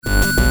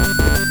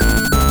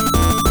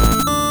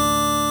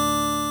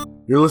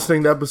You're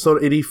listening to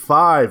episode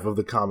 85 of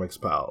the Comics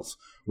Pals.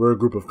 We're a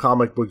group of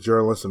comic book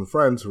journalists and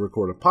friends who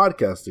record a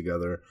podcast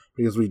together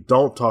because we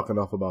don't talk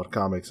enough about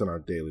comics in our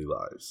daily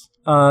lives.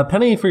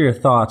 Penny for your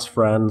thoughts,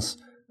 friends.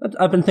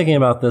 I've been thinking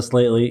about this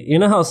lately. You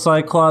know how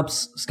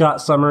Cyclops, Scott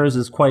Summers,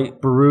 is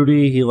quite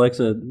broody? He likes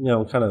to,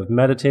 kind of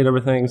meditate over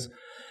things.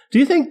 Do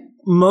you think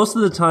most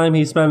of the time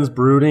he spends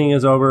brooding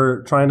is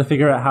over trying to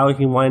figure out how he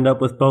can wind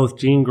up with both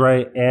Jean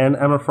Grey and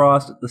Emma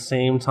Frost at the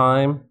same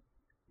time?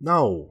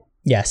 No.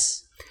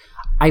 Yes.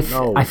 I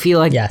feel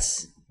like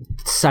yes.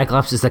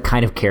 Cyclops is the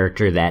kind of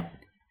character that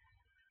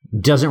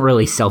doesn't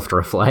really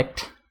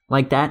self-reflect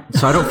like that.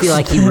 So I don't feel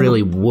like he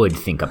really would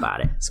think about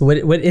it. So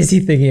what is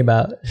he thinking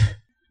about?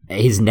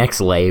 His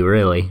next lay,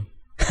 really.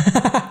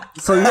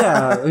 So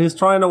yeah, he's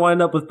trying to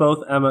wind up with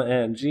both Emma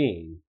and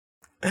Jean.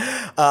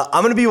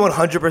 I'm going to be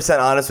 100%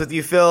 honest with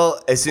you,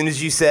 Phil. As soon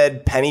as you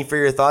said penny for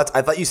your thoughts,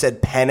 I thought you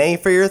said penne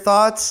for your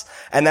thoughts.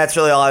 And that's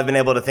really all I've been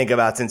able to think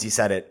about since you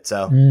said it.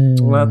 So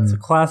Well, that's a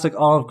classic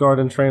Olive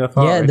Garden train of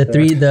thought. Yeah, right the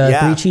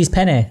there. three cheese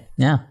penne.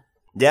 Yeah.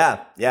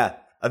 Yeah.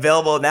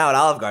 Available now at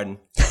Olive Garden.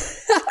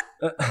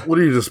 What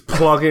are you, just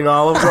plugging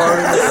Olive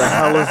Garden? What the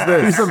hell is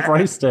this? He's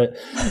embraced it.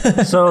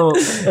 So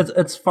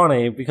it's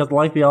funny because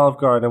like the Olive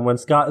Garden, when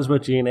Scott is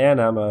with Jean and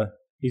Emma,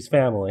 he's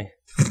family.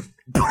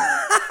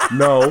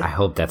 No. I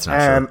hope that's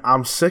not and true.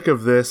 I'm sick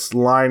of this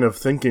line of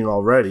thinking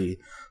already.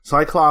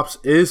 Cyclops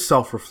is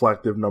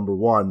self-reflective, number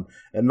one.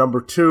 And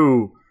number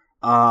two,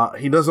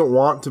 he doesn't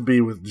want to be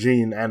with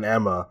Jean and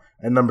Emma.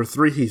 And number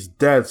three, he's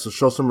dead, so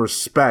show some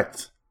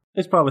respect.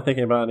 He's probably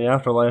thinking about it in the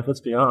afterlife, let's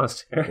be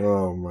honest here.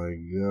 Oh my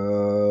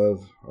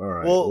god. All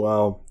right,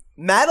 well.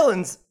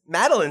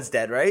 Madeline's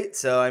dead, right?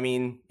 So, I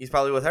mean, he's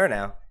probably with her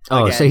now.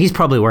 Oh, again. so he's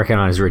probably working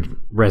on his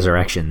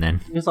resurrection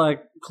then. He's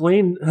like,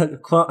 I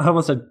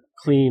almost said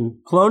clean.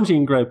 Clone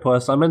Jean Grey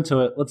puss, I'm into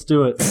it. Let's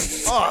do it.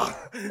 Oh,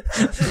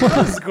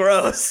 that's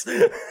gross.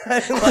 I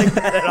didn't like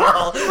that at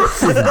all.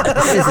 This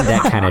isn't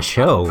that kind of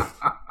show.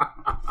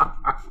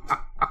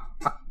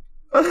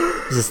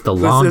 Is this the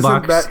long isn't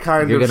box? that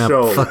kind You're of gonna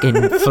show.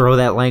 fucking throw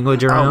that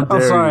language around? I'm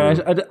dare sorry,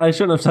 you. I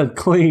shouldn't have said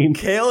clean.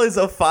 Kale is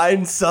a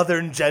fine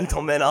Southern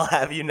gentleman, I'll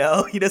have you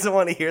know. He doesn't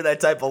want to hear that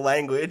type of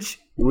language.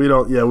 We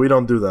don't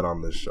do that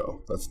on this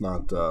show. That's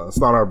not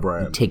our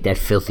brand. Take that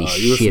filthy You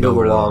listen shit to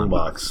over the to long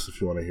box if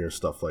you want to hear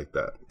stuff like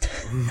that.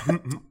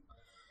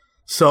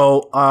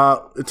 So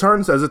it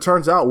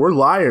turns out, we're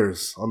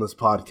liars on this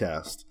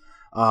podcast.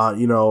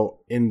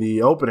 In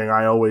the opening,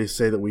 I always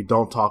say that we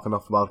don't talk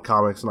enough about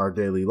comics in our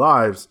daily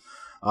lives.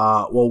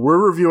 Well, we're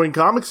reviewing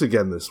comics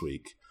again this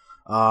week.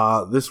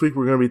 This week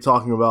we're going to be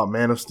talking about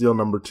Man of Steel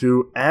number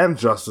 2 and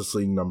Justice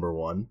League number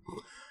 1.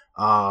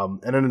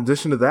 And in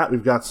addition to that,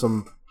 we've got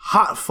some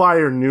hot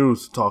fire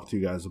news to talk to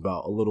you guys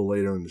about a little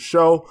later in the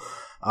show.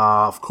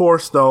 Of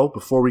course, though,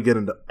 before we get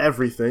into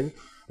everything,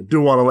 I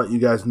do want to let you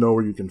guys know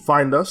where you can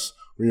find us.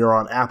 We are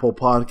on Apple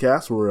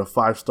Podcasts. We're a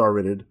 5-star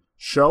rated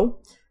show,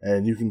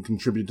 and you can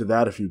contribute to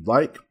that if you'd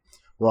like.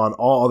 We're on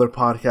all other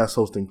podcast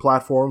hosting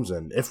platforms,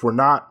 and if we're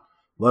not,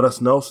 let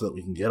us know so that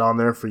we can get on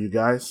there for you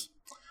guys.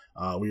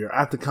 We are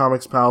at the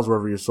Comics Pals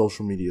wherever your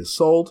social media is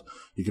sold.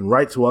 You can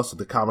write to us at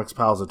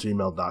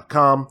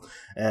thecomicspals@gmail.com.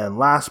 And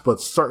last but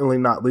certainly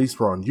not least,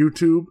 we're on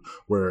YouTube,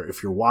 where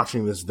if you're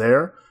watching this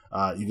there,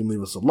 you can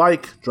leave us a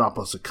like, drop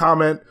us a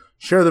comment,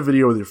 share the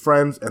video with your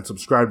friends, and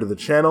subscribe to the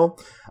channel.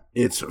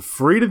 It's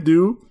free to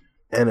do,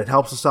 and it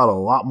helps us out a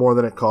lot more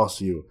than it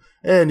costs you.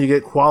 And you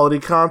get quality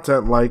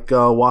content like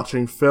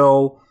watching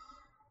Phil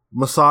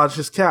massage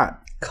his cat.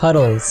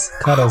 Cuddles.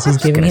 He's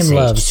giving him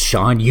love.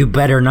 Sean, you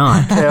better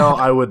not. Hell,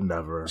 I would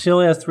never. She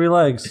only has 3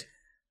 legs.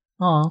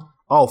 Aw.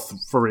 Oh,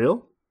 for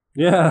real?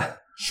 Yeah.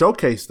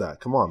 Showcase that.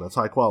 Come on, that's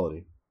high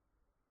quality.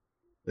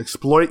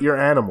 Exploit your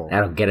animal.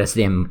 That'll get us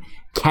them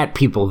cat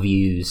people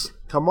views.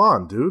 Come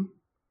on, dude.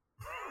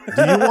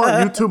 Do you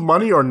want YouTube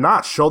money or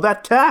not? Show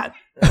that cat.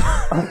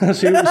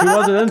 she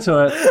wasn't into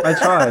it. I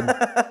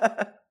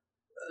tried.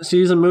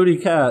 She's a moody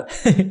cat.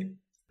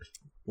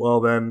 Well,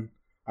 then,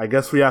 I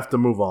guess we have to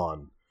move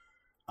on.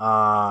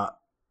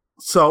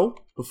 So,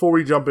 before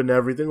we jump into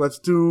everything,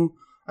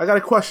 I got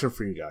a question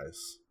for you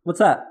guys. What's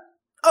that?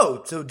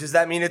 Oh, so does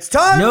that mean it's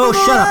time? No, for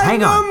the shut up.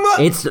 Hang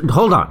random- on.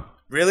 Hold on.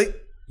 Really?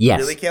 Yes.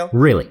 Really, Kale?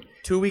 Really.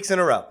 2 weeks in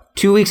a row.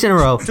 2 weeks in a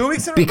row. 2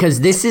 weeks in a row.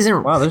 Because this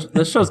isn't. Wow,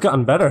 this show's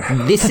gotten better.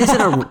 This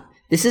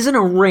isn't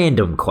a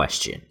random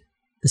question.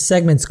 The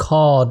segment's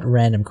called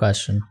Random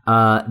Question.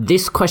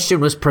 This question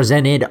was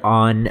presented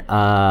on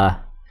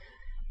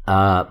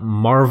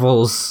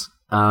Marvel's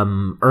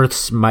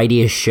Earth's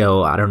Mightiest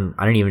Show. I don't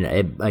even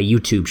a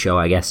YouTube show,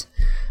 I guess.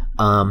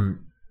 And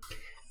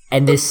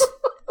this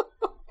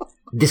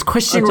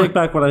question. I take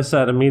back what I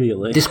said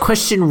immediately. This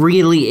question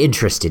really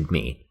interested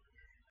me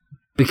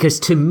because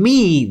to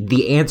me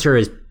the answer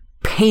is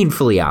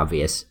painfully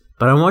obvious.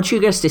 But I want you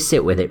guys to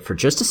sit with it for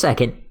just a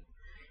second,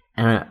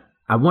 and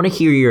I want to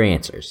hear your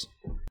answers.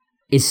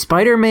 Is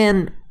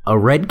Spider-Man a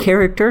red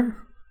character,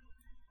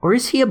 or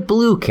is he a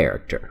blue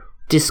character?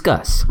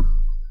 Discuss.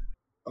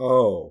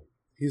 Oh,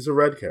 he's a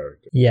red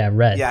character. Yeah,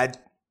 red. Yeah,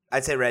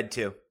 I'd say red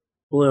too.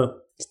 Blue.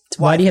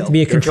 Why do you have to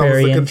be a Here comes the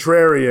contrarian?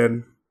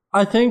 contrarian.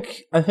 I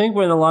think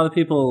when a lot of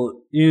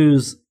people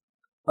use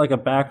like a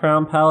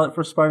background palette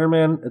for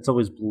Spider-Man, it's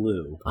always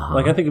blue. Uh-huh.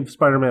 Like I think of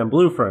Spider-Man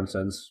Blue, for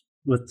instance,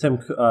 with Tim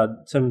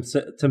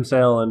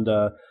Sale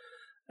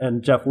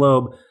and Jeff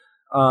Loeb.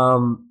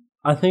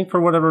 I think for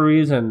whatever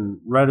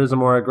reason, red is a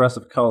more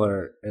aggressive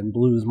color and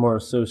blue is more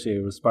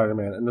associated with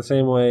Spider-Man in the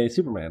same way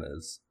Superman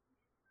is.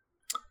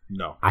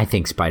 No. I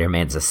think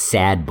Spider-Man's a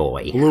sad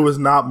boy. Blue is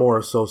not more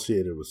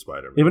associated with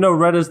Spider-Man. Even though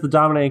red is the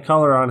dominating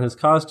color on his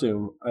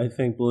costume, I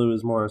think blue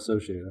is more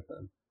associated with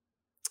him.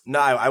 No,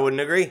 I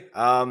wouldn't agree.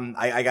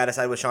 I gotta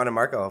side with Sean and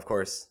Marco, of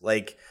course.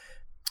 Like,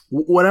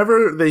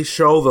 Whenever they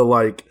show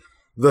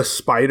the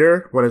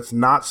spider, when it's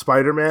not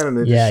Spider-Man, and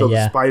they just show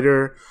the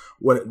spider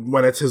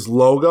when it's his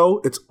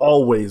logo, it's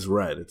always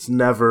red. It's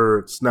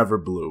never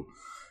blue.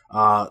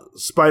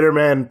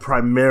 Spider-Man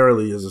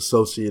primarily is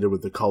associated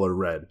with the color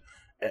red.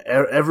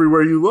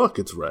 Everywhere you look,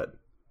 it's red.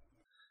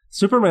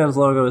 Superman's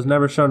logo is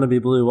never shown to be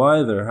blue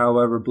either.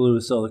 However, blue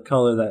is still the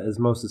color that is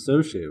most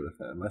associated with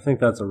him. I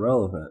think that's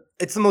irrelevant.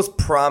 it's the most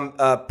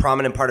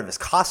prominent part of his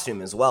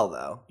costume as well,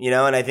 though. You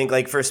know, and I think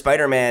like for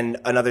Spider-Man,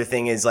 another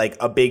thing is like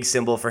a big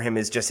symbol for him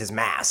is just his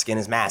mask, and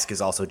his mask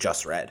is also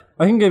just red.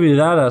 I can give you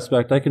that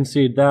aspect. I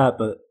concede that,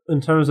 but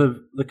in terms of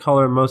the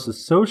color most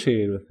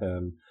associated with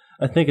him,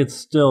 I think it's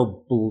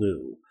still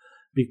blue.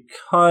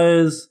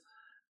 Because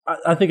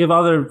I think of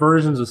other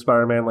versions of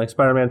Spider-Man, like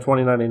Spider-Man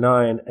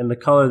 2099, and the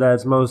color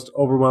that's most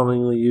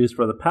overwhelmingly used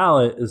for the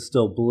palette is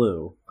still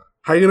blue.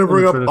 How are you going to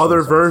bring up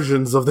other sense.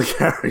 versions of the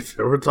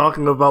character? We're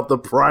talking about the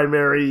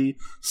primary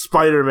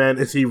Spider-Man.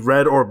 Is he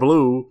red or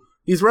blue?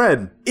 He's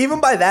red.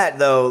 Even by that,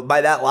 though,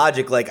 by that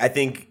logic, like I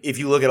think if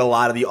you look at a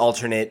lot of the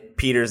alternate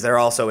Peters, they're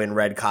also in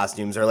red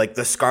costumes, or like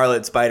the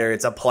Scarlet Spider,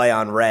 it's a play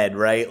on red,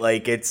 right?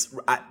 Like it's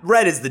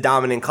red is the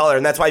dominant color,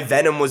 and that's why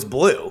Venom was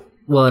blue.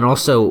 Well, and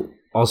also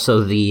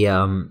the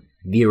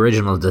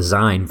original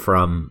design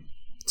from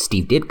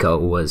Steve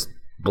Ditko was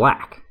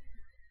black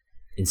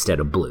instead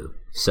of blue.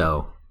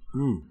 So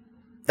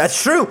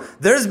That's true.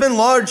 There's been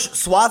large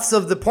swaths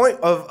of the point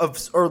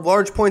or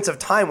large points of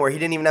time where he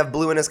didn't even have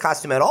blue in his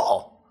costume at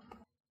all.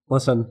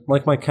 Listen,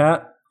 like my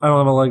cat, I don't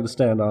have a leg to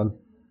stand on.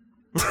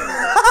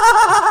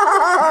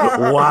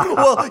 Wow.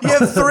 Well, you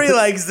have 3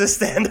 legs to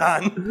stand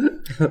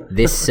on.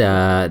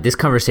 this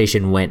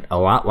conversation went a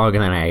lot longer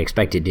than I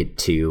expected it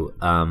to.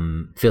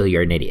 Phil,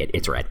 you're an idiot.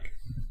 It's red.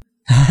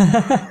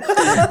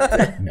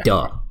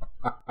 Duh.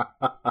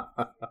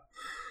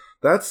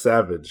 That's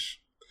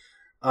savage.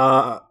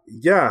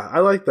 Yeah, I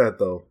like that,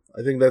 though.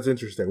 I think that's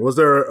interesting. Was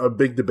there a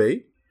big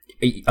debate?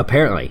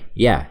 Apparently,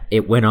 yeah.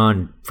 It went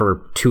on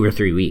for 2 or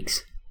 3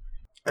 weeks.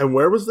 And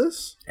where was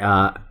this?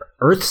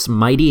 Earth's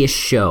Mightiest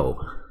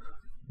Show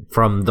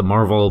from the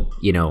Marvel,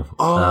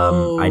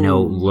 I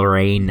know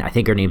Lorraine, I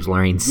think her name's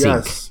Lorraine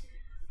Sink, Yes.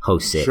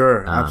 hosts it.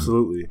 Sure,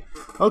 absolutely.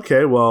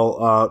 Okay,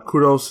 well,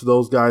 kudos to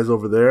those guys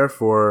over there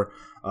for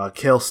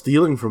Kale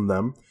stealing from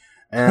them.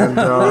 And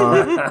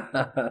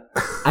I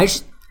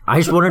just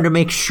wanted to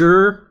make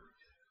sure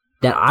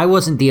that I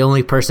wasn't the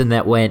only person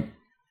that went,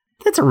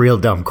 that's a real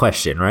dumb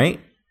question, right?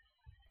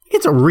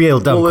 It's a real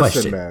dumb well,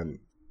 listen, question. man.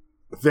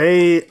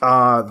 They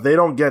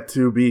don't get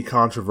to be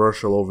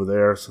controversial over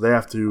there, so they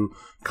have to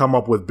come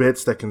up with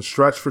bits that can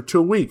stretch for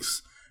 2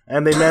 weeks,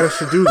 and they managed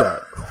to do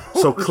that.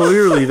 So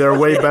clearly, they're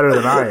way better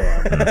than I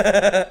am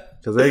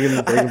because they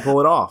can pull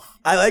it off.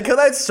 I like how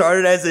that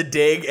started as a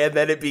dig and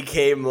then it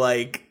became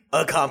like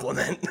a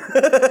compliment.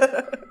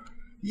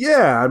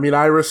 Yeah, I mean,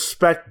 I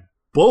respect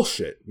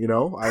bullshit. I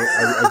do.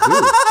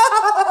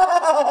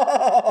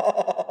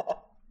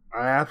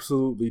 I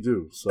absolutely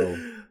do. So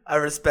I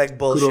respect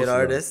Kudos bullshit to them.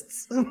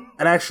 artists.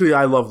 and actually,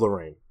 I love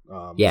Lorraine.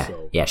 Yeah,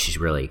 so yeah, she's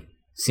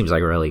seems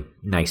like a really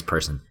nice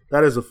person.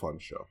 that is a fun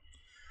show.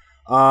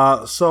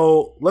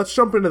 So let's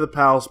jump into the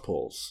pals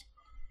polls.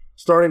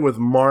 Starting with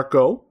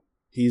Marco,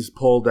 he's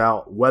pulled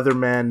out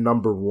Weatherman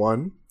number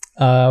 1.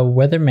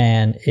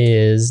 Weatherman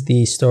is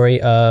the story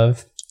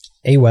of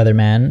a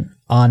weatherman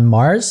on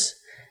Mars,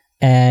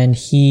 and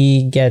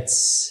he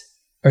is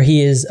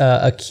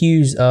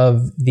accused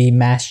of the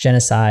mass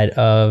genocide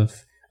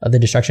of the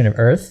destruction of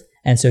Earth,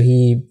 and so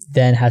he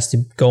then has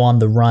to go on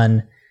the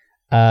run,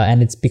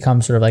 and it's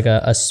become sort of like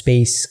a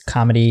space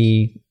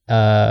comedy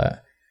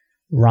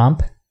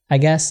romp, I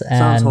guess.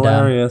 Sounds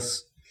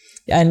hilarious.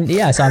 And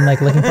yeah, so I'm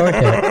like looking forward to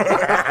it.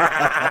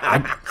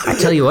 I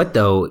tell you what,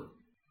 though,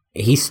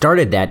 he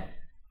started that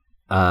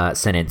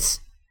sentence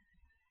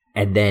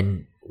and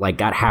then like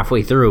got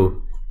halfway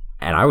through,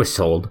 and I was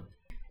sold.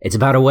 It's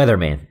about a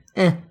weatherman.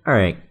 All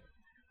right,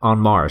 on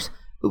Mars.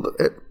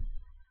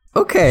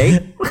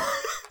 Okay.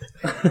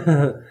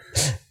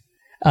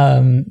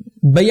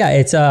 But yeah,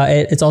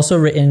 it's also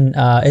written.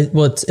 It's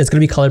going to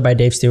be colored by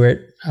Dave Stewart,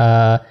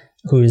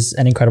 who's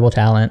an incredible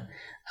talent,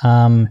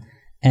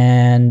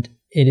 and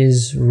it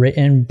is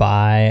written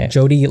by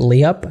Jody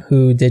Leop,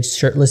 who did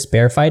Shirtless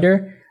Bear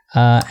Fighter,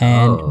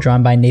 and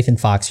drawn by Nathan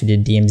Fox, who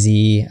did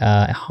DMZ,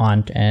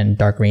 Haunt, and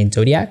Dark Reign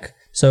Zodiac.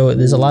 So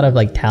there's a lot of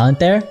like talent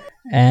there,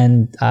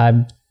 and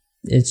I'm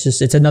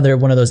it's another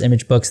one of those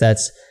Image books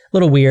that's a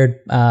little weird,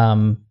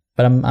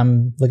 but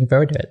I'm looking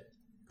forward to it.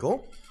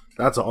 Cool.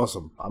 That's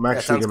awesome. I'm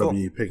actually sounds going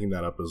to cool. be picking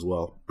that up as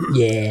well.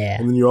 Yeah.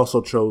 And then you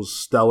also chose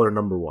Stellar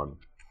 #1.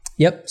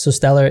 Yep. So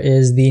Stellar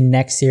is the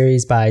next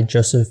series by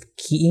Joseph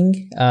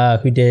Keating,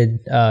 who did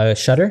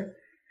Shudder.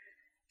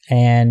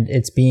 And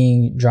it's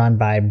being drawn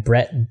by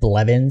Brett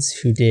Blevins,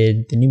 who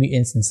did The New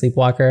Mutants and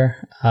Sleepwalker.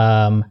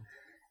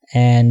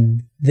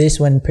 And this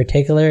one in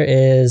particular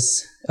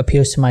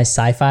appeals to my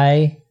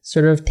sci-fi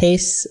sort of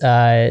tastes.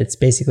 It's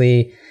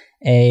basically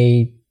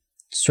a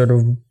sort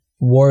of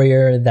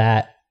warrior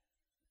that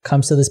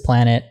comes to this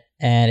planet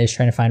and is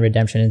trying to find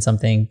redemption in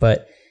something,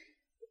 but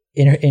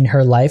in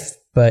her life,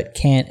 but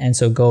can't, and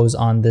so goes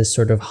on this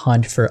sort of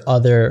hunt for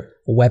other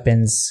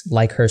weapons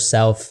like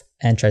herself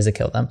and tries to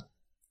kill them.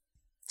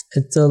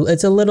 It's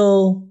a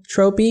little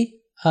tropey,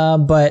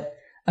 but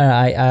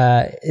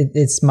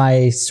it's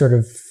my sort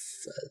of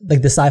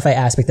like the sci-fi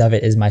aspect of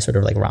it is my sort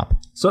of like romp.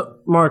 So,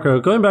 Marco,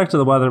 going back to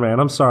the Weatherman,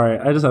 I'm sorry,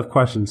 I just have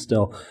questions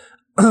still.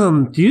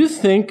 Do you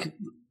think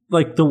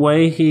like the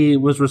way he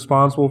was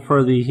responsible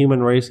for the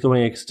human race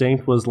going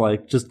extinct was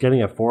like just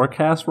getting a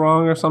forecast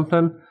wrong or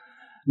something?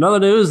 Another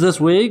news this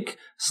week,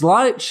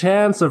 slight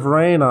chance of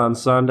rain on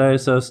Sunday,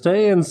 so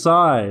stay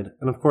inside.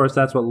 And of course,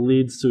 that's what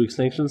leads to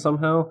extinction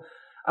somehow.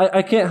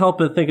 I can't help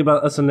but think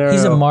about a scenario.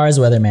 He's a Mars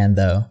weatherman,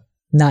 though,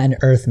 not an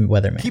Earth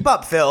weatherman. Keep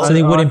up, Phil. So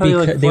they wouldn't I be.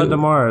 thought he, like, fled to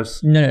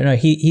Mars. No.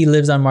 He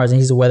lives on Mars and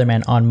he's a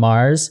weatherman on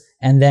Mars.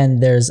 And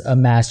then there's a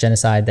mass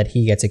genocide that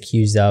he gets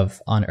accused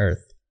of on Earth.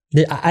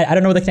 I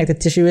don't know what the connective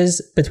tissue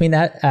is between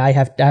that. I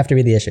have to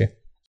read the issue.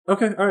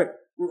 Okay, all right.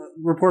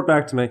 Report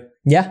back to me.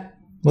 Yeah,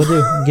 we'll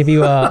do. Give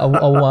you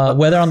a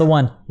weather on the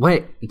one.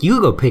 Wait, you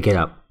go pick it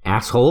up,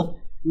 asshole.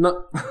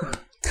 No.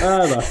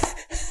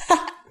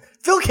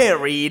 Phil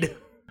can't read.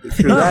 If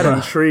you're that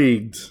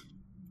intrigued,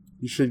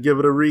 you should give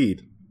it a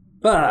read.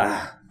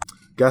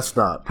 Guess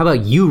not. How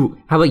about you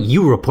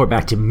report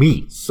back to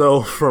me?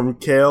 So from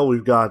Kale,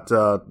 we've got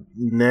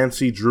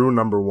Nancy Drew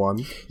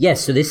 #1.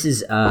 Yes, so this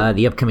is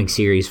the upcoming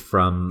series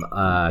from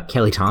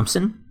Kelly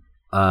Thompson,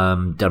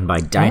 done by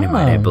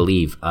Dynamite, I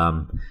believe.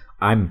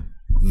 I'm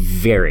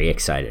very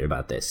excited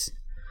about this.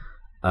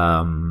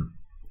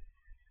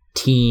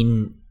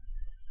 Teen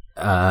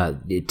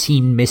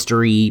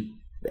mystery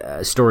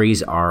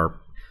stories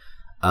are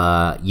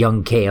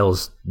young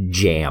Kale's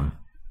jam.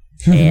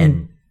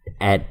 And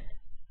at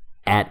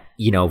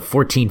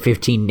 14,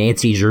 15,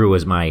 Nancy Drew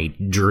was my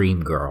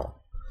dream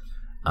girl.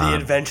 The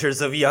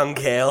Adventures of Young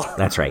Kale.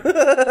 That's right.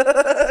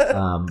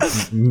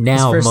 It's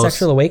Now, for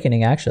sexual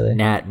awakening, actually.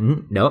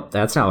 Nope,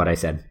 that's not what I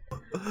said.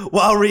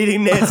 While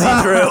reading Nancy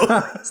Drew.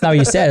 That's not what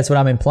you said. It's what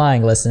I'm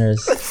implying,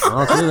 listeners.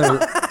 Well,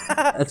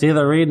 it's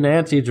either read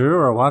Nancy Drew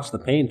or watch the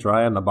paint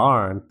dry in the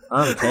barn.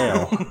 I'm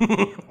Kale.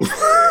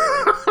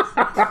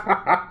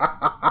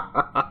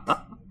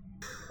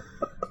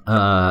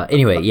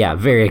 Anyway, yeah,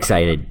 very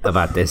excited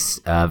about this.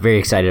 Very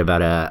excited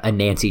about a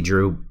Nancy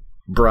Drew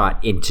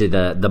brought into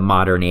the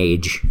modern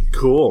age.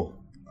 Cool.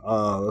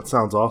 That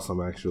sounds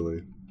awesome,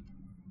 actually.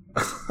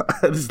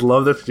 I just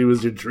love that she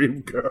was your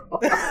dream girl.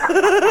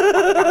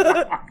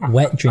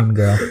 Wet dream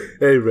girl.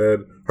 Hey,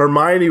 man.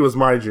 Hermione was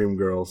my dream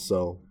girl,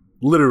 so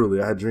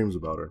literally I had dreams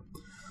about her.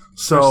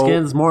 So Her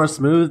skin's more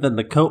smooth than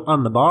the coat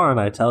on the barn,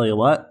 I tell you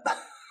what.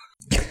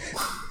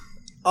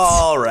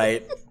 All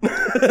right.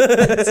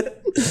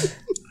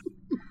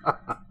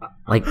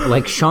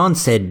 Like Sean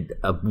said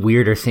a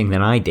weirder thing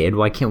than I did.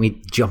 Why can't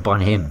we jump on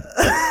him?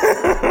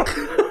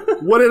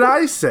 what did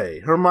I say?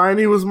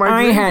 Hermione was my dream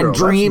girl. I had That's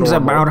dreams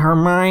normal. about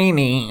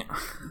Hermione.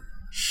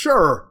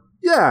 Sure.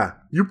 Yeah.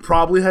 You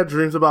probably had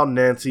dreams about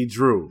Nancy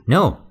Drew.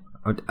 No,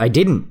 I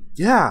didn't.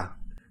 Yeah.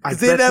 I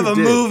They didn't bet have you a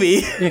did.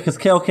 movie. Yeah, because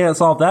Kale can't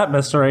solve that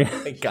mystery.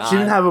 My God. She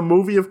didn't have a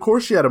movie. Of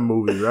course she had a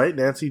movie, right?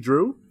 Nancy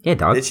Drew? Yeah,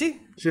 dog. Did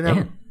she? She didn't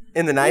have Yeah.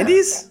 In the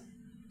 90s?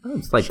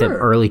 It's like Sure. the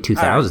early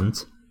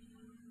 2000s.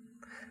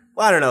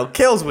 Well, I don't know.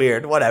 Kale's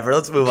weird. Whatever.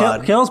 Let's move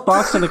on. Kale's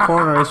boxed in the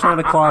corner. He's trying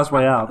to claw his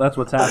way out. That's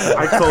what's happening.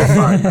 I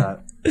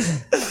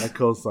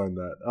co-signed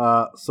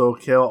that. So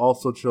Kale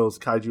also chose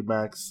Kaiju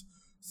Max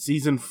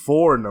Season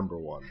 4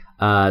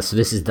 #1. So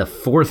this is the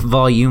 4th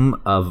volume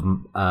of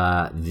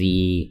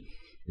the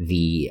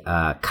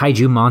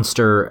Kaiju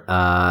Monster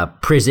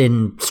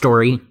prison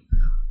story.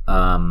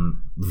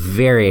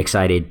 Very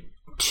excited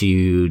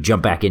to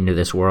jump back into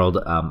this world.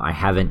 I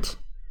haven't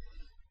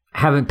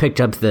picked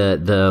up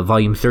the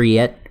volume 3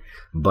 yet,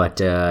 but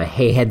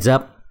hey, heads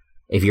up,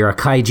 if you're a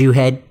kaiju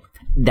head,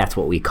 that's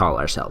what we call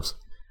ourselves.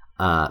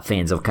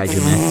 Fans of Kaiju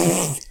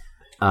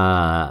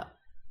Max.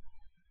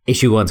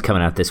 Issue 1's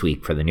coming out this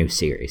week for the new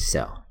series,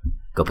 so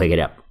go pick it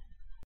up.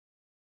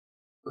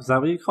 Is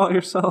that what you call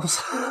yourselves?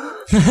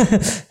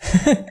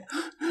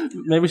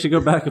 Maybe we should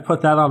go back and put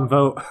that on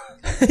vote.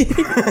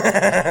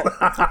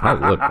 Oh,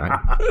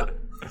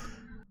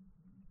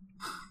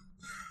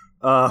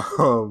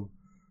 look,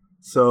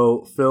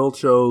 So Phil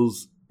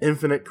chose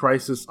Infinite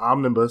Crisis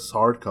Omnibus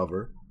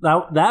hardcover.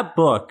 Now, that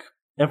book,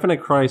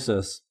 Infinite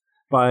Crisis,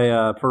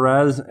 by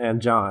Perez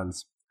and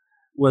Johns,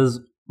 was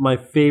my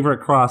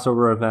favorite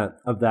crossover event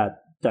of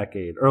that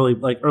decade, early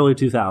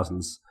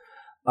 2000s.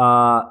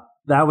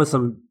 That was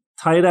some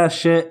tight ass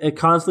shit. It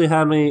constantly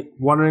had me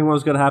wondering what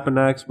was going to happen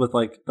next with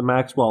like the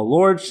Maxwell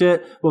Lord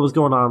shit. What was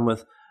going on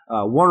with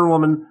Wonder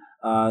Woman,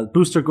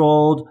 Booster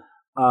Gold,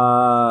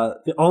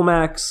 the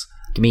Omax.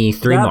 Give me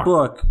three that more.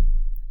 book.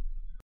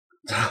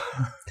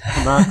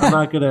 I'm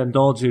not going to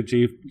indulge you,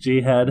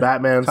 G head.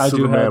 Batman, Kaiju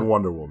Superman, head.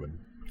 Wonder Woman.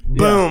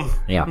 Boom.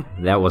 Yeah,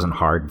 that wasn't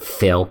hard,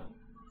 Phil.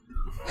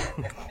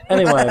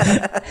 Anyway,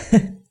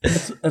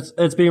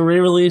 it's being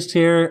re-released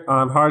here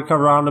on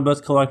hardcover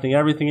omnibus, collecting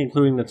everything,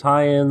 including the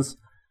tie-ins.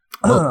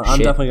 Oh, I'm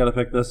shit. definitely going to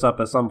pick this up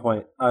at some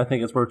point. I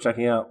think it's worth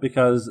checking out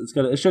because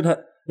it should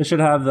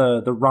have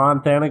the Ron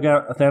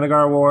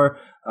Thanagar War,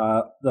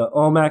 the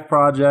OMAC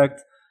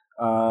project.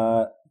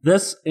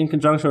 This, in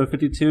conjunction with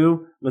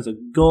 52, was a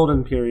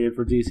golden period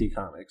for DC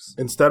Comics.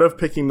 Instead of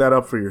picking that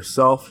up for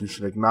yourself, you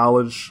should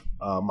acknowledge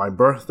my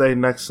birthday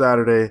next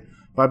Saturday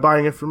by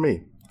buying it for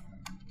me.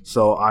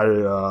 So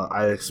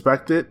I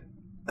expect it.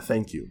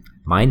 Thank you.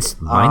 Mine's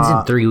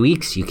in 3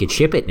 weeks. You could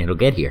ship it and it'll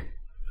get here.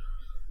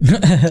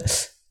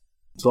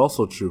 It's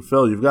also true.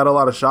 Phil, you've got a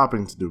lot of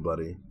shopping to do,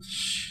 buddy.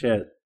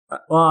 Shit.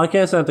 Well, I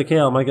can't send it to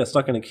Kale. I might get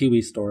stuck in a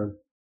Kiwi storm.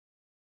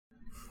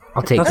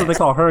 I'll take That's what that. they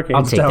call hurricanes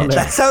I'll take down that.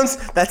 there.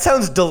 That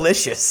sounds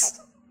delicious.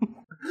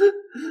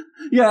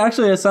 Yeah,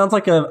 actually, it sounds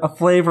like a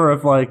flavor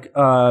of like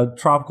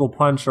tropical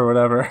punch or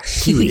whatever.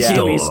 Kiwi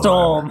Kiwi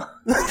Storm. Storm.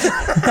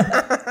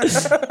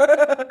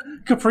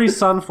 Capri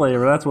Sun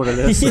flavor. That's what it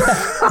is.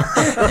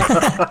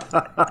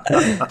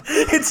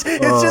 It's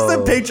just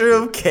a picture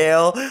of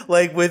Kale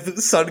like with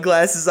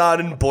sunglasses on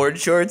and board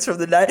shorts from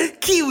the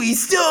night. Kiwi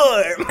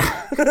Storm.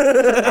 His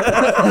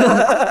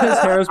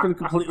hair has been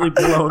completely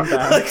blown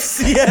back. Like,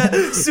 yeah,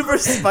 super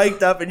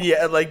spiked up and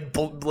like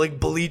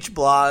bleach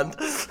blonde.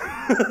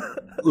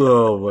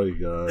 Oh my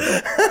god.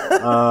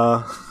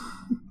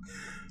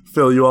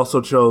 Phil, you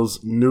also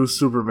chose New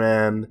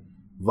Superman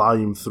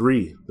Volume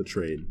 3, the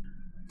trade.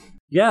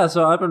 Yeah,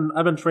 so I've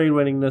been trade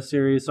winning this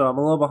series, so I'm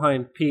a little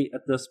behind Pete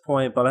at this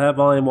point, but I have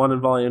Volume 1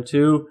 and Volume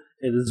 2.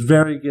 It is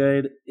very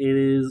good. It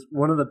is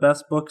one of the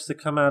best books to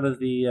come out of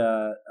the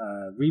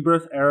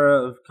Rebirth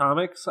era of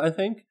comics, I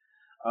think,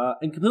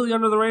 and completely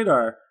under the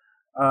radar.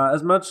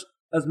 As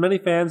many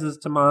fans as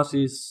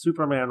Tomasi's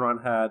Superman run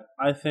had,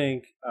 I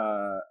think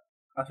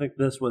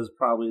this was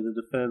probably the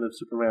definitive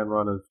Superman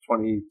run of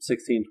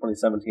 2016,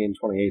 2017,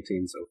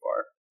 2018 so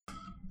far.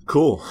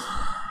 Cool.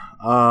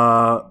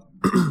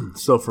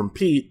 So from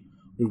Pete,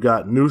 we've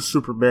got New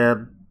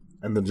Superman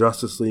and the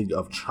Justice League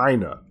of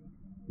China,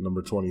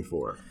 number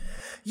 24.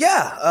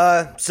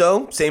 Yeah,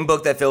 so same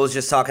book that Phil was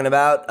just talking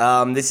about.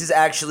 This is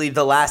actually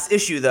the last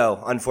issue,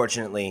 though,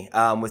 unfortunately,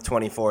 with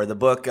 24. The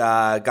book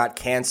got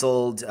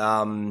canceled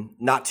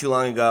not too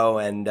long ago,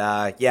 and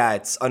yeah,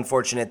 it's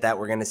unfortunate that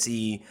we're going to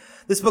see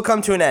this book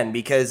come to an end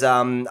because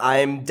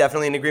I'm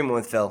definitely in agreement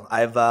with Phil.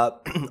 I've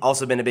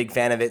also been a big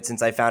fan of it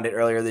since I found it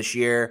earlier this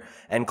year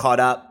and caught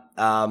up.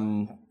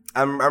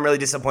 I'm really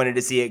disappointed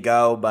to see it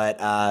go, but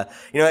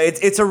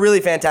it's a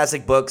really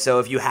fantastic book. So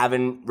if you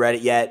haven't read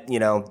it yet,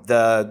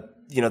 the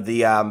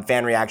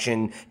fan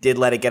reaction did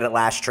let it get its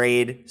last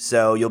trade,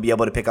 so you'll be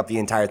able to pick up the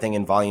entire thing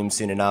in volume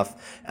soon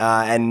enough.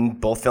 And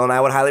both Phil and I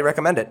would highly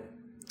recommend it.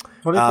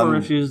 24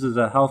 issues is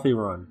a healthy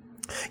run.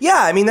 Yeah,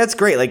 I mean, that's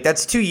great. Like,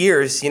 that's 2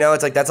 years,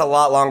 it's like, that's a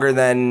lot longer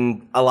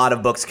than a lot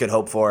of books could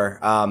hope for,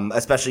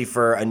 especially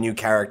for a new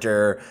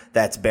character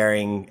that's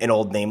bearing an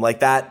old name like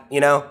that,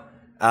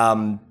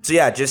 So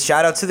yeah, just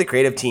shout out to the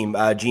creative team.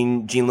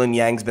 Gene Lun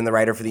Yang's been the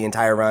writer for the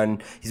entire run.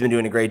 He's been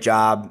doing a great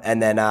job.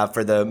 And then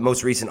for the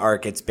most recent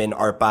arc, it's been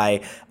art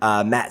by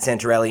Matt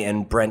Santorelli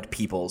and Brent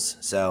Peoples.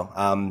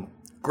 So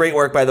great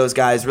work by those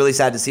guys. Really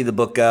sad to see the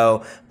book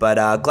go,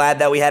 but glad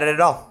that we had it at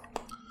all.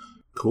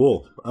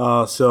 Cool.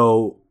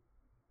 So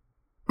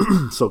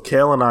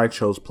Kale and I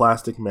chose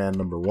Plastic Man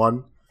number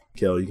 1.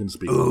 Kale, you can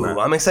speak on that.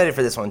 I'm excited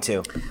for this one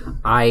too.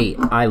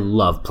 I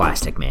love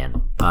Plastic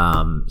Man.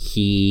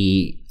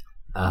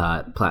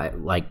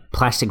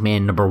 Plastic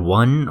Man number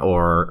 1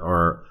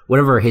 or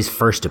whatever his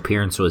first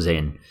appearance was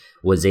in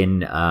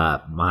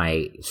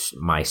my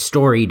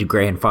storied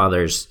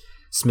grandfather's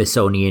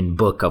Smithsonian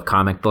book of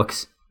comic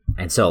books,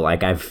 and so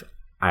like I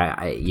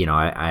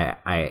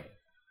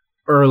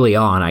early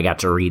on I got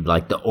to read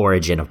like the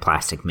origin of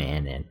Plastic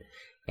Man,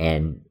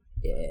 and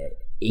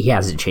he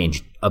hasn't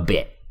changed a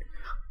bit,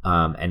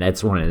 and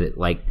that's one of the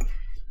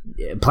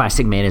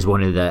Plastic Man is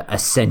one of the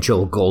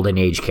essential Golden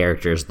Age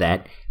characters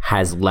that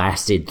has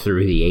lasted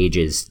through the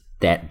ages,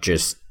 that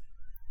just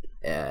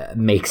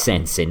makes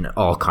sense in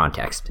all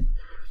context.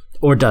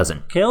 Or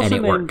doesn't, and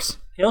it works.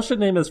 Kale should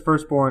name his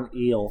firstborn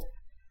Eel.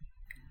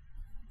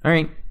 All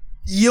right.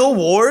 Eel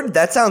Ward?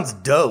 That sounds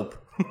dope.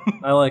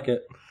 I like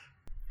it.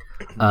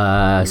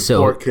 So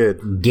Poor kid.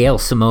 Gail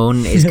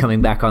Simone is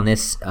coming back on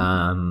this.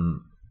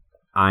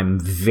 I'm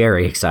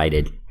very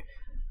excited.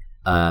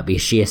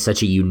 Because she has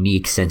such a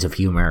unique sense of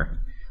humor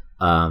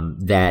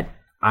that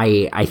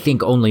I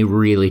think only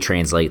really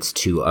translates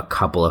to a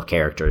couple of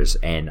characters,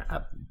 and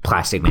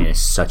Plastic Man is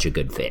such a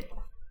good fit.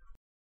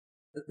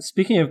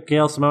 Speaking of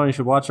Gail Simone, you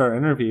should watch our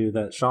interview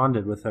that Sean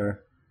did with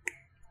her.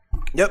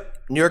 Yep,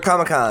 New York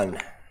Comic Con.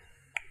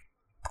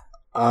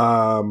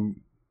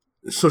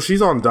 So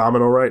she's on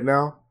Domino right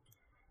now,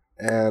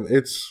 and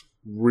it's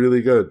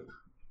really good.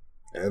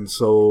 And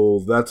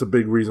so that's a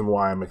big reason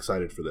why I'm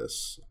excited for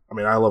this. I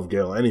mean, I love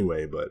Gail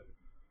anyway, but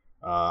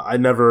I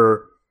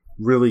never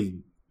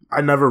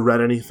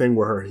read anything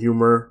where her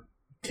humor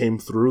came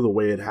through the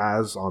way it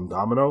has on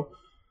Domino.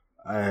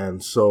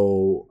 And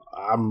so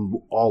I'm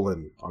all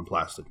in on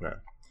Plastic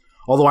Man.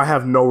 Although I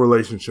have no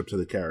relationship to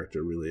the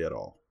character really at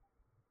all.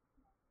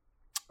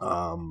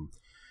 And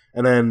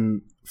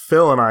then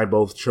Phil and I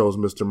both chose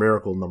Mr.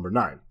 Miracle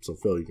 #9. So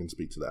Phil, you can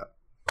speak to that.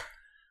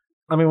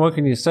 I mean, what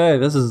can you say?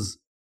 This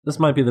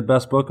might be the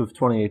best book of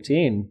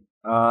 2018.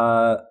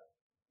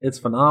 It's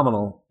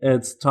phenomenal.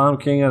 It's Tom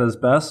King at his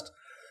best.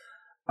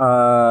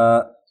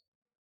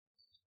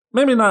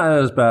 Maybe not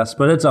at his best,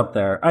 but it's up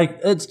there.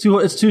 It's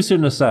too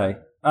soon to say.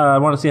 I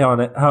want to see how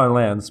it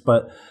lands,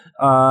 but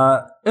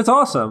it's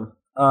awesome.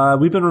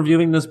 We've been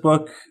reviewing this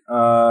book.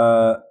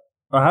 Or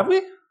have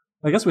we?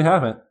 I guess we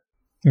haven't.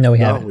 No, we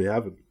haven't. No, we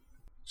haven't.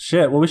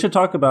 Shit. Well, we should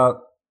talk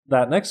about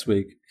that next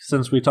week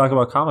since we talk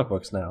about comic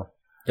books now.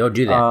 Don't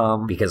do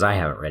that because I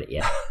haven't read it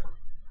yet.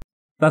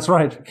 That's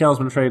right. Cal's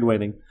been trade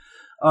waiting.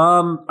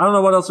 I don't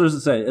know what else there's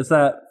to say. It's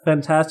that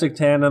fantastic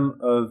tandem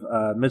of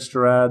Mitch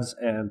Gerads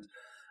and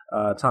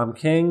Tom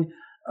King.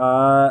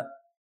 And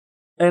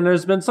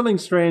there's been something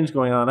strange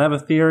going on. I have a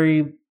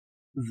theory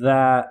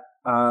that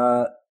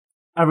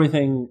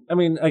everything... I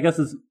mean, I guess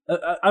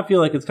I feel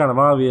like it's kind of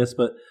obvious,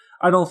 but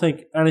I don't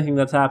think anything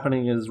that's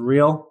happening is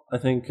real. I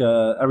think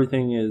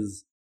everything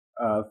is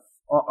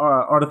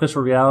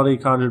artificial reality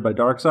conjured by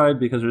Darkseid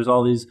because there's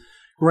all these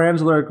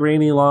granular,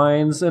 grainy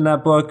lines in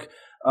that book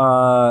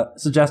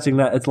suggesting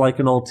that it's like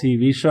an old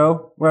TV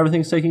show where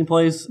everything's taking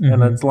place,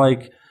 and it's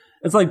like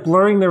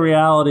blurring the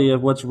reality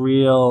of what's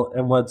real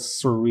and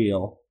what's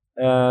surreal.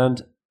 And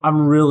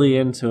I'm really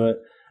into it.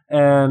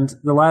 And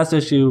the last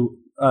issue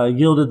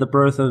yielded the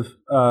birth of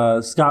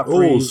Scott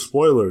Freeze. Oh,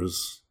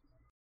 spoilers.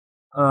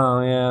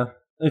 Oh, yeah.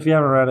 If you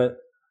haven't read it.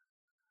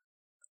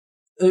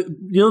 It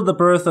yielded the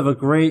birth of a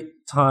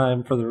great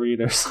time for the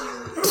readers.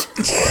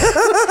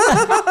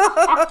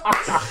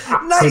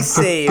 Nice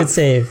save. Good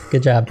save.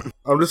 Good job.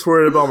 I'm just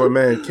worried about my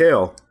man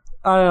Kale.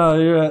 I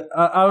know.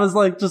 I was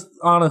like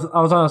I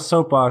was on a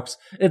soapbox.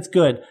 It's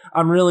good.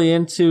 I'm really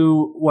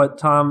into what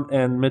Tom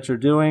and Mitch are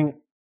doing.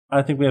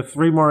 I think we have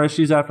 3 more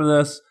issues after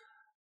this.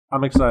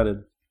 I'm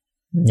excited.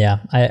 Yeah,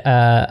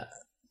 I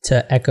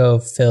to echo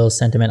Phil's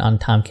sentiment on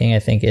Tom King, I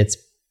think it's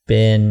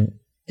been.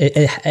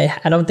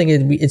 I don't think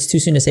it's too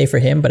soon to say for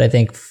him, but I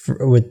think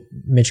with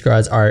Mitch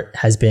Gerads' art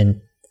has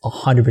been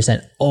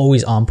 100%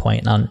 always on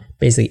point on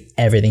basically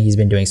everything he's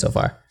been doing so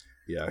far.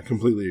 Yeah, I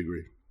completely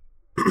agree.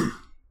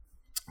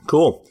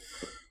 Cool.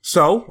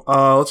 So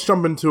let's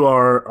jump into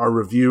our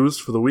reviews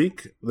for the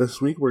week.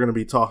 This week we're going to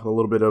be talking a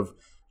little bit of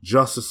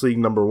Justice League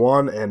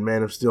 #1 and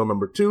Man of Steel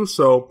 #2.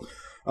 So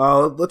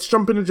let's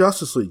jump into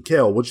Justice League.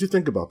 Kale, what'd you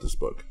think about this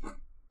book?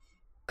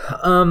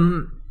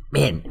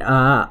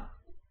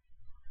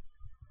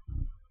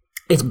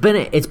 It's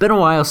been a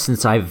while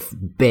since I've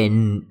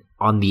been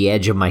on the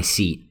edge of my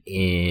seat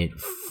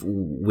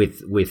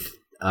with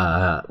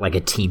like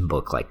a team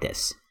book like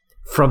this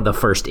from the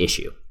first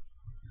issue.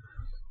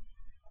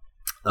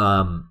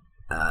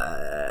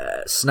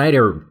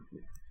 Snyder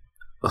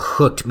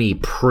hooked me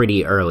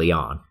pretty early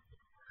on.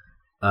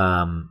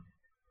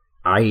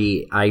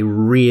 I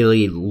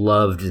really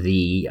loved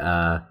the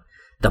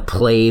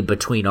play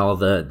between all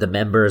the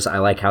members. I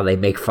like how they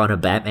make fun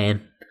of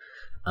Batman.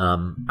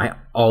 I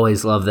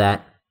always love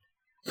that.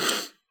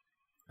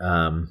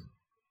 I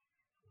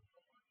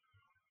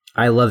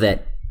love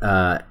that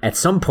at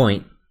some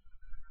point,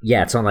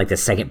 yeah, it's on like the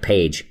second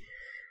page.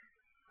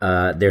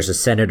 There's a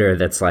senator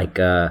that's like,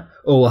 oh,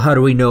 well, how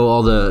do we know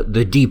all the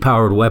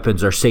depowered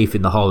weapons are safe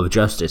in the Hall of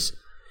Justice?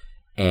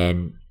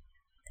 And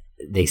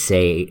they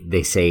say,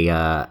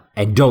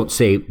 and don't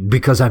say,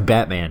 because I'm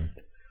Batman.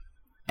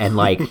 And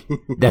like,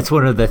 that's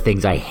one of the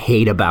things I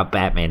hate about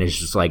Batman is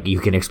just like, you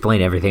can explain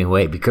everything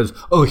away because,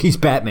 oh, he's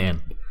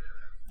Batman.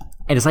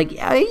 And it's like,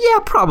 yeah,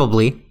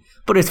 probably.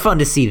 But it's fun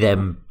to see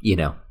them,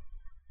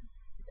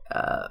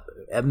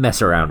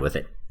 mess around with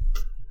it.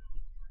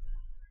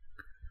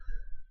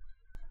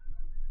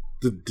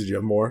 Did you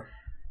have more?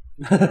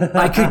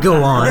 I could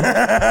go on.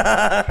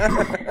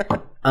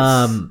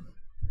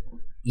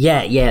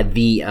 Yeah.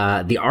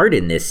 The art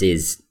in this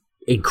is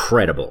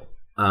incredible.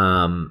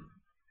 Why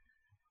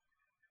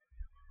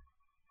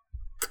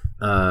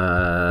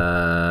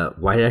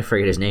did I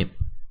forget his name?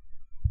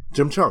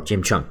 Jim Chung.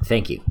 Jim Chung.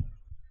 Thank you.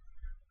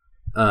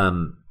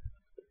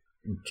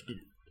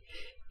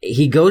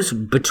 He goes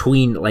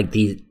between like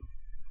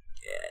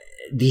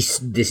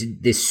this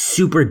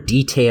super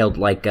detailed,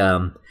 like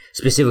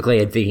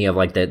specifically I'm thinking of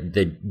like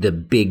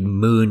the big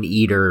moon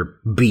eater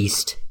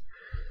beast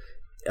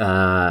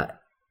to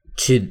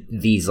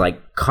these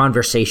like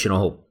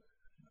conversational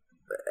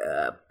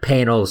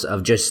panels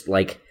of just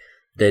like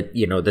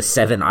the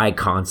 7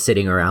 icons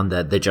sitting around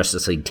the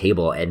Justice League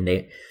table,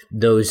 and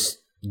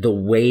the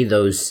way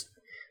those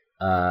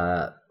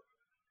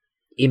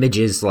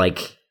images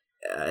like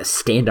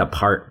stand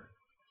apart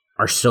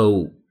are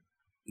so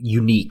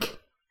unique,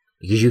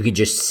 because you can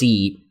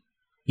see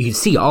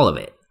all of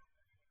it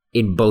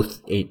in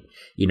both.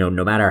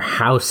 No matter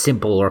how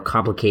simple or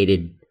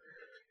complicated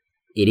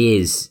it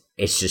is,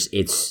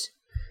 it's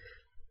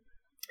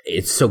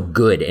so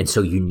good and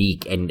so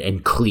unique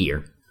and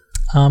clear.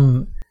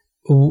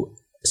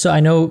 So I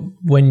know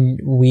when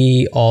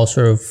we all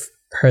sort of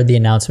heard the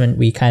announcement,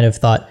 we kind of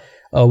thought,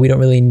 oh, we don't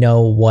really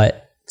know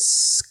what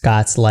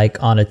Scott's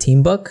like on a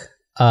team book.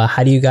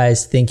 How do you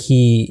guys think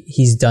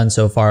he's done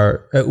so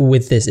far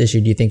with this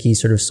issue? Do you think he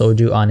sort of sold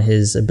you on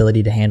his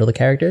ability to handle the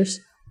characters?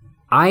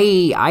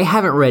 I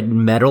haven't read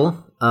Metal.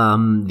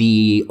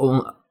 The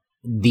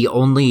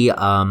only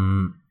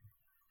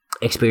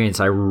experience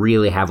I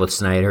really have with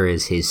Snyder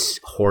is his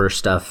horror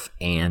stuff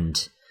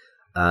and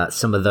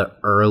some of the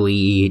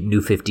early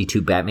New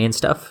 52 Batman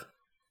stuff,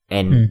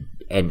 and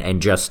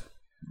just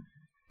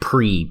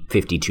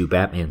pre-52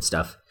 Batman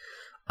stuff.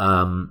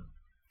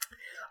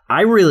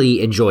 I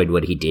really enjoyed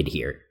what he did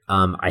here.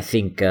 I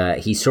think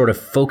he sort of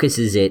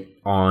focuses it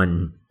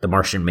on the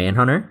Martian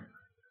Manhunter,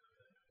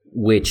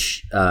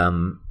 which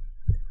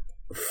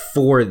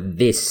for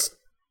this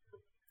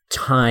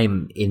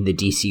time in the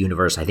DC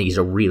universe, I think is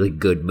a really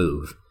good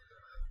move,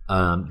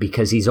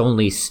 because he's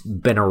only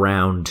been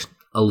around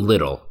a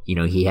little.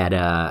 He had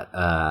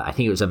I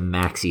think it was a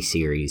maxi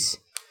series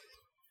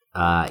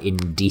in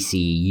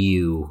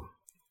DCU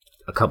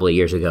a couple of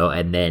years ago,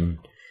 and then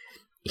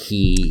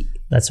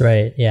that's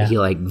right, yeah, he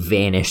like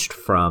vanished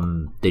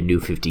from the New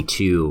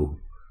 52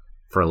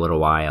 for a little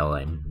while,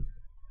 and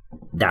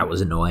that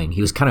was annoying.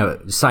 He was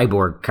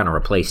Cyborg kind of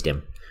replaced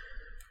him.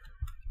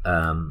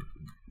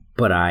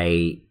 But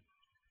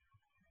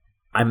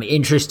I'm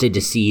interested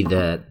to see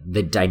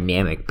the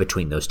dynamic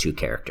between those two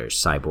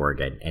characters, Cyborg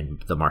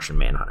and the Martian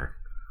Manhunter.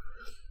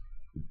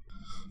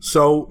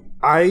 So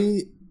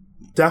I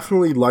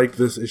definitely liked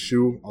this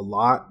issue a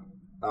lot.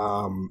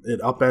 It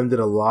upended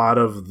a lot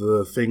of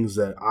the things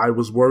that I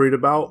was worried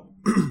about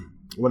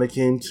when it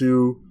came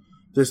to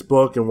this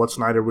book and what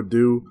Snyder would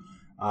do.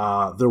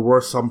 There were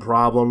some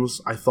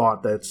problems. I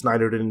thought that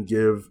Snyder didn't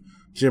give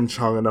Jim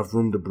Cheung enough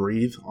room to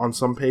breathe on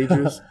some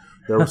pages.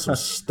 There were some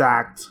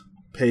stacked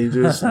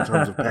pages in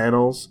terms of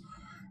panels,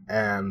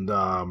 and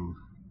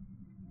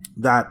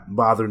that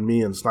bothered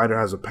me, and Snyder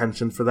has a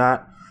penchant for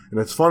that.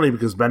 And it's funny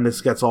because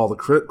Bendis gets all the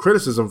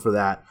criticism for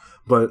that,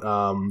 but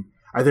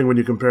I think when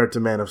you compare it to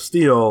Man of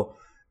Steel,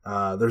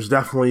 there's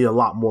definitely a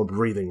lot more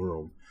breathing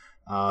room,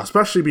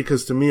 especially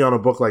because to me on a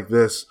book like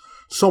this,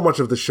 so much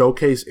of the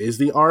showcase is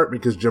the art,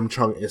 because Jim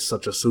Cheung is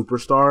such a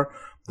superstar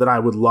that I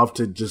would love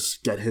to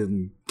just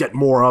get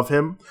more of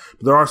him.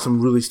 But there are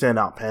some really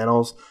standout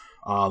panels.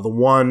 The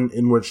one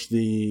in which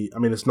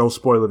it's no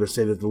spoiler to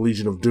say that the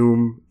Legion of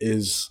Doom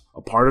is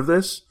a part of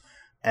this.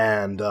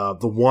 And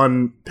the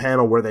one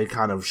panel where they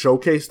kind of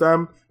showcase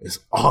them is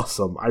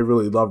awesome. I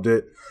really loved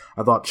it.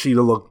 I thought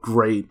Cheetah looked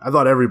great. I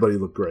thought everybody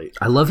looked great.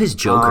 I love his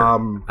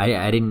Joker.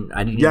 I didn't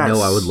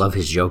know I would love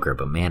his Joker,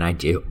 but man, I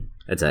do.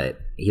 He looks good.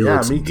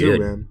 Yeah, me too,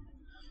 man.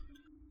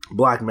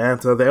 Black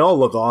Manta, they all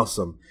look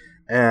awesome.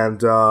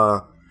 And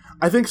I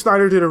think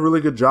Snyder did a really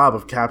good job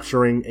of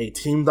capturing a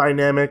team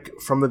dynamic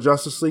from the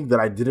Justice League that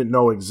I didn't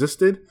know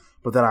existed,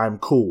 but that I'm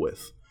cool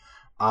with.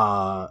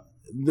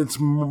 It's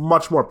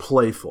much more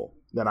playful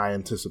than I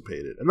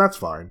anticipated, and that's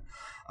fine.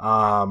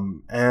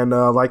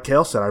 Like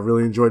Kale said, I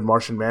really enjoyed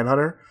Martian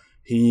Manhunter.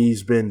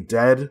 He's been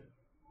dead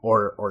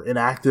or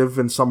inactive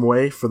in some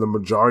way for the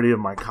majority of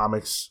my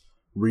comics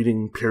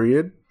reading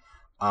period.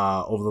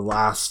 Over the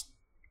last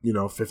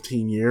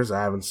 15 years,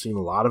 I haven't seen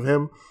a lot of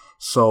him.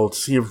 So to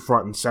see him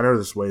front and center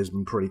this way has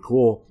been pretty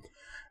cool.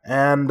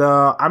 And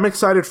I'm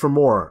excited for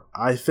more.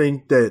 I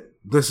think that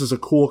this is a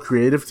cool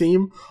creative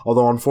team,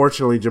 although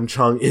unfortunately Jim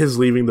Cheung is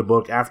leaving the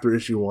book after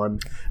issue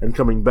 1 and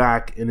coming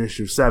back in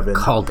issue 7.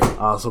 Called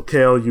it. So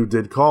Kale, you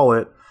did call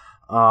it.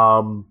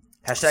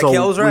 Hashtag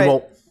Kale was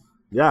right.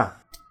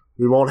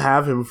 We won't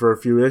have him for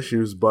a few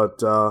issues,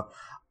 but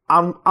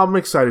I'm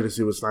excited to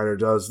see what Snyder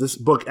does. This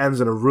book ends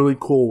in a really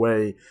cool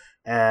way,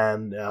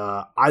 and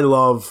I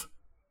love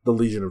the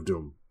Legion of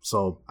Doom.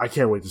 So I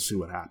can't wait to see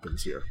what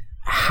happens here.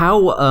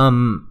 How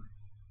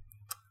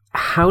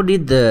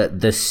did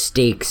the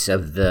stakes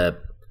of the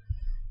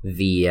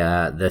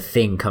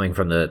thing coming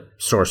from the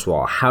source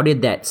wall, how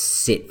did that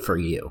sit for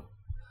you?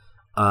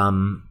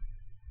 Go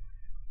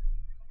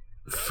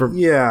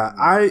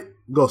ahead.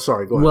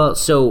 Well,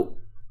 so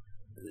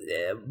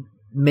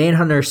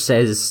Manhunter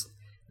says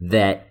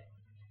that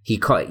he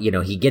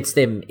gets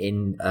them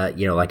in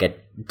like a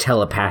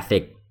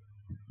telepathic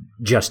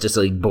Justice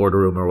League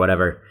boardroom or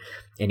whatever,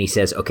 and he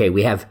says, okay,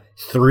 we have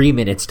 3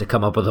 minutes to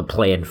come up with a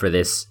plan for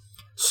this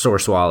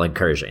source wall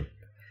incursion.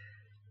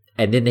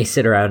 And then they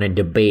sit around and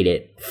debate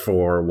it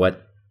for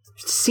what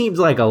seems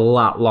like a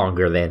lot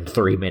longer than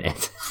 3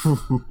 minutes.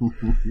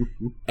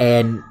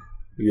 And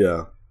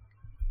yeah,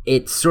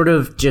 it's sort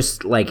of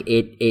just like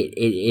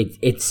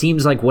it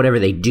seems like whatever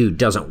they do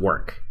doesn't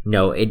work.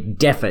 No,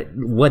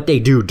 what they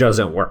do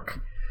doesn't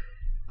work.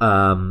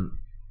 And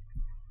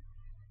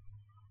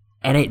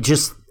it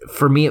just,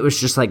 for me, it was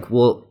just like,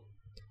 well,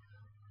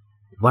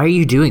 why are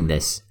you doing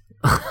this?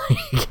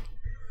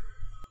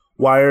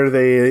 Why do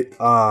they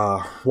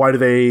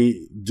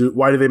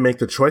make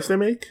the choice they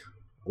make?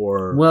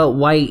 Or well,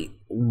 why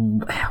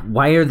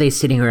are they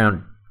sitting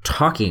around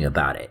talking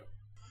about it?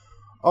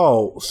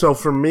 Oh, so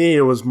for me,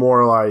 it was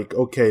more like,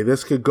 okay,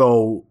 this could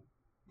go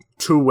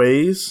two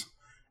ways,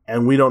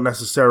 and we don't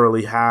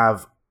necessarily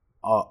have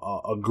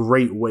a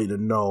great way to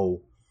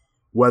know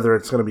whether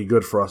it's going to be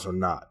good for us or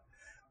not.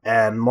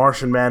 And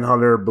Martian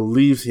Manhunter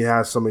believes he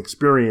has some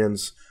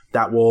experience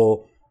that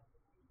will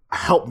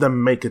help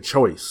them make a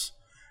choice.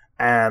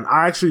 And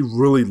I actually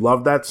really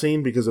love that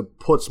scene because it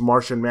puts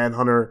Martian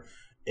Manhunter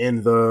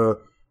in the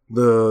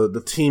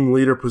team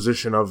leader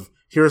position of,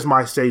 here's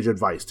my sage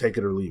advice, take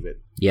it or leave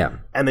it. Yeah.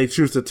 And they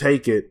choose to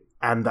take it,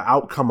 and the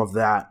outcome of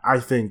that, I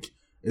think,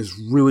 is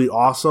really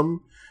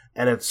awesome,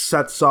 and it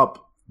sets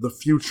up the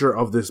future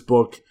of this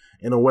book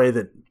in a way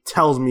that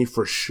tells me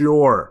for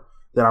sure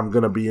that I'm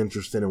going to be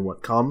interested in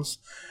what comes.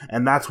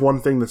 And that's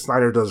one thing that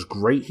Snyder does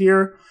great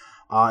here,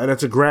 and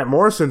it's a Grant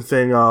Morrison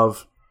thing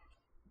of,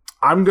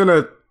 I'm going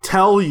to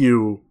tell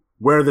you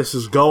where this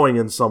is going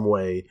in some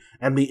way,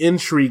 and the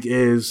intrigue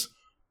is,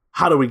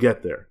 how do we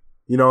get there?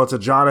 You know, it's a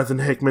Jonathan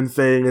Hickman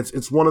thing.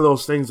 It's one of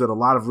those things that a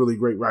lot of really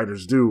great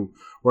writers do,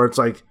 where it's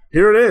like,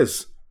 here it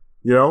is.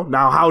 You know,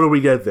 now how do we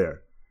get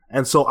there?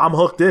 And so I'm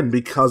hooked in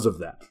because of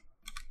that.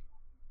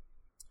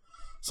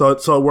 So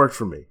it worked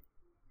for me.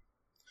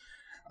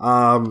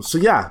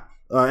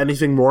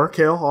 Anything more,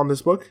 Kale, on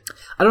this book?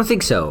 I don't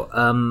think so.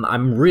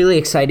 I'm really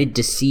excited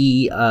to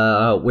see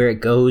where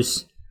it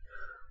goes.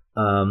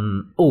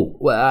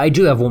 I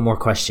do have one more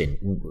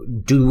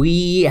question. Do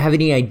we have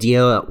any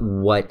idea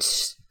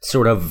what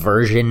sort of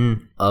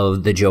version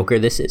of the Joker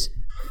this is?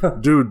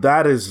 Dude,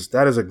 that is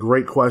a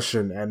great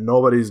question, and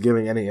nobody's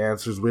giving any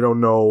answers. We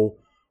don't know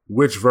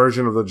which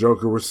version of the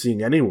Joker we're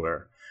seeing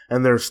anywhere.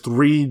 And there's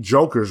 3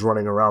 Jokers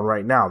running around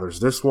right now. There's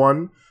this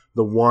one,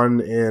 the one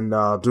in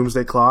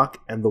Doomsday Clock,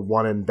 and the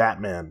one in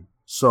Batman.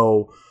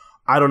 So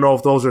I don't know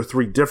if those are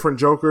 3 different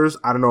Jokers.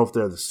 I don't know if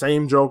they're the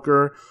same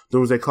Joker.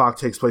 Doomsday Clock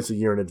takes place a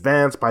year in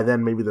advance. By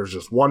then, maybe there's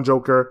just one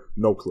Joker.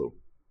 No clue.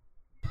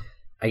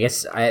 I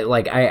guess I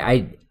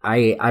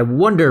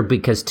wonder,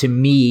 because to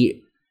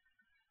me,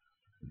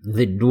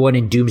 the one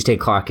in Doomsday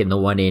Clock and the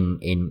one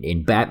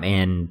in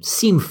Batman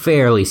seem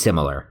fairly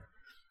similar.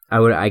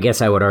 I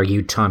guess I would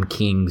argue Tom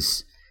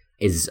King's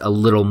is a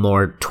little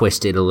more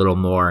twisted, a little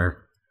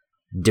more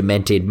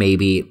demented,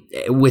 maybe,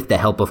 with the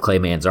help of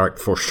Clayman's art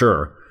for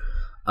sure.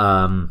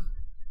 So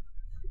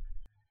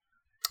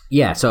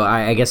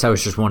I guess I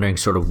was just wondering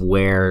sort of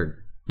where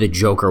the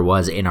Joker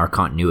was in our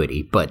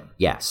continuity. But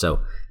yeah, so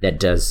that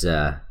does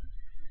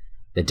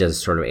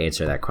sort of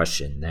answer that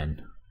question.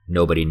 Then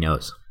nobody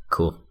knows.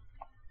 Cool.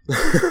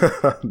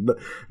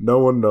 No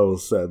one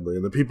knows, sadly,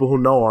 and the people who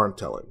know aren't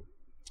telling.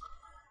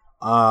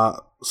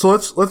 So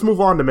let's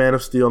move on to Man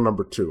of Steel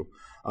number 2.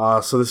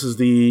 So this is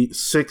the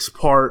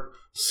 6-part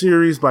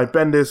series by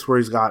Bendis, where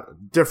he's got a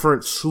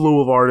different slew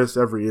of artists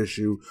every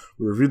issue.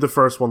 We reviewed the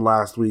first one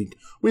last week.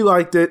 We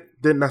liked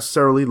it, didn't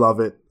necessarily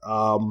love it.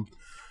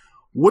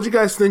 What'd you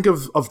guys think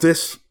of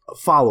this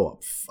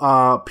follow-up?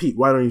 Pete,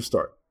 why don't you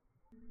start?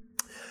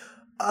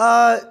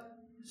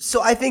 So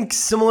I think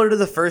similar to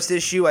the first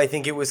issue, I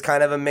think it was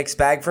kind of a mixed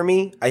bag for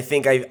me. I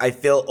think I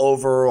feel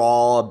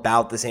overall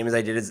about the same as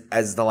I did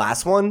as the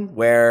last one,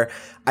 where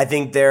I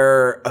think there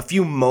are a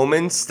few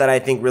moments that I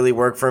think really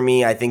work for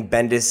me. I think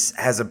Bendis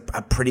has a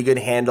pretty good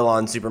handle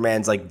on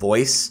Superman's like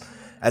voice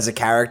as a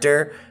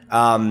character.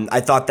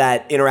 I thought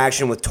that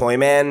interaction with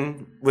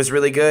Toyman was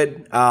really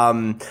good,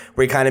 where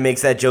he kind of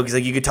makes that joke. He's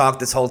like, you could talk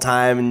this whole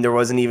time and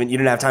you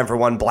didn't have time for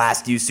one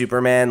blast you,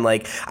 Superman.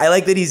 Like, I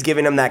like that he's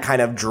giving him that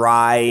kind of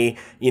dry,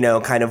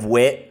 kind of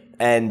wit.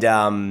 And,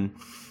 and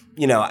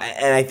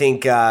I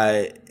think,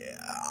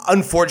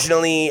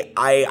 unfortunately,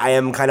 I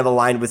am kind of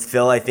aligned with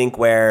Phil, I think,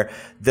 where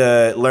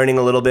the learning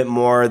a little bit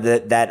more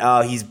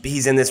that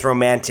he's in this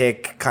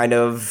romantic kind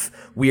of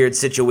weird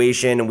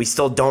situation and we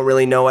still don't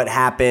really know what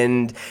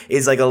happened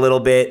is like a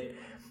little bit.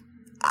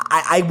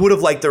 I would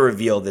have liked the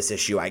reveal of this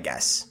issue, I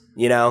guess.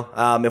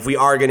 If we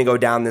are going to go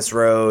down this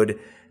road,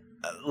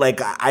 like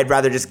I'd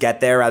rather just get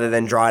there rather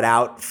than draw it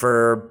out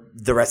for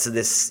the rest of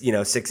this,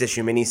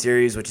 6-issue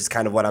miniseries, which is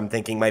kind of what I'm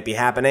thinking might be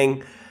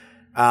happening.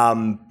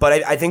 But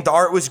I think the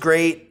art was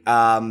great,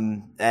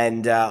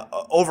 and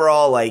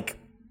overall, like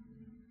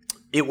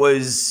it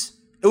was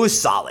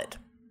solid.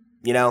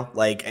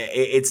 Like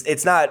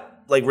it's not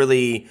like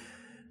really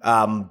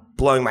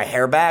blowing my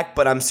hair back,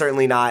 but I'm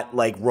certainly not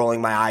like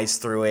rolling my eyes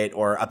through it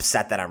or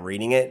upset that I'm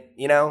reading it,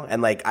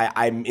 and like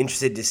I'm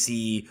interested to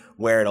see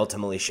where it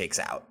ultimately shakes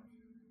out.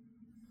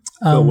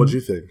 Bill, what'd you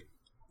think?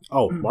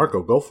 Oh,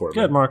 Marco, go for it.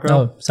 Good, Marco.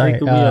 Oh, sorry.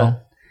 Take the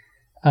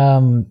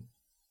wheel.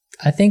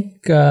 I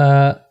think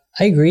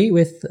I agree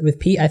with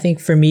Pete. I think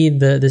for me,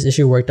 this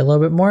issue worked a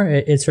little bit more.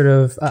 It sort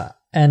of,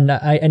 and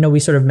I know we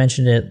sort of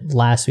mentioned it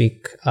last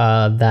week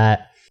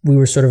that we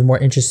were sort of more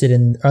interested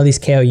in, or at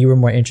least KO, you were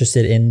more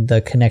interested in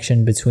the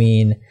connection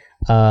between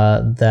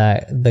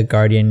the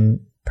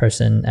Guardian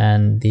person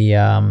and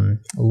the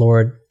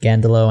Lord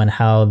Gandalo, and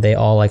how they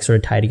all like sort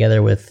of tie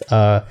together with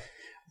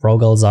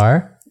Rogol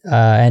Zar,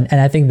 and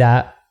I think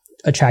that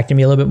attracted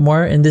me a little bit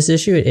more in this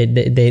issue.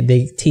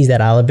 They tease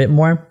that out a bit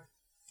more.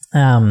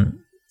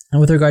 And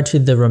with regard to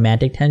the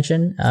romantic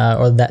tension,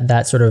 or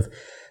that sort of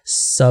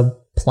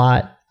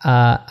subplot,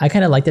 I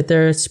kind of like that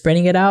they're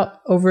spreading it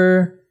out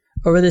over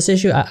this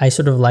issue. I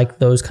sort of like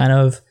those kind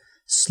of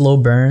slow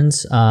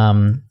burns.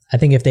 I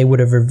think if they would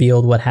have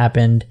revealed what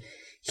happened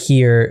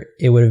here,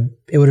 it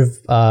would have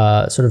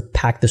sort of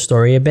packed the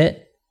story a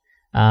bit.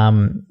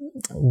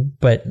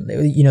 But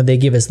they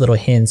give us little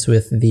hints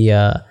with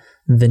the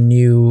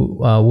new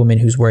woman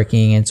who's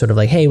working, and sort of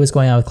like, hey, what's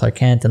going on with Clark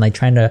Kent, and like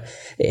trying to.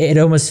 It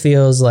almost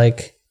feels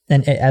like,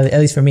 and at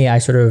least for me, I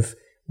sort of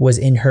was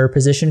in her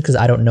position because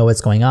I don't know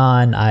what's going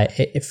on.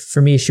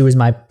 For me, she was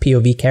my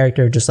POV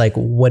character, just like,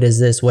 what is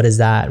this? What is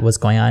that? What's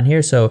going on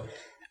here? So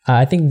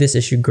I think this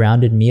issue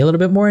grounded me a little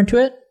bit more into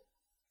it.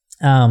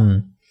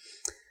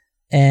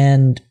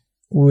 And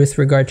with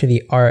regard to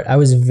the art, I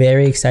was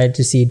very excited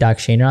to see Doc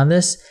Shaner on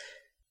this,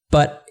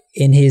 but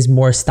in his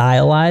more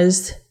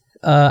stylized,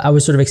 I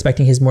was sort of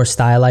expecting his more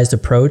stylized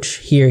approach.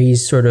 Here,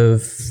 he's sort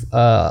of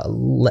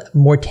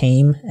more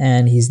tame,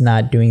 and he's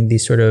not doing the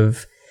sort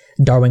of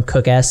Darwin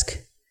Cook-esque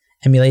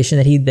emulation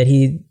that he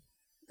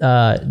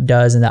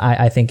does, and that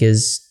I think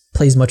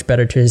plays much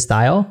better to his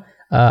style.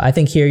 I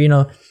think here,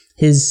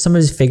 some of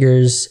his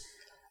figures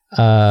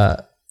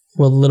were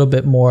a little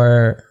bit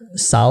more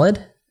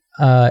solid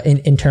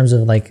in terms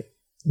of like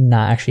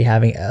not actually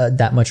having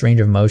that much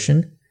range of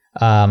motion,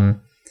 and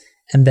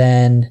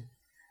then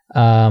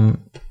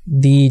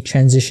the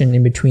transition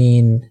in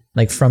between,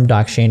 like from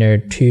Doc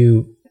Shaner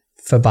to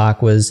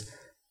Fabak, was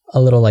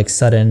a little like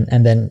sudden,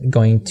 and then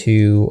going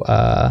to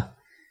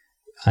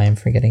I am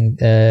forgetting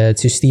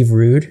to Steve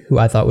Rude, who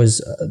I thought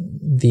was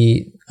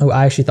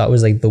I actually thought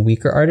was like the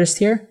weaker artist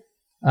here.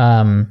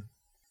 But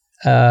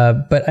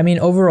I mean,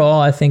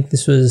 overall, I think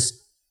this was,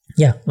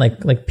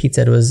 like Pete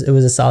said, it was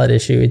a solid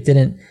issue. It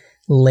didn't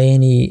lay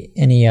any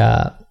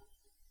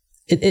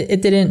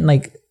it didn't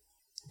like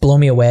blow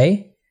me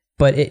away,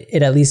 but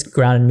it at least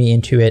grounded me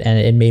into it, and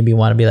it made me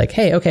want to be like,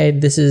 hey, okay,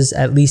 this is,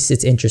 at least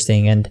it's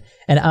interesting, and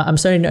I'm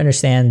starting to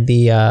understand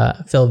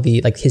Phil,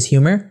 like his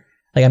humor.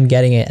 Like I'm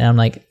getting it, and I'm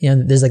like,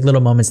 there's like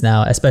little moments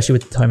now, especially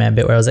with the Toyman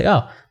bit, where I was like,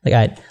 oh,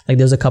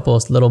 there's a couple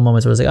of little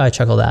moments where I was like, oh, I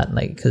chuckled at,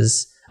 like,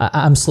 because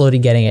I'm slowly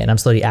getting it, and I'm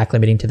slowly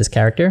acclimating to this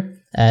character,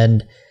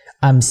 and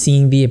I'm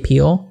seeing the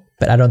appeal,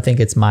 but I don't think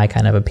it's my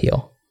kind of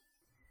appeal.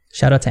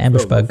 Shout out to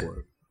Ambush Bug.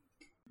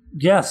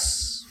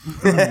 Yes.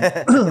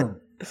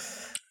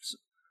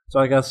 So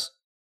I guess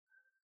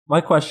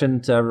my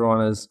question to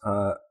everyone is,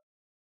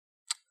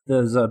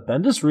 does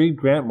Bendis read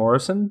Grant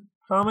Morrison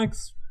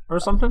comics or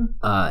something?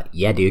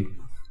 Yeah, dude.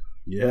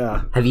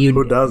 Yeah.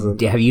 Who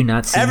doesn't? Have you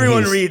not seen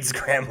Everyone reads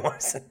Grant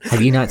Morrison.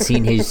 Have you not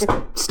seen his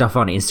stuff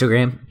on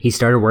Instagram? He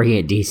started working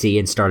at DC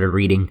and started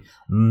reading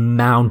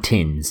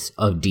mountains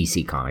of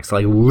DC comics,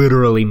 like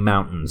literally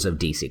mountains of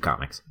DC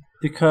comics.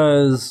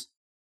 Because,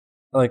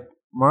 like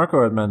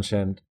Marco had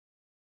mentioned,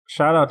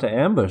 shout out to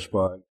Ambush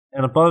Bug,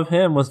 and above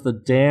him was the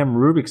damn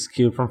Rubik's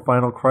Cube from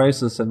Final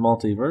Crisis and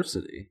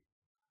Multiversity.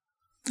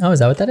 Oh, is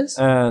that what that is?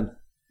 And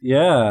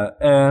yeah,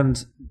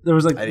 and there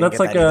was like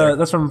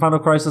that's from Final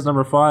Crisis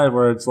number 5,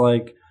 where it's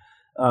like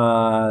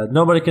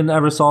nobody can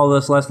ever solve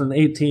this less than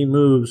 18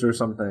 moves or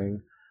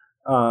something,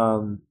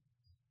 and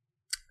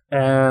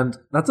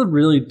that's a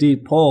really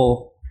deep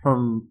pull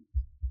from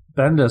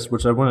Bendis,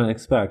 which I wouldn't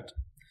expect.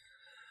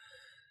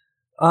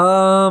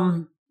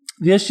 The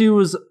issue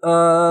was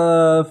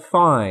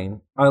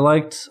fine. I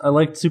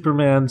liked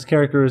Superman's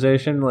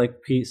characterization,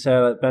 like Pete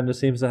said. Bendis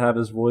seems to have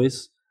his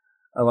voice.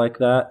 I like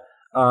that.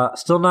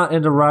 Still not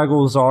into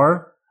Rogol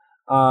Zar.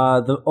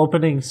 The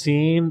opening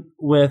scene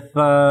with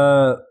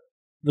the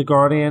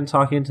Guardian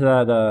talking to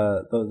that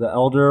the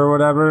Elder or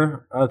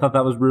whatever, I thought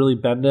that was really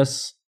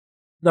Bendis.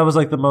 That was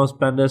like the most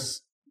Bendis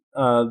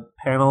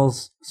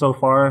panels so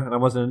far, and I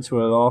wasn't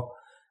into it at all.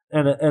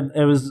 And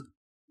it was,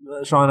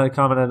 Sean had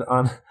commented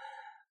on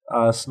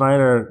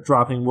Snyder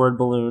dropping word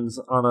balloons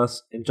on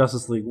us in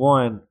Justice League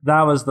 1.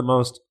 That was the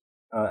most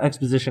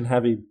exposition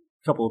heavy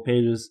couple of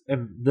pages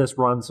in this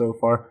run so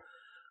far.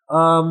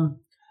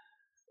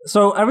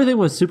 So everything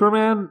with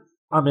Superman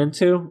I'm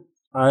into.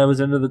 I was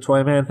into the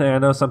Toyman thing. I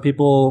know some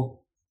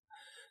people,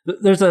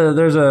 there's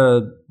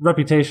a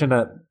reputation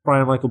that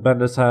Brian Michael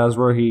Bendis has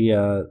where he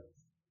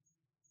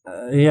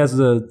has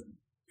the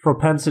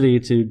propensity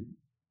to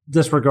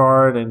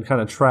disregard and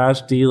kind of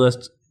trash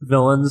D-list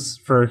villains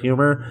for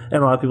humor,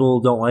 and a lot of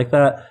people don't like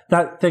that.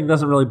 That thing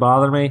doesn't really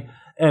bother me.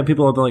 And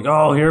people have been like,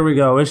 oh, here we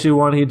go. Issue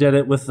 1, he did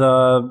it with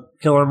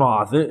Killer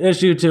Moth.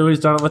 Issue 2, he's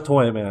done it with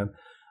Toyman.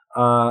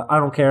 I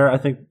don't care. I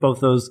think both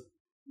those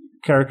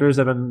characters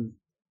have been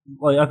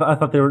Like I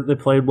thought they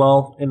played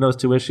well in those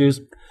two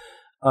issues,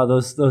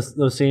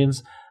 those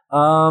scenes.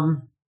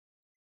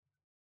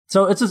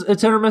 So it's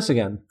hit or miss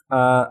again.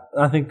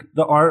 I think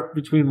the art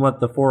between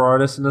the four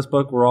artists in this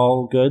book were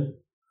all good,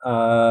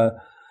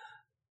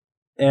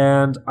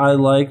 and I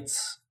liked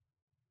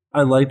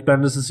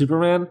Bendis as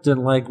Superman.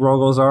 Didn't like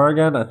Rogol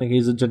Zara. I think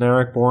he's a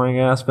generic, boring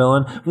ass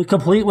villain,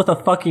 complete with a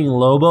fucking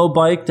Lobo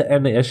bike to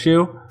end the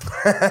issue.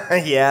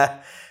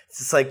 Yeah, it's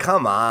just like,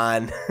 come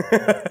on.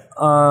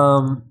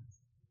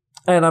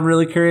 And I'm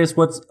really curious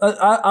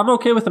I'm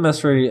okay with the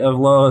mystery of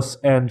Lois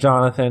and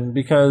Jonathan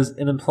because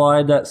it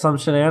implied that some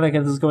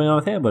shenanigans is going on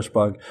with Ambush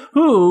Bug,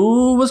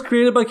 who was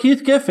created by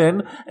Keith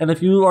Giffen. And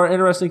if you are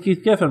interested in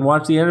Keith Giffen,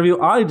 watch the interview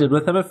I did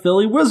with him at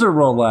Philly Wizard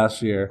World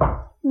last year.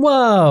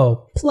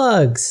 Whoa,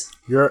 plugs.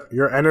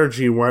 Your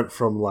energy went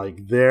from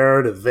like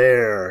there to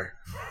there.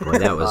 Boy,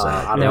 that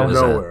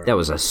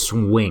was a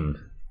swing.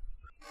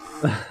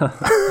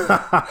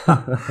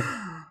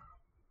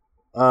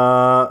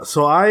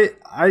 So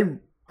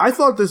I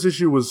thought this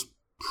issue was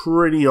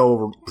pretty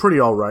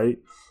all right.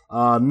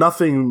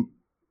 Nothing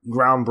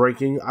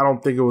groundbreaking. I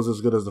don't think it was as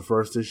good as the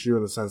first issue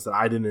in the sense that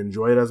I didn't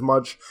enjoy it as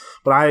much.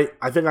 But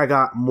I think I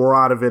got more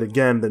out of it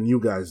again than you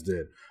guys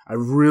did. I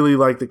really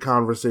liked the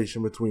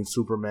conversation between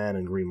Superman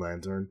and Green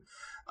Lantern.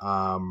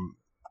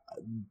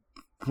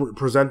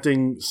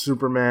 Presenting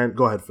Superman.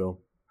 Go ahead, Phil.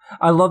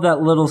 I love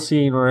that little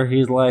scene where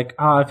he's like,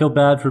 I feel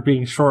bad for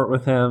being short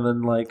with him.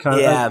 And like,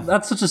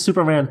 that's such a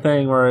Superman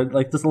thing where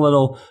like this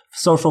little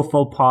social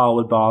faux pas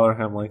would bother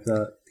him like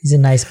that. He's a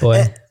nice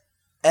boy.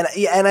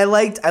 And I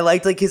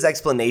liked like his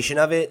explanation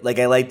of it. Like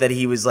I liked that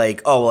he was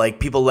like, oh, like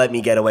people let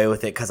me get away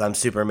with it because I'm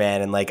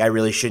Superman, and like I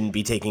really shouldn't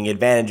be taking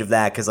advantage of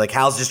that because like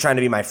Hal's just trying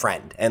to be my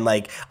friend, and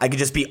like I could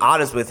just be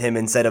honest with him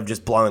instead of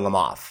just blowing him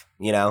off.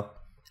 You know,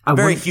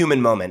 very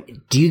human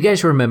moment. Do you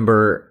guys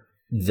remember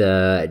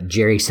the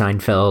Jerry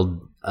Seinfeld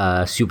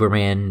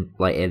Superman?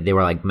 Like they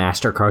were like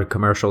MasterCard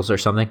commercials or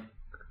something.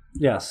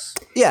 Yes.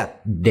 Yeah.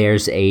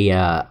 There's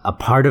a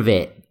part of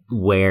it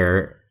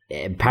where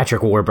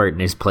Patrick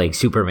Warburton is playing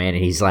Superman,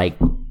 and he's like,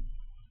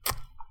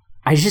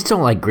 I just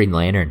don't like Green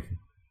Lantern.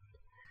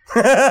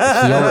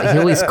 he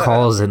always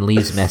calls and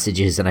leaves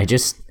messages, and I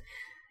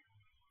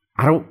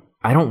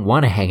don't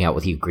want to hang out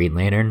with you, Green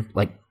Lantern.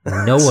 Like,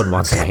 no one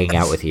wants to hang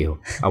out with you.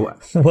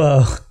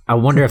 Whoa. I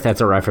wonder if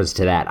that's a reference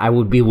to that. I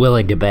would be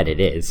willing to bet it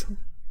is.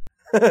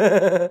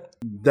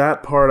 That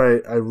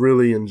part I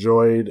really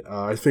enjoyed.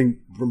 I think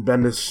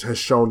Bendis has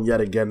shown yet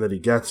again that he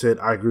gets it.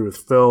 I agree with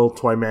Phil.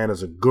 Toyman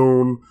is a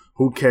goon.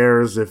 Who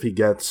cares if he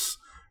gets,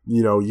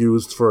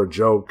 used for a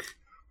joke?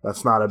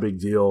 That's not a big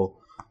deal.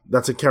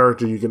 That's a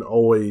character you can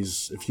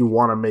always, if you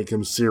want to make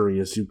him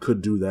serious, you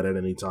could do that at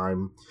any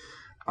time.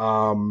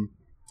 I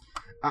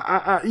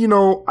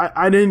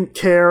didn't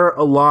care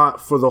a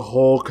lot for the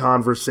whole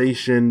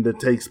conversation that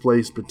takes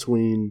place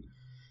between.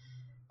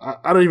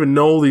 I don't even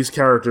know these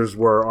characters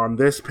were on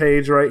this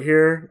page right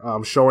here.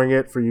 I'm showing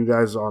it for you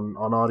guys on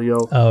audio.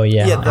 Oh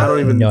yeah, I don't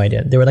even no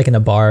idea. They were like in a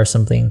bar or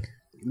something.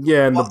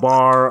 Yeah, in the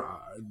bar.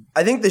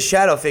 I think the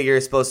shadow figure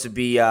is supposed to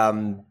be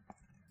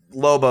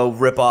Lobo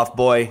ripoff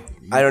boy.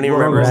 I don't even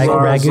remember.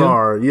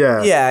 Ragu?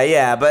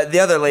 Yeah. But the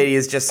other lady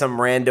is just some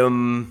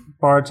random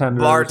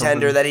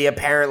bartender that he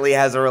apparently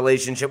has a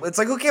relationship with. It's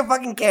like, who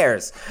fucking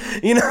cares?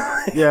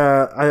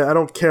 Yeah, I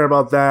don't care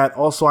about that.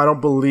 Also, I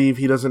don't believe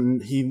he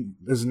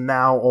is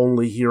now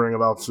only hearing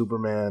about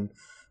Superman.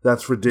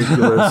 That's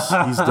ridiculous.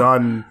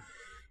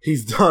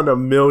 He's done a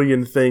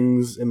million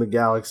things in the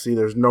galaxy.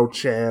 There's no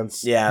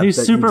chance. Yeah,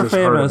 he's super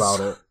famous. Heard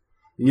about it.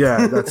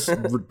 Yeah,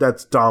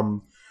 that's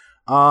dumb.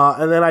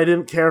 And then I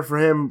didn't care for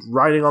him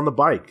riding on the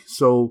bike.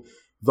 So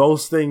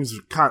those things,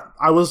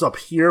 I was up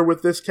here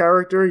with this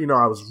character.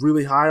 I was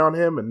really high on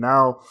him, and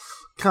now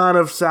kind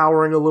of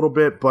souring a little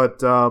bit.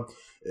 But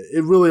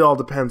it really all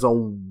depends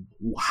on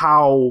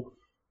how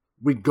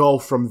we go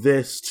from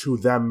this to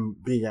them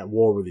being at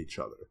war with each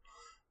other.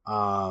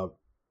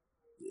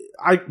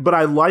 But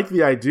I like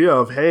the idea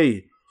of,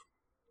 hey,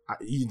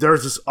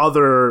 there's this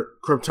other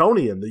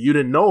Kryptonian that you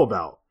didn't know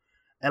about.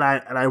 And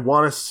I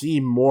want to see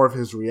more of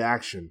his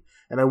reaction.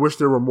 And I wish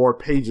there were more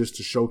pages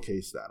to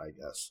showcase that, I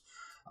guess.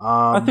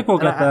 I think we'll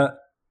get that.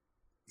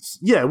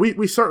 Yeah,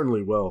 we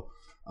certainly will.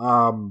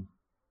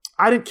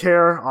 I didn't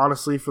care,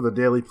 honestly, for the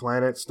Daily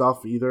Planet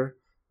stuff either.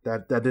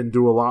 That didn't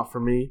do a lot for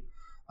me.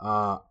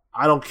 I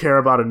don't care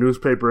about a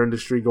newspaper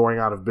industry going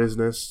out of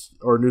business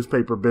or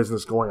newspaper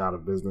business going out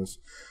of business.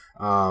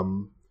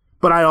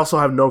 But I also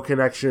have no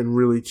connection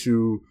really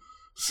to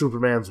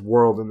Superman's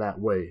world in that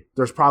way.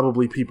 There's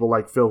probably people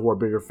like Phil who are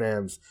bigger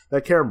fans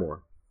that care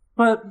more.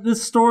 But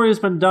this story has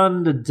been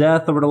done to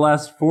death over the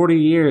last 40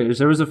 years.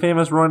 There was a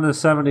famous run in the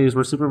 70s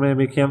where Superman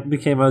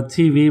became a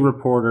TV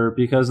reporter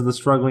because of the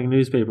struggling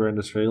newspaper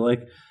industry.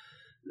 Like,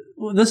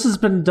 this has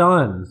been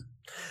done.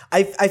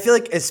 I feel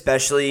like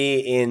especially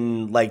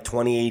in like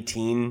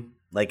 2018,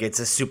 like it's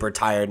a super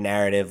tired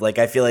narrative. Like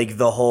I feel like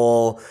the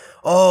whole,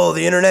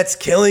 the internet's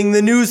killing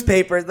the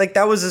newspaper. Like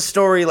that was a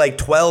story like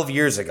 12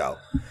 years ago.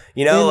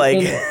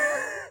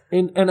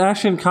 in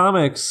Action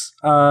Comics,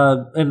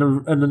 in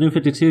the New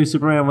 52,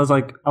 Superman was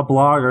like a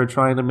blogger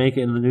trying to make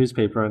it in the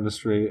newspaper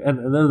industry,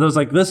 and there was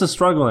like, this is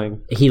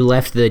struggling. He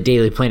left the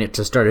Daily Planet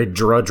to start a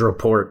Drudge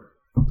Report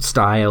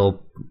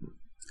style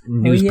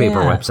newspaper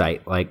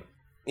website. Like,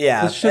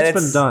 Yeah, This shit's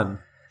been done.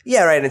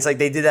 Yeah, right. And it's like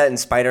they did that in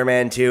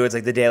Spider-Man too. It's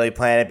like the Daily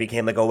Planet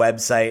became like a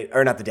website,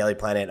 or not the Daily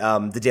Planet,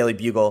 the Daily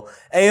Bugle.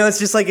 And it's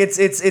just like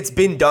it's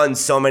been done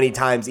so many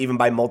times, even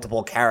by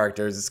multiple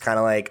characters. It's kind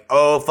of like,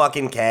 oh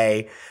fucking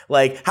K.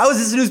 Like, how is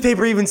this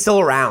newspaper even still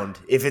around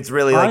if it's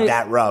really like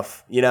that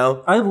rough? You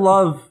know? I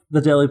love the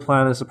Daily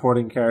Planet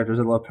supporting characters.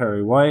 I love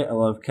Perry White. I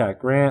love Cat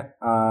Grant.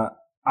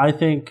 I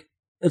think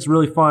it's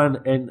really fun,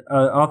 and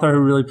an author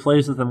who really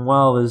plays with them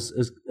well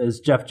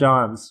is Jeff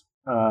Johns.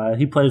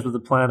 He plays with the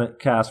Planet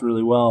cast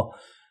really well,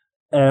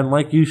 and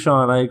like you,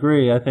 Sean, I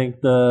agree. I think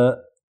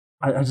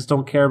I just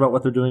don't care about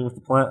what they're doing with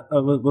the Planet.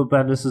 What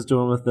Bendis is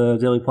doing with the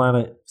Daily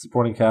Planet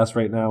supporting cast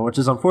right now, which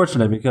is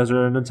unfortunate because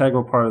they're an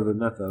integral part of the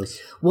mythos.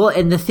 well,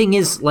 and the thing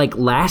is, like,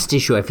 last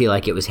issue, I feel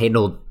like it was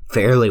handled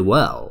fairly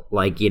well.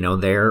 Like,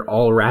 they're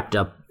all wrapped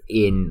up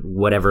in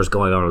whatever's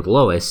going on with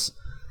Lois,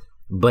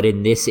 but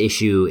in this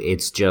issue,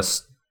 it's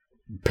just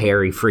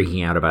Perry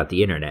freaking out about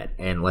the internet,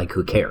 and like,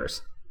 who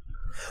cares?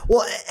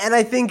 Well, and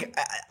I think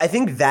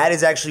that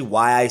is actually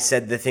why I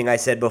said the thing I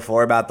said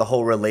before about the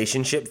whole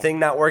relationship thing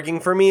not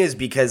working for me, is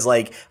because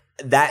like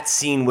that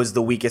scene was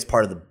the weakest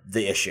part of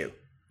the issue.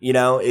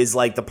 Is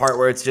like the part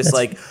where it's just That's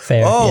like,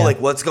 fair, like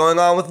what's going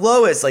on with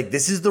Lois? Like,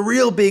 this is the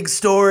real big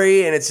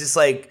story, and it's just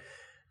like,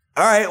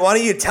 all right, why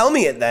don't you tell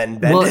me it then,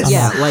 Bendis? Well,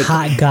 yeah, like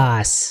hot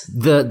goss.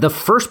 the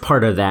first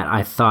part of that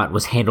I thought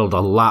was handled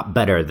a lot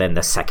better than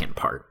the second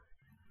part.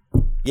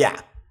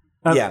 Yeah.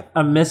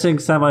 I'm missing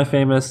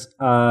semi-famous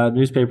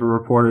newspaper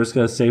reporters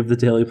going to save the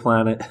Daily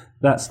Planet.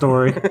 That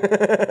story.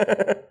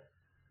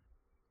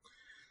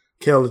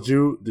 Kale,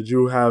 did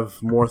you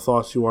have more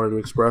thoughts you wanted to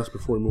express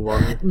before we move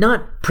on?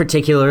 Not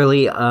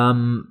particularly.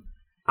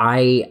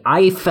 I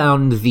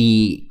found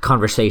the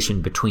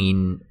conversation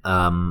between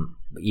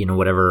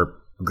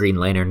whatever Green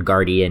Lantern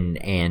Guardian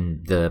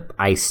and the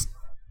Ice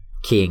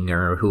King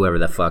or whoever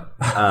the fuck.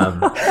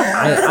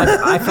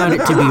 I found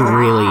it to be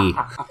really.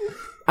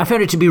 I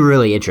found it to be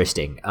really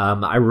interesting.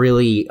 I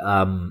really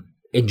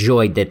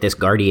enjoyed that this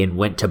Guardian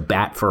went to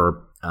bat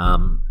for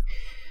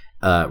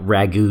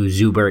Raghu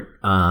Zubert.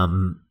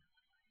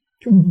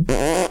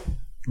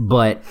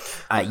 But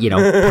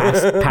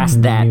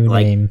past that, New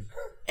like, name.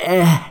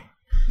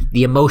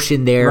 the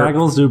emotion there,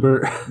 Raggle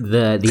Zubert.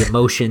 the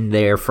emotion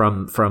there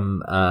from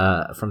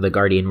the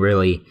Guardian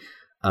really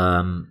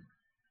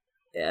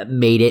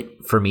made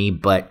it for me.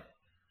 But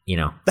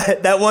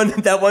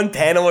that one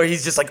panel where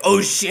he's just like,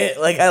 oh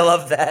shit, like, I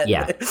love that.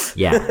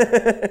 yeah.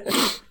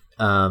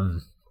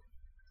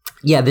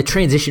 The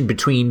transition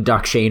between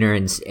Doc Shaner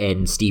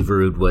and Steve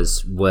Rude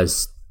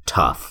was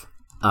tough.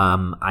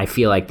 I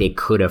feel like they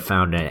could have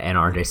found an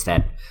artist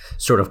that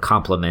sort of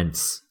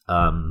complements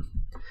Doc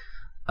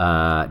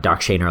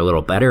Shaner a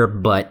little better,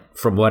 but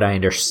from what I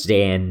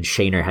understand,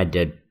 Shaner had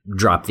to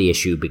drop the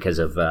issue because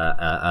of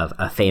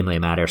a family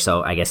matter,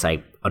 so I guess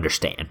I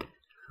understand.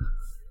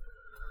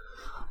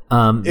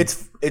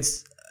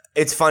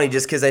 It's funny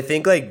just because I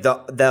think like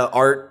the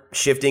art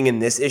shifting in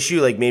this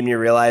issue like made me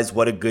realize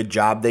what a good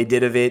job they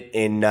did of it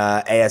in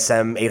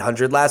ASM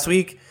 800 last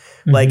week.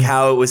 Mm-hmm. Like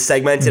how it was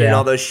segmented in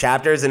all those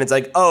chapters, and it's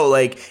like, oh,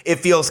 like it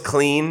feels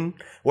clean.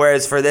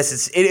 Whereas for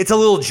this, it's a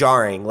little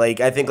jarring. Like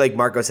I think, like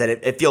Marco said,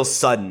 it feels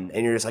sudden,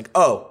 and you're just like,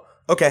 oh,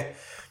 okay.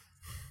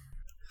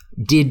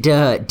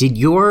 Did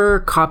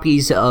your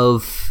copies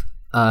of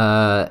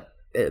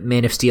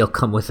Man of Steel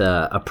come with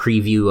a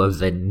preview of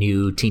the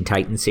new Teen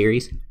Titans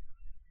series?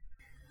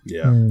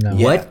 Yeah. No.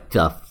 What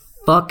the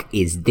fuck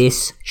is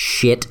this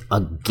shit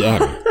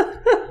again?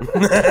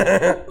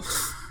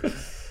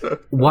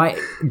 Why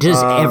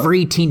does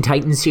every Teen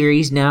Titans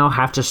series now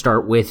have to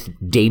start with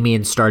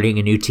Damian starting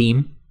a new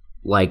team?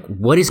 Like,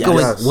 what is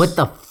going? What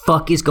the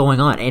fuck is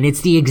going on? And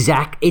it's the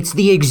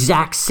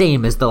exact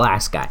same as the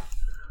last guy.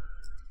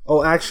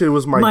 Oh, actually, it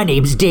was My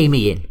name's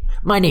Damian.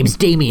 My name's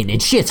Damian, and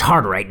shit's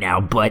hard right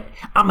now, but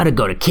I'm gonna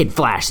go to Kid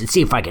Flash and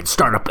see if I can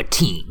start up a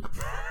team.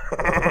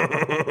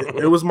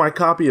 It was my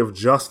copy of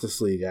Justice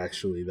League,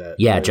 actually.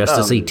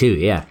 Justice League 2,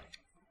 yeah.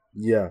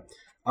 Yeah.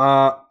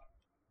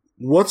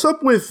 What's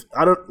up with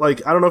I don't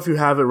know if you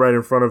have it right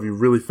in front of you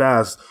really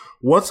fast.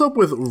 What's up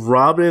with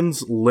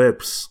Robin's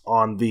lips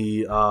on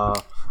the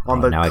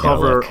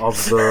cover of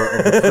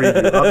the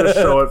preview? I'll just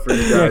show it for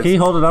you guys. Yeah, can you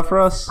hold it up for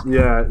us?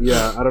 Yeah.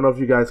 I don't know if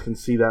you guys can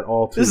see that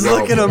all too Just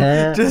well. look at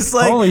him. Just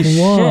like, Holy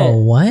Whoa, shit.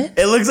 what?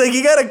 it looks like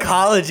he got a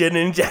collagen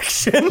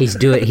injection. He's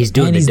doing And the he's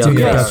duck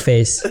doing a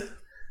face. duck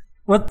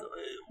face.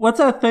 What's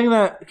that thing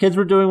that kids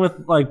were doing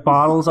with like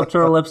bottles up to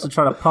their lips to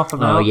try to puff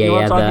them out? Oh You know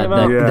yeah, what I'm talking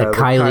about? Yeah, the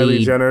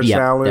Kylie Jenner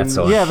challenge. That's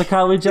the one. Yeah, the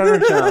Kylie Jenner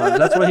challenge.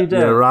 That's what he did.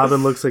 Yeah,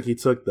 Robin looks like he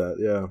took that.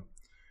 Yeah.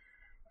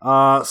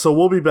 So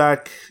we'll be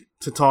back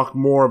to talk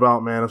more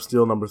about Man of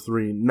Steel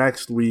 #3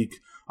 next week.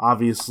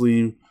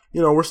 Obviously,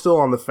 we're still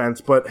on the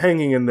fence, but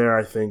hanging in there.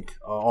 I think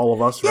all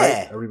of us,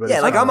 right? Everybody.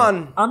 Yeah, like I'm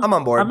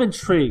on board. I'm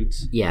intrigued.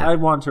 Yeah. I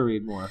want to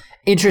read more.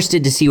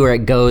 Interested to see where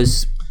it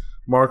goes.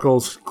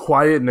 Marco's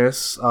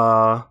quietness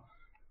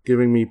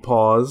giving me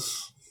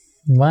pause.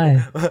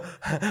 Why?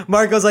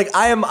 Marco's like,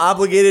 I am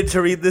obligated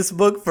to read this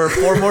book for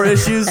 4 more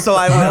issues, so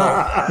I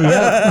will.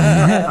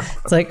 Yep.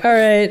 It's like, all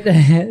right,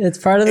 it's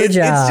part of the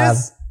job.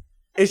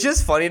 It's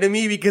just funny to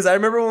me because I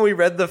remember when we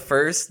read the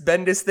first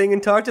Bendis thing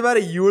and talked about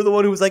it, you were the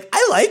one who was like,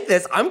 I like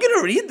this. I'm going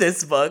to read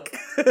this book.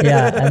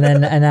 Yeah,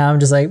 and now I'm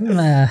just like,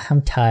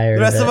 I'm tired.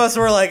 The rest of us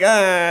were like,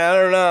 I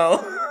don't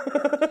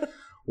know.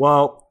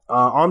 Well,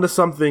 on to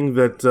something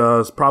that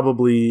is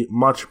probably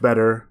much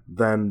better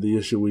than the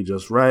issue we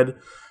just read.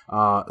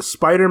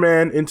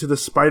 Spider-Man Into the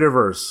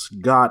Spider-Verse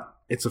got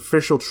its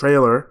official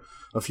trailer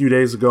a few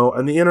days ago,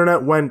 and the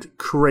internet went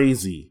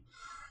crazy.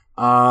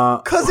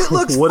 Because it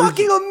looks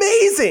fucking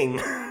amazing.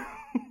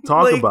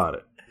 Talk about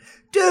it.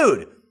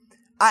 Dude,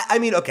 I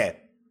mean, okay.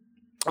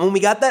 When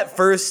we got that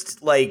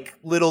first,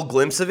 little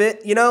glimpse of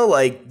it,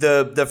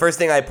 the first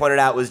thing I pointed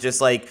out was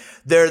just,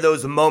 there are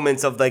those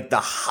moments of, the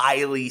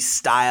highly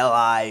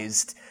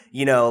stylized,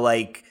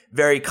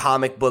 very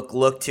comic book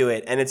look to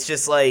it. And it's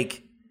just, I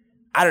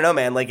don't know,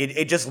 man.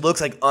 It just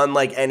looks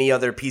unlike any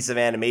other piece of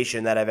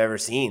animation that I've ever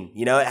seen.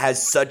 It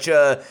has such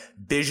a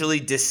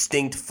visually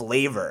distinct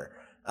flavor.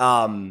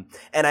 And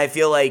I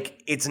feel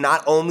like it's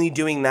not only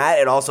doing that,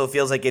 it also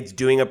feels like it's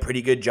doing a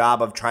pretty good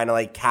job of trying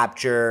to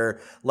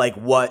capture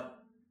what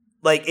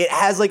it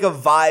has a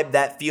vibe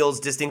that feels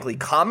distinctly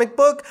comic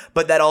book,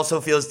 but that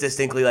also feels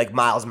distinctly like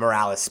Miles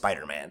Morales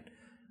Spider-Man.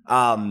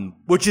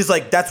 Which is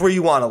that's where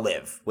you want to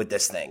live with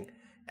this thing.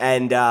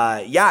 And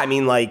I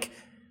mean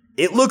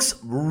it looks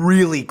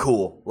really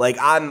cool.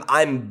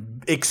 I'm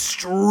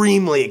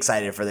extremely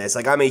excited for this.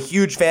 I'm a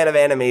huge fan of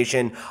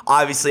animation.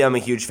 Obviously, I'm a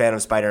huge fan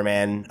of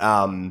Spider-Man.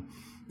 And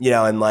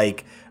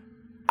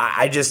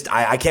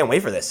I can't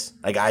wait for this.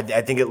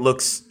 I think it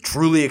looks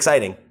truly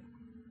exciting.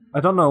 I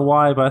don't know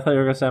why, but I thought you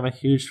were going to say I'm a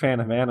huge fan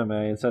of anime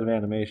instead of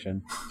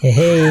animation.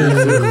 Hey.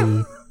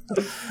 You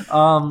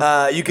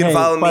can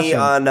follow me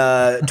on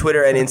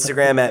Twitter and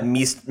Instagram at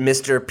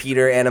Mr.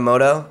 Peter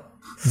Animoto.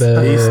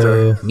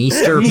 Boo.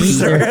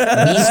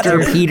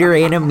 Mr. Peter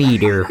and a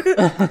meter.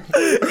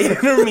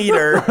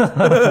 Intermeter.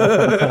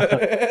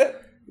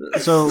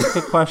 So,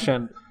 quick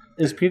question.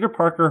 Is Peter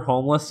Parker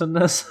homeless in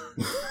this?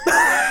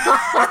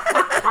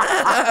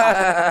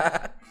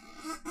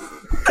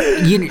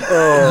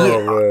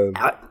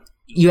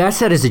 You asked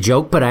that as a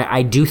joke, but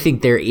I do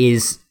think there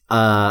is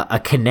a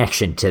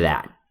connection to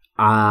that.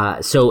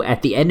 So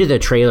at the end of the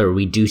trailer,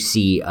 we do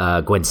see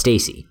Gwen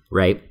Stacy,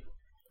 right?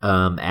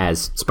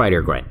 As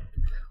Spider-Gwen.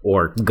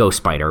 Or Ghost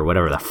Spider, or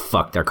whatever the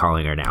fuck they're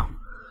calling her now.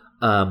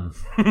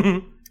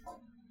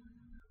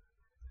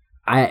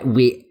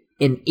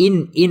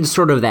 In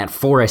sort of that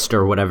forest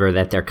or whatever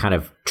that they're kind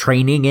of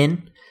training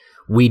in,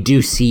 we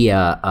do see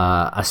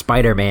a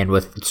Spider-Man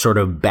with sort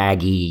of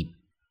baggy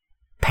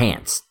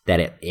pants that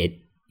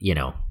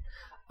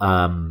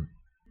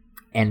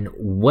and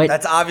what?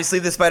 That's obviously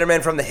the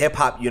Spider-Man from the hip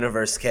hop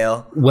universe,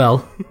 Kale.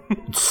 Well,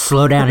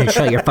 slow down and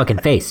shut your fucking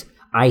face.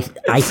 I think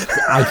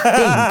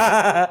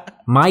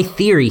my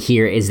theory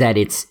here is that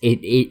it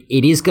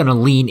is going to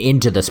lean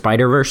into the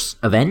Spider-Verse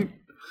event.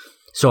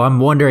 So I'm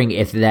wondering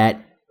if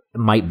that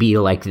might be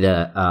like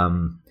the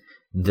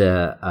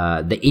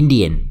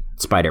Indian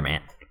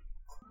Spider-Man,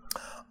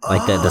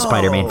 like the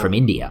Spider-Man from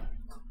India.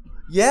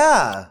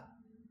 Yeah.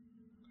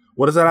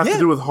 What does that have to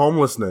do with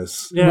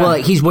homelessness? Yeah. Well,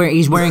 he's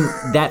wearing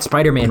that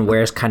Spider-Man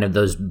wears kind of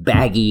those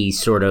baggy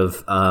sort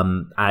of.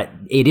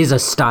 It is a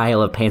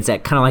style of pants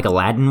that kind of like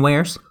Aladdin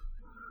wears.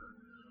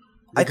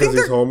 Because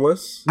he's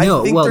homeless?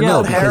 No,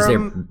 because they're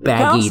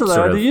baggy Counselor,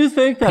 sort of. do you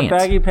think that pants.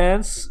 baggy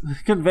pants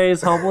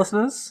conveys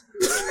homelessness?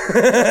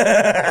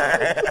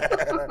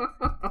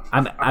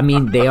 I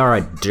mean, they are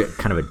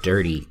kind of a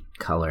dirty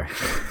color.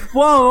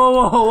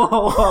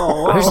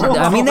 Whoa.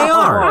 I mean, they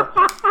are.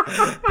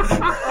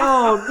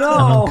 Oh, no.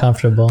 I'm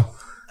uncomfortable.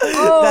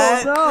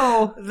 Oh,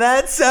 no.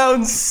 That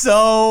sounds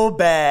so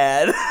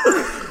bad.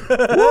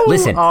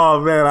 Listen, Oh,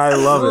 man, I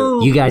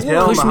love it. you guys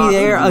Hell, push me Mahasi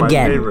there is my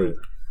again. favorite.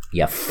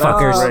 You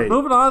fuckers. Great.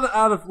 Moving on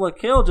out of what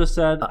Kale just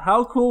said,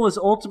 how cool was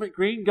Ultimate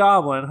Green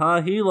Goblin,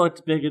 huh? He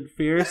looked big and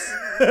fierce.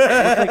 Looked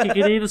like he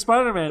could eat a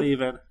Spider-Man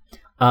even.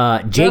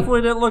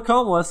 Definitely didn't look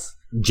homeless.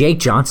 Jake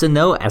Johnson,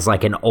 though, as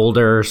like an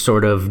older,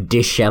 sort of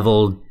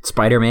disheveled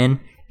Spider-Man,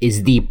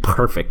 is the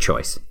perfect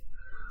choice.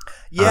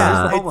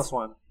 Yeah. He's the homeless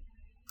one.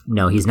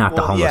 No, he's not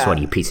the Well, homeless yeah. one,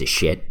 you piece of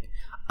shit.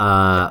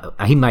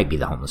 He might be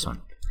the homeless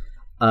one.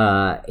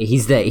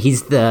 He's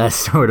the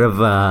sort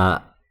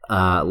of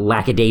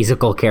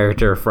lackadaisical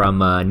character from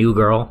New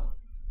Girl.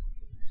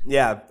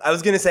 Yeah. I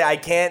was going to say, I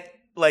can't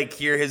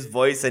hear his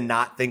voice and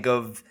not think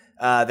of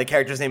the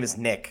character's name is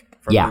Nick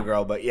from Yeah. New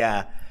Girl, but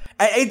yeah.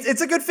 It's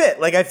a good fit.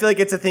 I feel like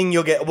it's a thing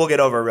we'll get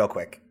over real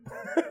quick.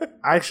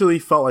 I actually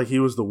felt like he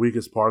was the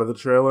weakest part of the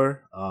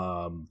trailer.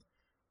 I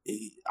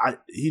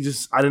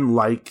didn't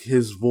like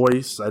his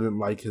voice. I didn't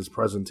like his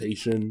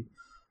presentation.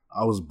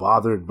 I was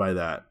bothered by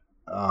that.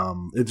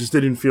 It just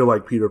didn't feel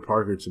like Peter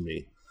Parker to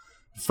me.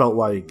 It felt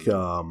like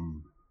I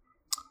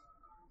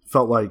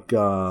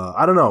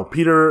don't know.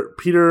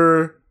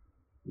 Peter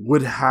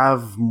would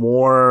have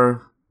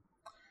more.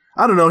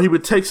 I don't know. He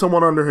would take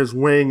someone under his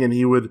wing, and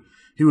he would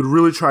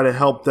really try to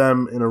help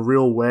them in a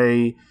real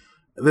way.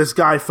 This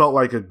guy felt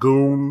like a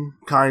goon,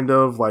 kind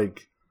of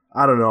like.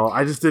 I don't know.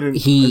 I just didn't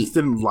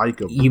like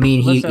him. You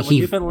mean Listen, when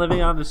you've been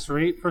living on the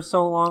street for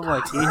so long,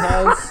 like he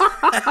has?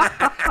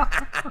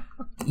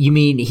 You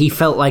mean he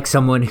felt like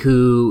someone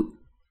who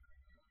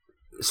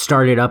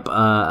started up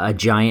a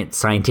giant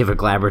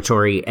scientific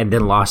laboratory and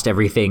then lost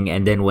everything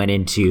and then went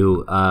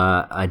into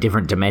a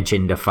different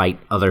dimension to fight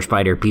other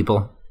spider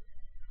people?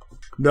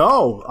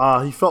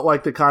 No, he felt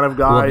like the kind of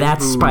guy. Well,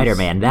 that's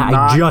Spider-Man.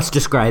 I just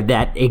described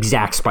that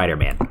exact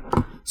Spider-Man.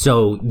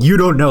 So you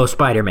don't know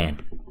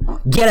Spider-Man.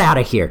 Get out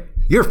of here.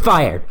 You're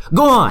fired.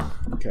 Go on.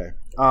 Okay.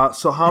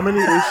 So how many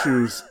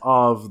issues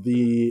of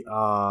the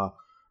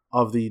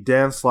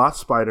Dan Slott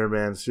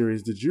Spider-Man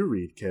series did you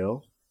read,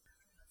 Kale?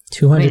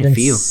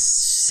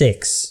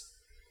 206.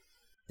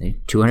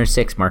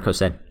 206, Marco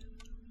said.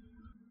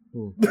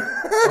 Okay.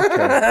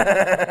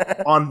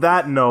 On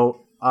that note,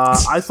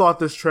 I thought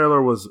this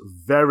trailer was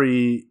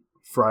very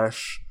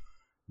fresh.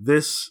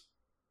 This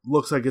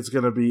looks like it's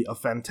going to be a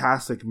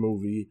fantastic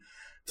movie.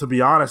 To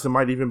be honest, it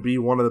might even be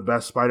one of the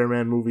best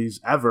Spider-Man movies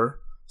ever,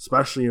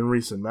 especially in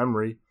recent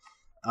memory.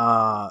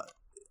 I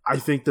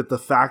think that the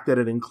fact that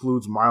it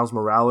includes Miles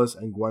Morales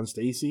and Gwen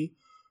Stacy,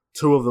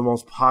 two of the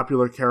most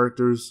popular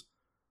characters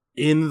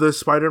in the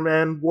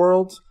Spider-Man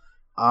world,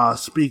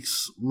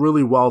 speaks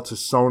really well to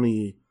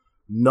Sony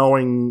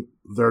knowing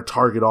their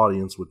target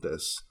audience with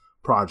this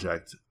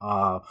project.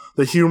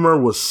 The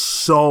humor was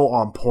so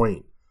on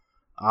point.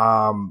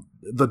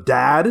 The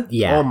dad,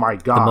 yeah, oh my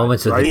god, the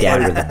moments with right? the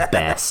dad are the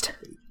best.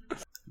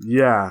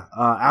 Yeah,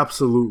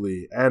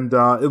 absolutely. And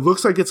it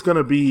looks like it's going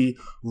to be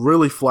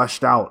really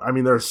fleshed out. I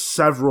mean, there's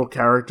several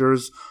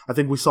characters. I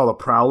think we saw the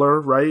Prowler,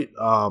 right?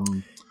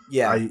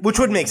 Which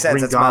would make sense.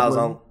 Green That's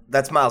Goblin.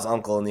 That's Miles'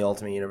 uncle in the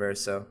Ultimate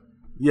Universe, so.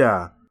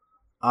 Yeah.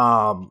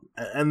 So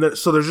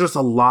there's just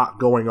a lot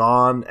going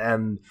on,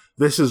 and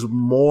this is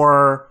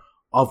more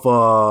of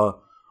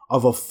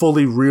a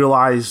fully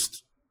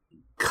realized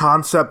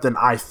concept than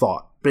I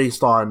thought,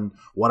 based on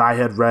what I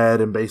had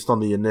read and based on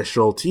the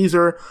initial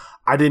teaser.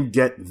 I didn't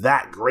get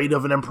that great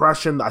of an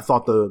impression. I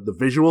thought the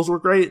visuals were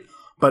great,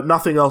 but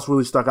nothing else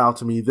really stuck out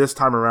to me this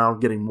time around.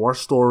 Getting more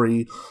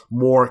story,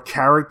 more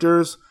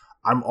characters.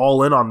 I'm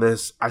all in on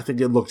this. I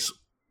think it looks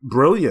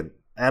brilliant,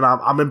 and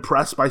I'm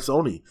impressed by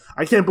Sony.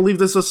 I can't believe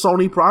this is a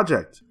Sony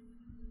project.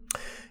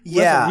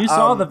 Yeah, Listen, you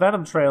saw the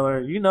Venom trailer.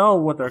 You know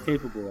what they're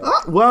capable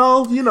of.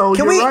 Well, you're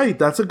right.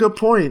 That's a good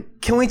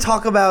point. Can we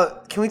talk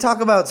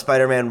about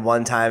Spider-Man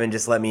one time and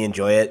just let me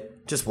enjoy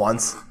it just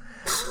once?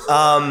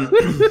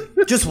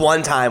 Just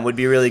one time would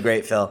be really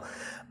great, Phil.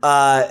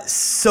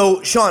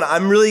 So Sean,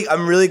 I'm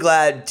really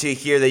glad to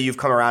hear that you've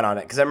come around on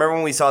it, because I remember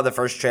when we saw the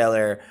first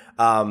trailer,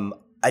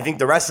 I think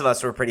the rest of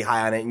us were pretty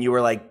high on it, and you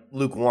were like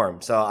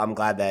lukewarm. So I'm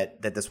glad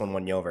that this one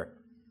won you over.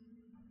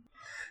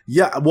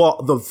 Yeah,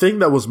 well, the thing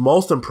that was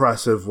most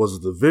impressive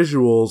was the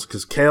visuals,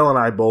 because Kale and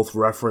I both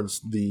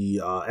referenced the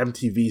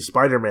MTV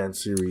Spider-Man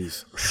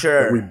series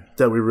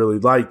that we really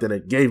liked, and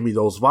it gave me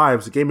those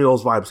vibes. It gave me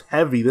those vibes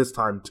heavy this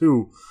time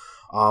too.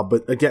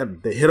 But again,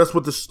 they hit us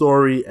with the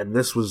story, and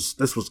this was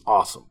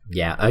awesome.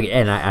 Yeah,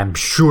 and I'm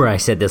sure I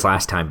said this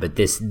last time, but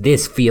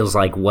this feels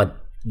like what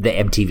the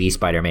MTV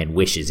Spider-Man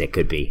wishes it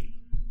could be.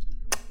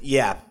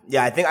 Yeah,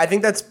 I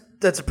think that's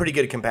a pretty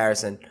good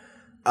comparison.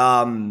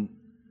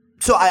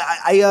 So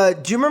I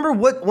do you remember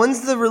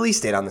when's the release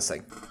date on this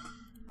thing?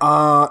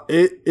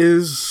 It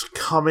is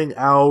coming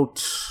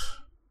out.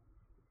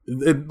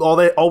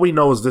 All we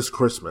know is this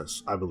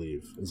Christmas, I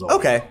believe.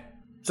 Okay,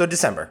 so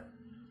December.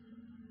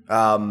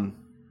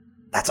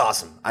 That's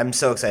awesome. I'm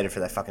so excited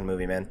for that fucking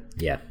movie, man.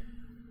 Yeah.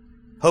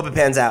 Hope it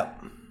pans out.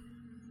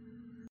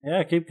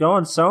 Yeah, keep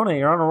going, Sony.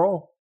 You're on a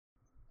roll.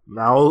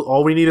 Now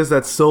all we need is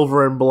that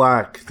silver and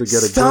black to get a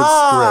good script.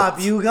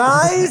 Stop, you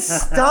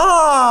guys!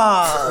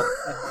 Stop!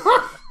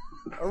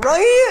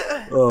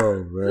 Right?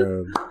 Oh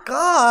man.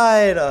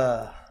 God.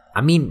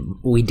 I mean,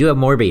 we do have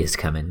Morbius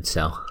coming,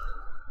 so.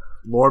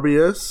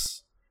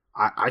 Morbius?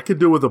 I could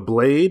do with a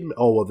Blade.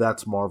 Oh well,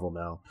 that's Marvel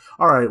now.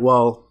 All right,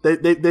 well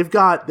they've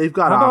got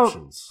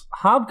options.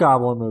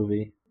 Hobgoblin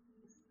movie.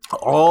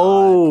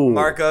 Oh,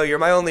 Marco, you're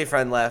my only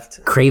friend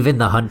left. Kraven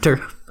the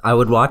Hunter, I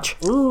would watch.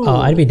 Oh,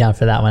 I'd be down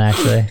for that one,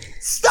 actually.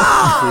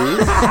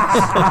 Stop!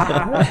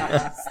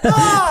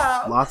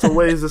 Stop! Lots of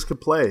ways this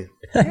could play.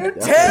 You're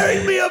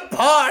tearing me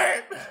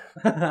apart.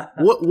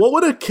 What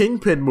would a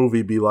Kingpin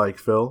movie be like,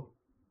 Phil?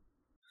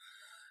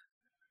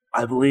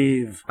 I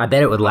believe I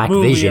bet it would lack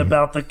movie vision.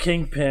 about the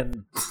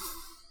Kingpin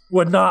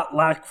would not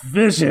lack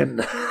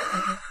vision.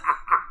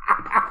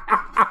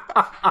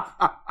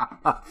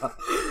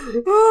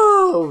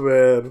 Oh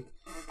man,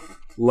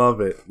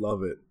 love it.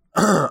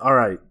 All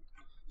right,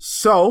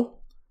 so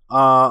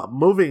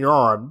moving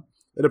on,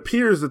 it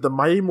appears that the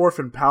Mighty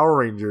Morphin Power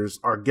Rangers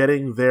are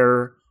getting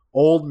their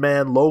Old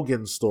Man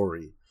Logan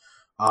story.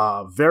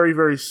 Very,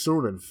 very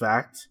soon, in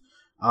fact,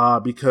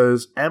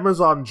 because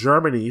Amazon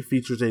Germany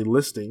features a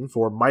listing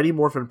for Mighty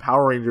Morphin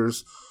Power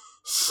Rangers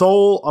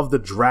Soul of the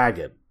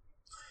Dragon,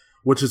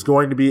 which is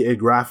going to be a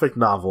graphic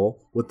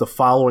novel with the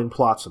following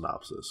plot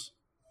synopsis.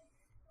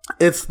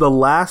 It's the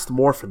last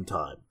Morphin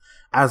time.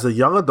 As a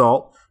young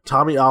adult,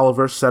 Tommy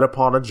Oliver set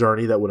upon a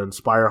journey that would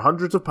inspire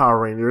hundreds of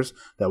Power Rangers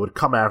that would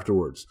come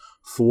afterwards,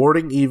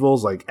 thwarting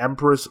evils like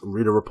Empress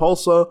Rita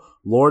Repulsa,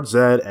 Lord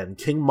Zed, and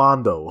King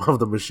Mondo of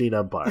the Machine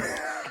Empire.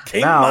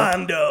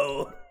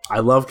 Mondo! I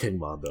love King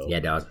Mondo.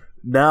 Yeah, dog.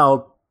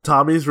 Now,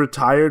 Tommy's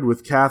retired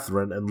with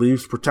Catherine and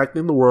leaves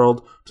protecting the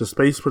world to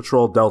Space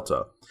Patrol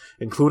Delta,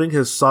 including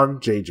his son,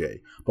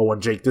 JJ. But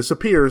when Jake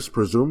disappears,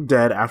 presumed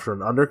dead after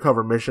an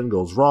undercover mission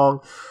goes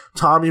wrong,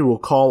 Tommy will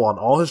call on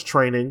all his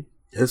training,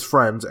 his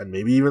friends, and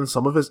maybe even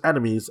some of his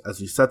enemies as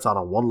he sets out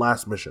on one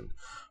last mission.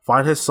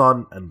 Find his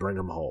son and bring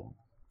him home.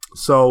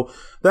 So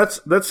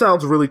that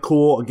sounds really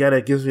cool. Again,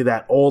 it gives me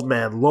that Old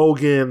Man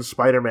Logan,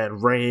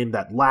 Spider-Man Reign,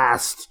 that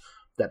last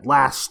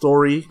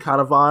story kind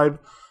of vibe.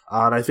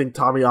 And I think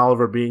Tommy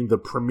Oliver being the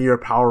premier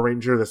Power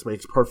Ranger, this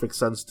makes perfect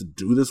sense to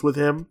do this with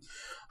him.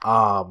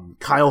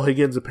 Kyle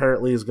Higgins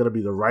apparently is going to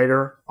be the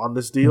writer on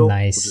this deal,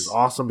 Nice. which is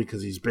awesome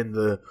because he's been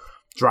the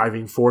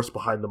driving force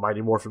behind the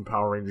Mighty Morphin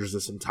Power Rangers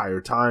this entire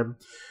time.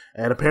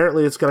 And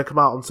apparently it's going to come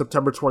out on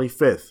September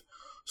 25th.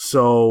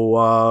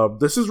 So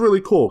this is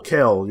really cool.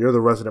 Kale, you're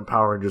the resident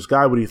Power Rangers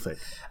guy. What do you think?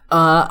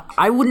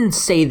 I wouldn't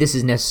say this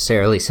is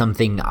necessarily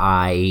something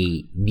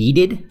I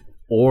needed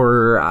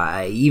or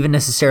even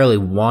necessarily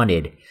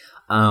wanted.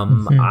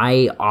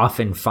 I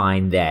often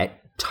find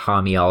that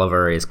Tommy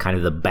Oliver is kind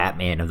of the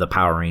Batman of the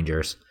Power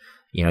Rangers.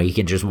 You know, he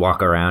can just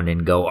walk around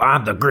and go,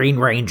 "I'm the Green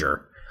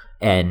Ranger,"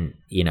 and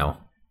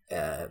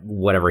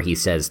whatever he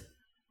says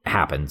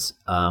happens.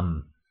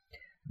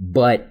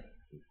 But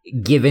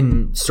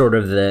given sort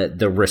of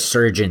the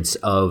resurgence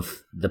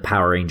of the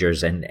Power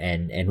Rangers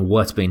and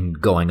what's been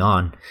going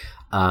on,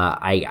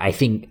 I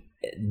think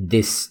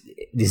this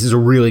is a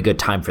really good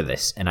time for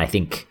this, and I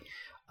think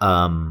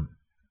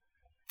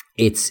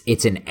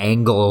it's an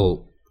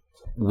angle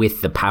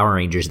with the Power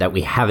Rangers that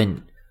we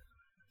haven't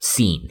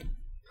seen.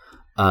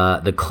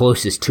 The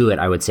closest to it,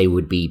 I would say,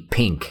 would be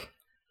Pink.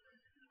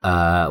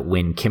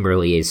 When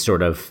Kimberly is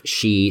I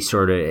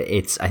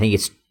think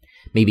it's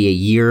maybe a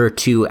year or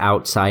two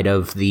outside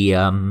of the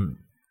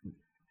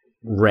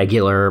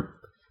regular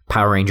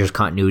Power Rangers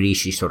continuity.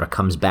 She sort of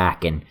comes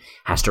back and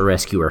has to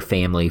rescue her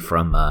family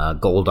from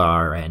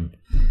Goldar and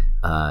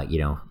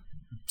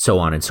so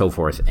on and so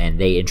forth. And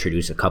they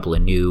introduce a couple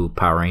of new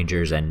Power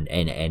Rangers and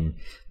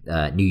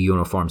new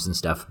uniforms and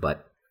stuff.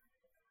 But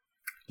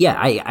yeah,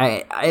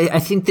 I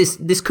think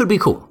this could be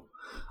cool.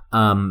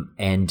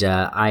 And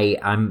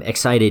I'm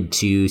excited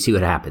to see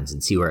what happens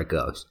and see where it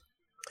goes.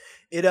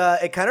 It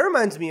kind of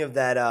reminds me of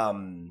that.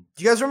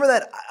 Do you guys remember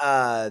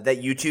that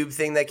YouTube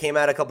thing that came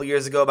out a couple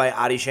years ago by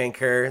Adi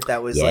Shankar?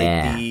 That was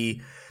like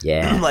the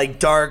like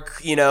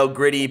dark,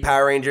 gritty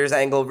Power Rangers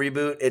angle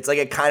reboot. It's like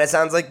it kind of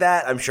sounds like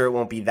that. I'm sure it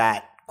won't be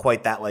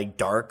quite that like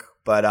dark,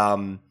 but I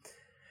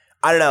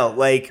don't know.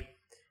 Like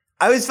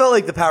I always felt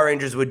like the Power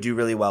Rangers would do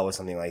really well with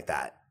something like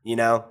that,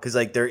 because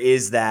like there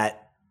is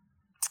that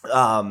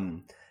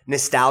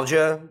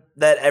nostalgia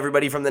that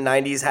everybody from the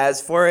 90s has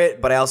for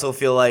it, but I also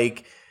feel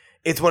like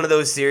it's one of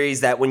those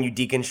series that when you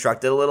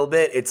deconstruct it a little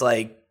bit, it's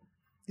like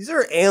these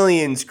are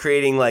aliens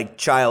creating like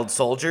child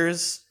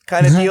soldiers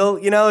kind of deal.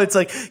 It's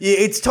like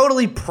it's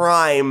totally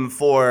prime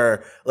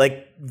for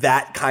like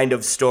that kind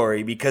of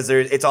story because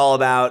it's all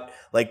about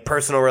like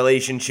personal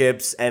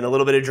relationships and a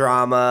little bit of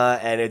drama,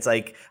 and it's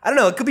like I don't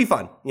know, it could be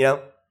fun.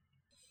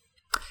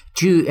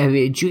 Do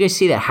you guys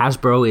see that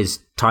Hasbro is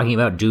talking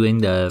about doing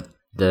the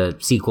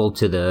sequel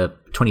to the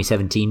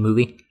 2017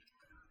 movie?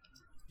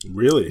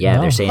 Really? Yeah,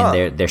 No.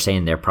 they're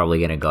saying they're probably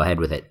going to go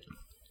ahead with it.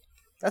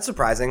 That's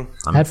surprising.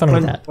 I had fun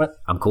with that.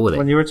 I'm cool with it.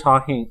 When you were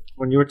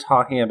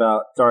talking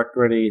about dark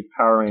gritty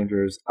Power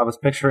Rangers, I was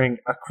picturing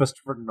a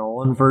Christopher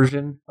Nolan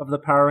version of the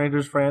Power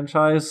Rangers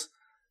franchise.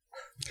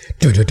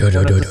 Opens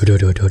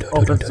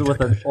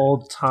with an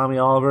old Tommy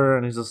Oliver,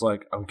 and he's just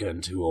like, "I'm getting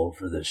too old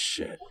for this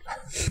shit."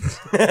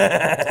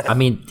 I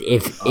mean,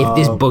 if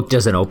this book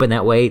doesn't open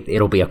that way,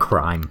 it'll be a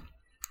crime.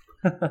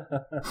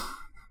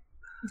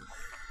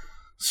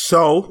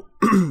 So,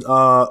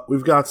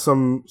 we've got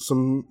some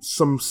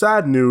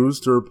sad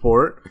news to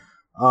report.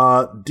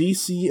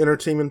 DC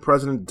Entertainment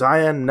President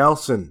Diane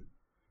Nelson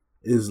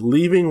is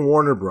leaving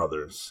Warner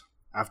Brothers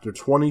after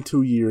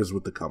 22 years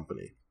with the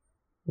company.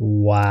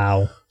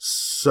 Wow.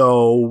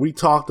 So, we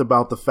talked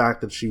about the fact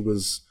that she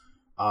was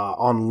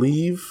on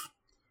leave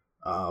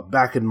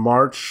back in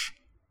March.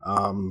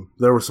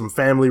 There were some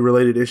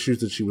family-related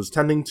issues that she was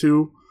tending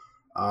to.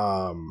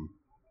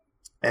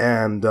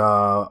 And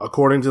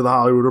according to the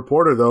Hollywood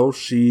Reporter, though,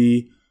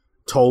 she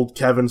told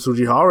Kevin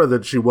Tsujihara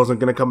that she wasn't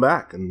going to come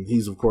back. And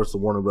he's, of course, the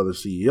Warner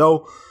Brothers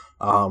CEO.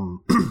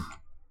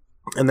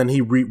 And then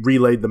he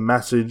relayed the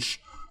message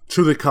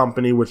to the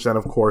company, which then,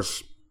 of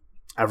course,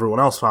 Everyone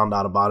else found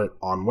out about it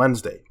on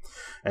Wednesday,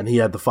 and he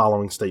had the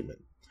following statement.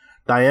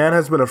 Diane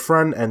has been a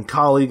friend and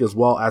colleague as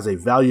well as a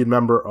valued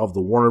member of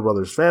the Warner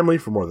Brothers family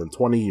for more than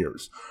 20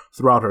 years.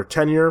 Throughout her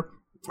tenure,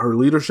 her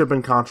leadership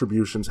and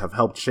contributions have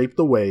helped shape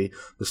the way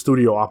the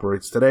studio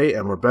operates today,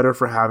 and we're better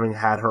for having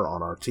had her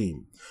on our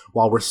team.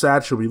 While we're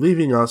sad she'll be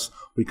leaving us,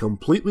 we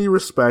completely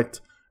respect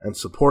and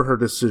support her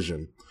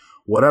decision.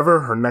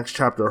 Whatever her next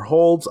chapter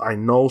holds, I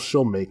know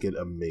she'll make it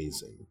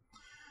amazing.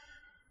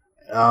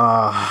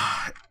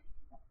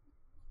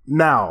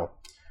 Now,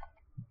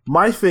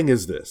 my thing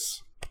is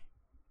this.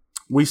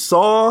 We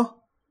saw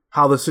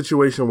how the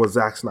situation with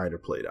Zack Snyder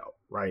played out,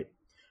 right?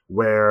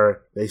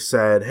 Where they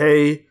said,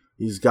 hey,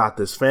 he's got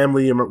this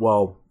family,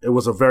 it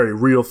was a very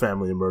real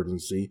family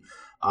emergency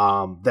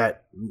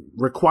that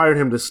required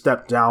him to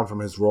step down from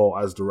his role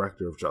as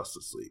director of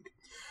Justice League.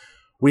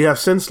 We have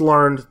since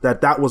learned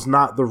that that was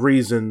not the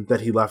reason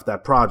that he left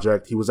that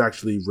project. He was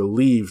actually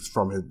relieved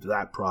from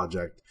that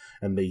project,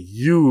 and they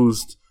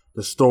used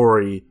the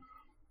story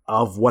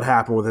of what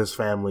happened with his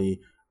family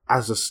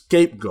as a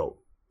scapegoat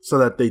so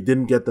that they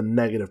didn't get the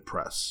negative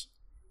press.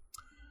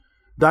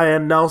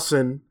 Diane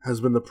Nelson has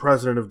been the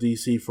president of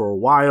DC for a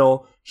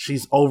while.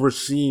 She's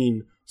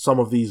overseen some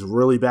of these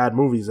really bad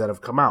movies that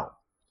have come out.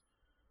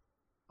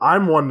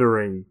 I'm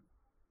wondering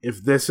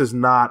if this is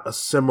not a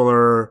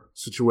similar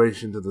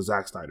situation to the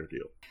Zack Snyder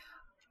deal.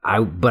 I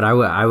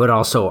would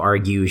also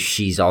argue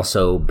she's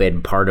also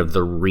been part of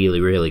the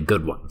really, really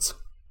good ones.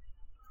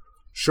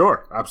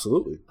 Sure,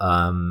 absolutely.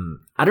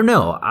 I don't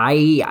know.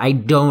 I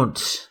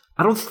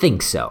don't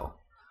think so.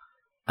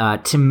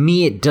 To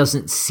me, it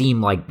doesn't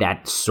seem like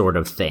that sort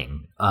of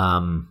thing.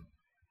 I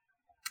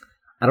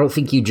don't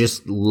think you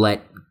just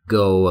let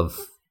go of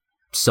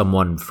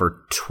someone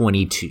for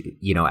 22,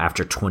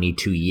 after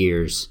 22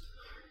 years,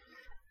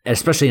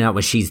 especially not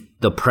when she's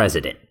the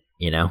president,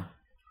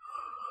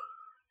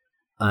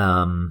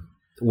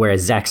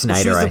 Whereas Zack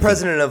Snyder, she's the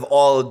president of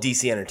all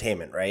DC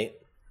Entertainment, right?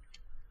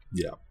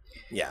 Yeah.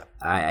 Yeah.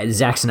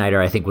 Zack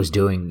Snyder, I think, was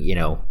doing,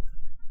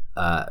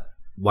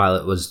 while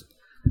it was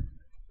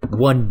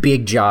one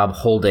big job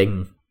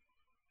holding,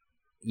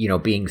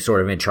 being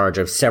sort of in charge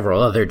of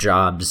several other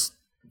jobs,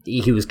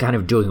 he was kind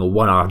of doing a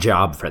one-off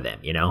job for them,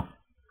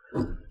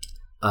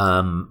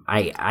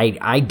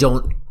 I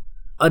don't,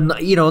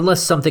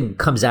 unless something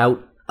comes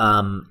out,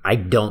 I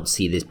don't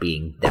see this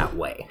being that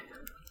way.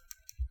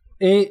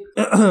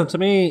 To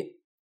me,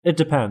 it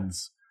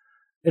depends.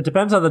 It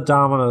depends how the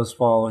dominoes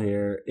fall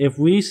here. If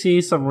we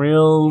see some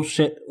real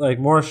shit, like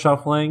more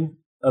shuffling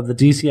of the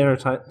DC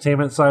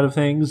Entertainment side of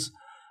things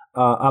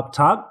up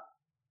top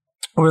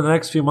over the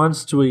next few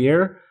months to a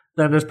year,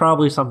 then there's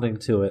probably something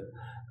to it.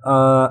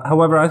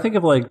 However, I think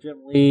if like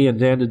Jim Lee and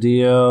Dan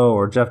DiDio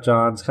or Jeff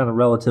Johns kind of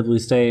relatively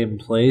stay in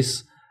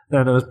place,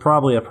 then it was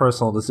probably a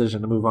personal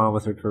decision to move on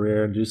with her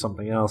career and do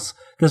something else.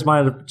 This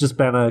might have just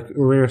been a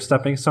career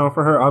stepping stone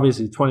for her.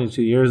 Obviously,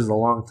 22 years is a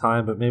long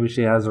time, but maybe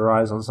she has her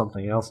eyes on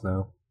something else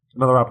now.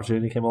 Another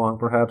opportunity came along,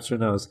 perhaps. Who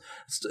knows?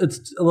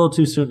 It's a little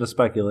too soon to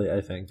speculate,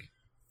 I think.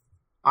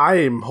 I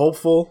am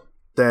hopeful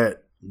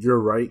that you're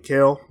right,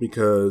 Kale,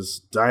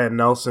 because Diane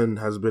Nelson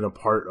has been a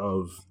part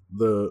of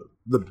the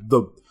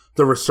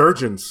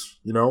resurgence,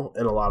 in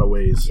a lot of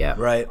ways. Yeah.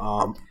 Right.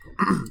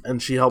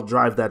 And she helped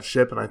drive that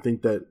ship, and I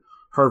think that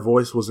her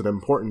voice was an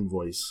important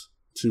voice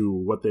to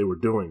what they were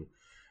doing.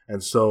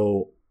 And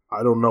so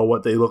I don't know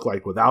what they look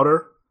like without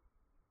her.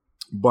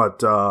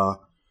 But,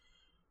 look,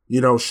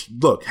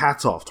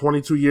 hats off.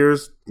 22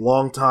 years,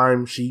 long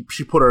time. She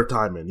put her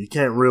time in. You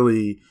can't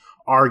really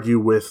argue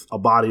with a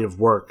body of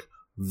work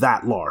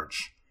that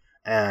large.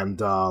 And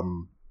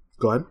go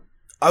ahead.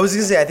 I was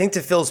going to say, I think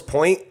to Phil's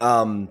point,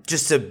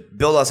 just to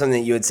build on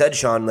something that you had said,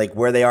 Sean, like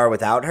where they are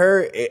without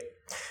her,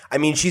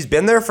 she's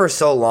been there for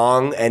so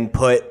long and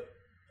put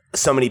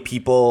so many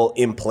people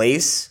in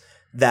place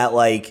that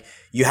like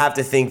you have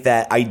to think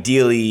that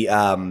ideally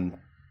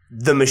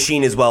the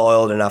machine is well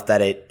oiled enough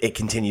that it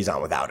continues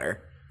on without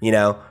her,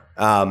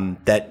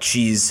 that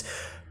she's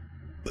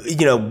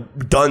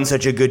done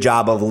such a good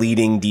job of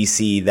leading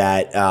DC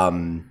that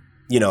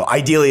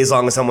ideally as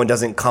long as someone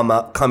doesn't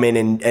come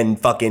in and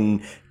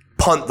fucking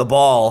punt the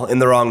ball in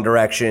the wrong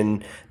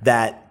direction,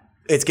 that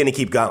it's going to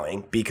keep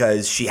going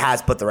because she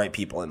has put the right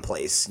people in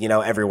place,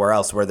 everywhere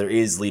else where there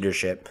is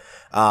leadership.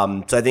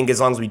 So I think as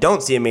long as we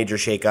don't see a major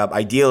shakeup,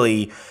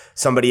 ideally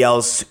somebody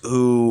else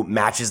who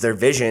matches their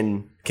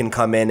vision can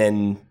come in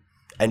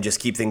and just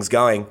keep things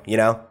going,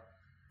 and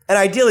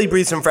ideally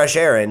breathe some fresh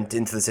air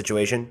into the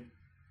situation.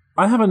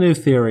 I have a new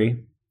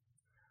theory.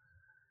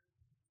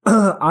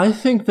 I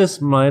think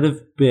this might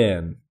have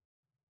been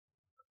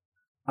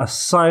a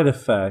side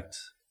effect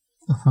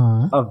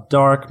of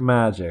dark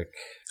magic.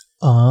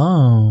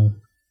 Oh.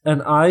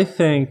 And I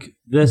think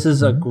this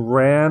is a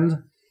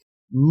grand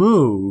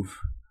move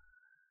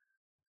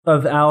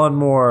of Alan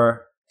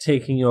Moore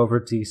taking over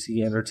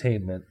DC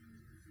Entertainment.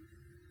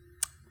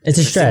 It's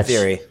a stretch,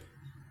 theory,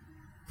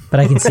 but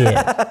I can see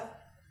it.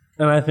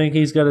 And I think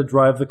he's going to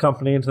drive the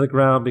company into the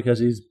ground because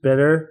he's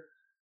bitter,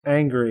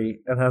 angry,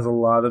 and has a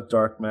lot of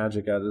dark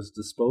magic at his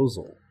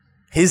disposal.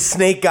 His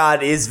snake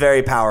god is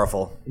very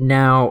powerful.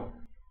 Now,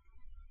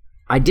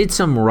 I did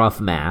some rough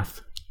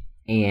math,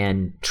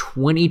 and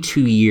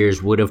 22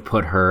 years would have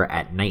put her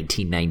at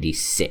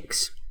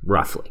 1996,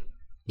 roughly,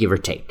 give or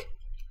take.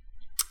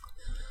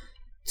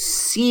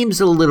 Seems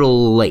a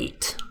little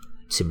late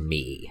to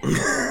me.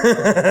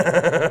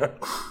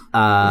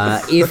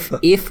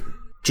 If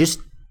just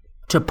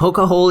to poke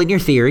a hole in your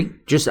theory,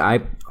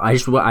 I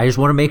just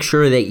want to make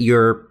sure that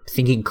you're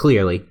thinking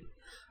clearly.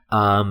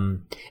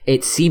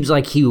 It seems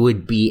like he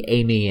would be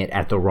aiming it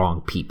at the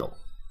wrong people.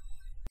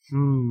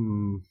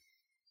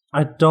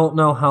 I don't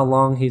know how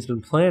long he's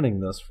been planning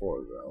this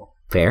for, though.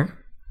 Fair.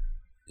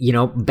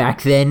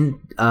 Back then,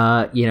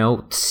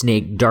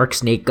 dark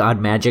snake god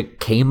magic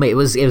came. It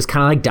was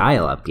kind of like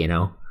dial-up, There's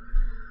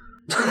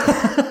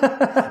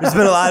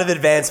been a lot of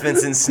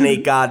advancements in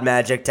snake god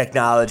magic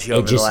technology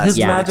over the last His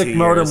 2 magic years.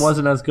 modem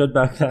wasn't as good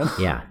back then.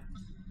 Yeah.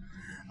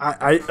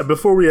 I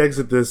before we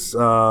exit this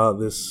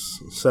this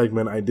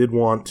segment, I did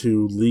want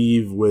to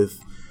leave with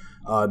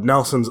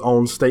Nelson's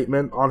own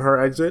statement on her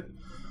exit.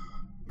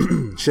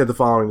 She had the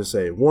following to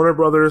say: Warner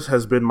Brothers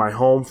has been my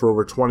home for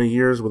over 20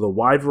 years with a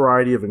wide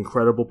variety of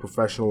incredible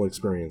professional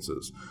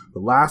experiences. The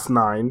last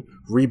 9,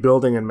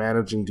 rebuilding and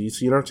managing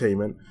DC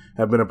Entertainment,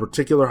 have been a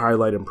particular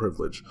highlight and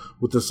privilege.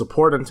 With the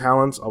support and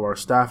talents of our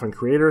staff and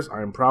creators,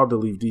 I am proud to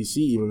leave DC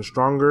even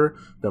stronger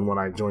than when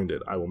I joined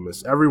it. I will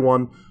miss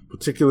everyone,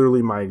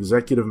 particularly my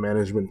executive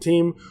management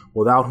team,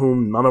 without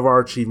whom none of our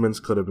achievements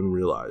could have been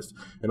realized.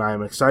 And I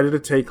am excited to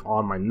take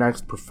on my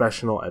next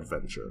professional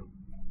adventure.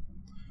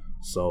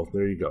 So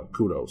there you go.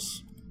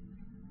 Kudos.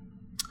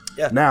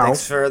 Yeah. Now,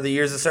 thanks for the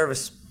years of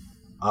service.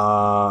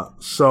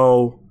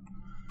 So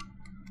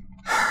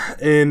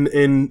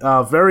in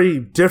very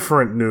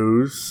different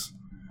news,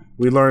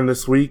 we learned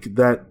this week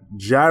that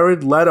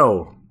Jared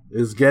Leto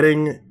is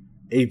getting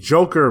a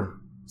Joker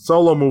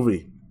solo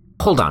movie.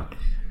 Hold on.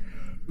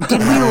 Did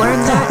we learn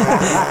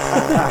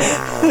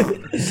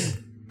that?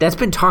 That's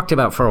been talked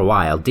about for a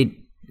while. Did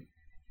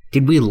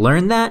we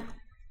learn that?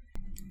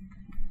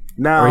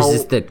 Now, Or is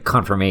this the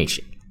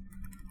confirmation?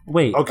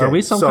 Wait, Okay, are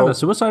we some so- kind of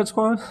Suicide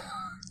Squad?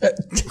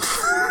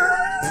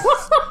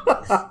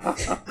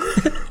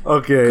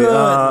 okay.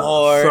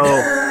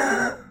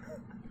 Lord.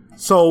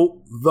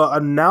 So the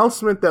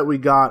announcement that we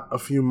got a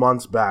few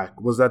months back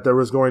was that there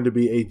was going to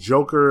be a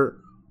Joker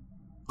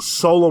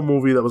solo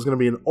movie that was going to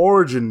be an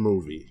origin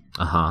movie.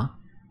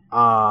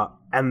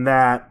 And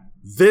that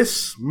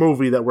this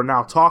movie that we're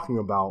now talking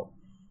about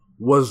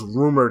was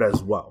rumored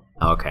as well.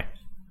 Okay.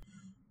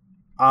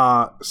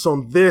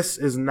 So this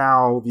is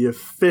now the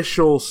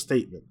official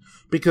statement.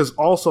 Because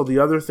also the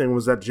other thing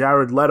was that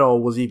Jared Leto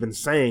was even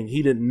saying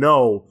he didn't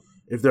know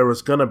if there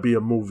was going to be a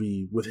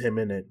movie with him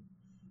in it,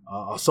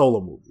 a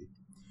solo movie.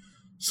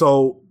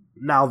 So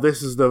now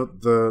this is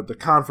the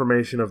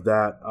confirmation of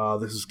that.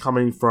 This is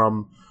coming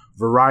from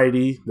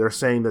Variety. They're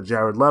saying that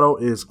Jared Leto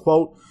is,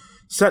 quote,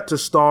 set to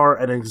star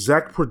and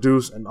exec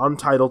produce an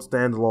untitled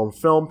standalone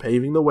film,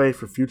 paving the way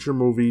for future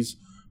movies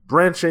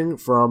branching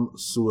from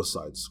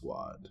Suicide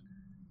Squad.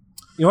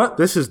 You know what?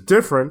 This is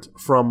different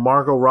from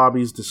Margot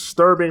Robbie's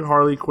disturbing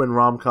Harley Quinn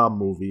rom-com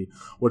movie,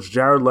 which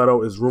Jared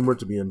Leto is rumored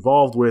to be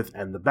involved with,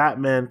 and The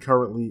Batman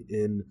currently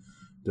in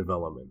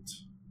development.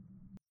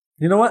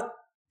 You know what?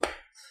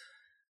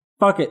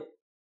 Fuck it.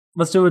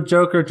 Let's do a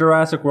Joker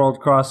Jurassic World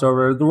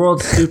crossover. The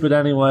world's stupid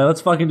anyway.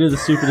 Let's fucking do the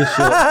stupidest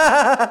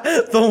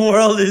shit. The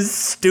world is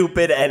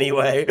stupid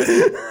anyway.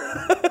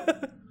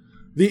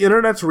 The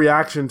internet's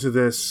reaction to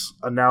this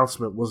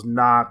announcement was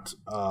not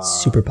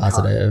Super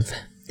positive.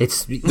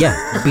 It's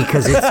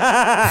because it's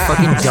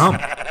fucking dumb.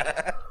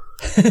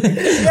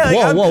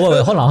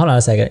 Whoa, hold on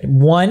a second.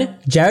 1,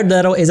 Jared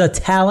Leto is a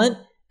talent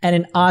and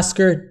an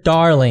Oscar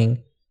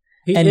darling.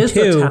 He And is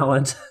 2, the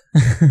talent.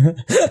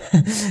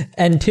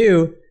 And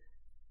 2,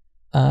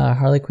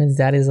 Harley Quinn's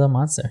daddy is a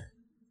monster.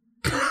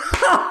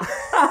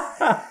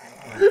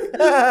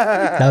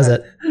 That was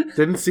it.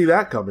 Didn't see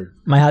that coming.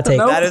 My hot take.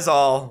 That is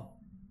all.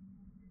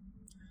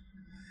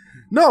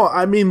 No,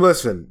 I mean,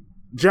 listen.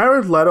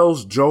 Jared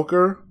Leto's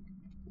Joker,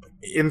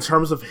 in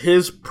terms of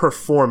his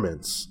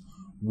performance,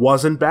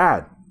 wasn't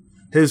bad.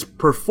 His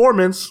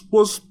performance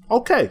was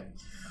okay.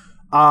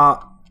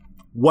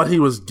 What he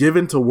was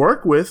given to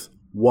work with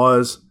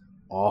was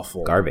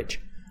awful.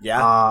 Garbage.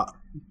 Yeah.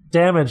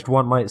 Damaged,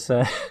 one might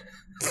say.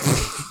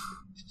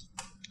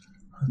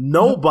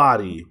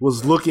 Nobody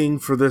was looking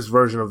for this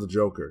version of the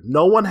Joker.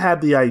 No one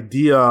had the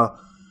idea,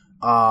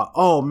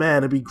 oh man,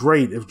 it'd be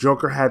great if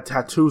Joker had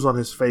tattoos on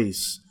his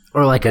face.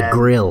 Or like a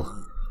grill.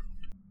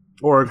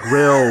 Or a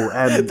grill.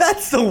 And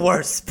That's the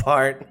worst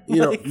part.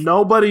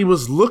 nobody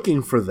was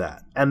looking for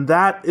that. And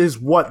that is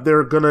what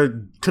they're going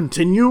to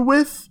continue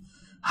with.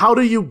 How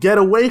do you get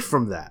away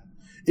from that?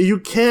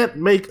 You can't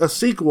make a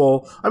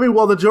sequel. I mean,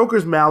 well, the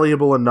Joker's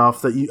malleable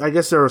enough that I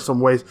guess there are some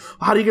ways.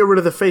 How do you get rid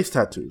of the face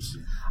tattoos?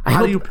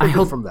 How do you pick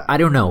it from that? I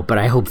don't know, but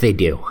I hope they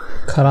do.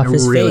 Cut off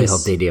his I really face.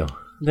 hope they do.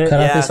 Cut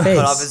off his face.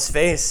 Cut off his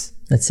face.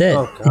 That's it.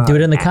 Oh, They do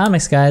it in the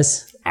comics,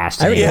 guys. I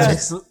read Ashton.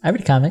 comics. I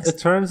read comics. It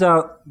turns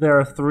out there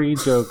are 3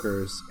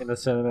 Jokers in the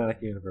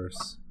cinematic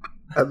universe.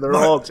 And they're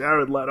all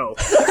Jared Leto.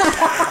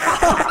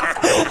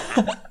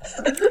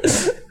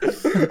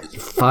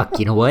 Fuck,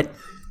 you know what?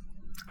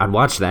 I'd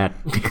watch that.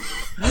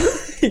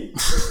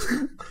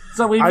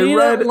 So we I meet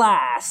read- at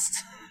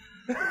last.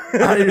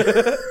 I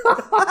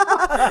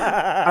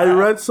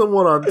read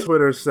someone on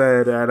Twitter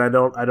said, and I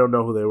don't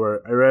know who they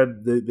were. I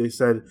read they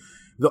said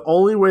the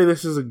only way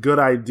this is a good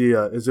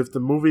idea is if the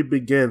movie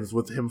begins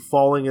with him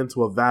falling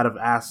into a vat of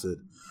acid,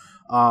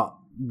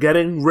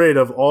 getting rid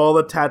of all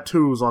the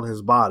tattoos on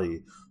his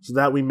body, so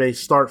that we may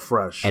start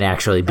fresh And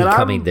actually And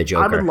becoming the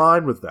Joker. I'm in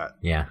line with that.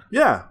 Yeah.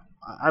 Yeah,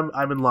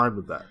 I'm in line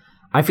with that.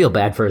 I feel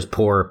bad for his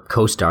poor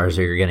co-stars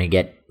who are going to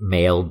get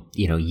mailed,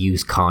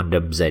 used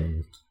condoms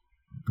and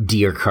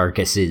deer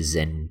carcasses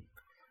and...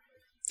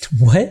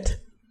 What?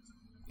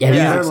 Yeah,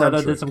 Jared Leto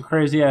eccentric. did some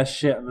crazy ass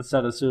shit on the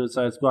set of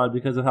Suicide Squad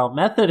because of how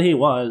method he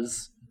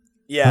was.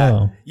 Yeah.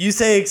 Oh. You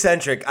say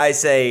eccentric. I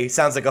say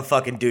sounds like a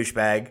fucking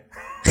douchebag.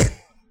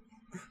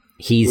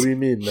 he's, What do you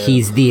mean, man?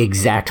 he's the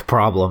exact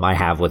problem I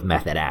have with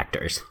method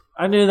actors.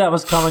 I knew that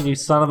was coming, you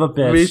son of a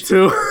bitch. Me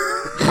too.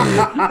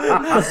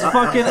 This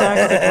fucking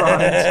acting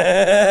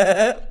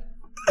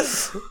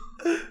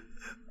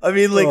I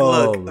mean, like,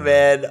 Oh, look,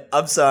 man,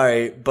 I'm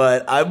sorry,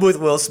 but I'm with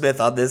Will Smith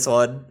on this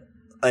one.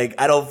 Like,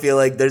 I don't feel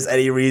like there's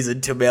any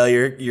reason to mail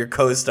your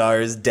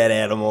co-stars dead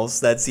animals.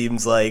 That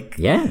seems like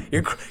Yeah.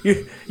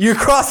 you're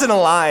crossing a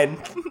line.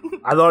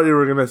 I thought you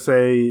were gonna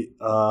say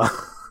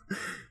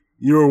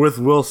you were with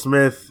Will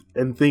Smith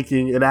and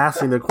thinking and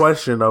asking the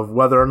question of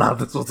whether or not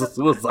this was a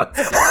suicide.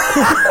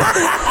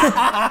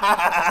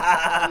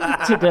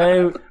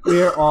 Today,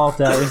 we are all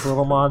daddy's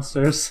little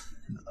monsters.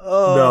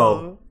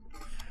 No,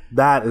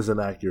 that is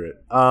inaccurate.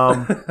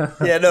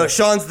 Yeah, no,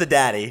 Sean's the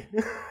daddy.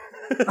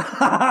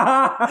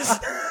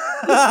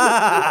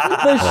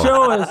 The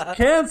show is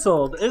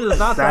canceled. It is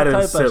not That that,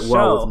 didn't type of sit show.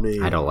 well with me.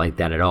 I don't like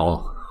that at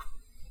all.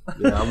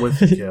 Yeah, I'm with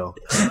you, Kale.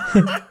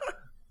 Kel's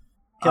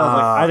like,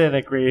 I didn't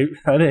agree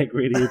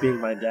to you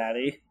being my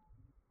daddy.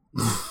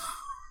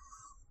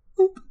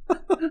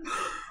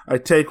 I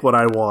take what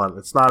I want.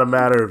 It's not a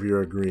matter of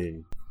you're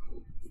agreeing.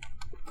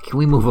 Can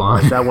we move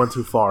on? That went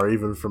too far,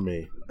 even for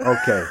me.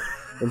 Okay.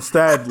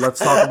 Instead, let's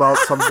talk about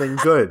something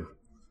good.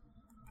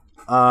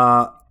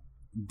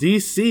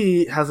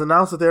 DC has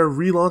announced that they're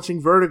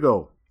relaunching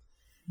Vertigo.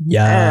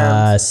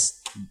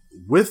 Yes.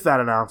 With that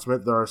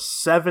announcement, there are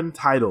 7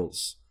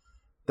 titles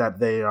that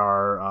they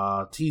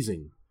are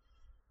teasing.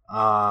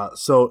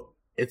 So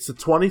it's the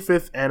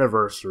 25th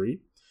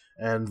anniversary,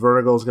 and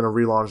Vertigo is going to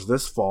relaunch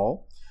this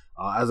fall.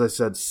 As I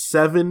said,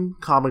 7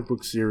 comic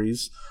book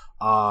series,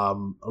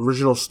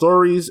 original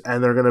stories,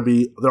 and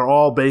they're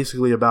all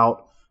basically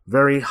about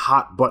very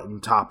hot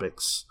button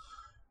topics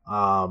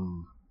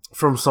from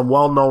some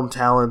well-known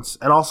talents,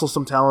 and also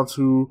some talents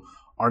who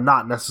are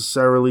not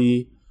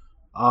necessarily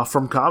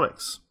from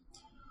comics.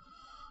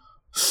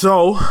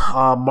 So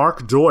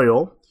Mark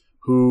Doyle,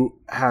 who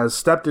has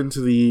stepped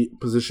into the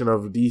position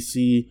of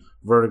DC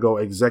Vertigo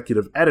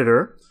executive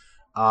editor,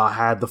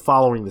 had the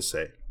following to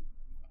say.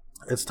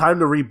 It's time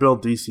to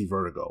rebuild DC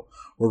Vertigo.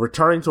 We're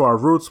returning to our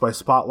roots by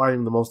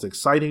spotlighting the most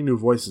exciting new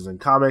voices in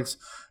comics,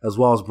 as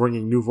well as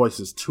bringing new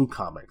voices to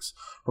comics.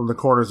 From the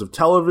corners of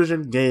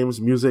television, games,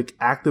 music,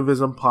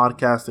 activism,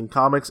 podcasting,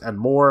 comics, and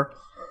more,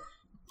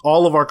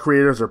 all of our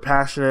creators are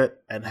passionate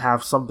and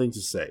have something to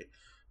say.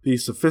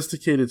 These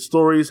sophisticated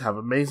stories have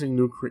amazing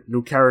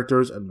new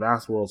characters and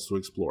vast worlds to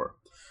explore.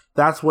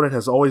 That's what it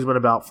has always been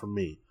about for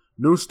me.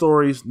 New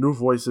stories, new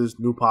voices,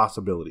 new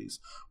possibilities.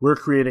 We're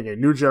creating a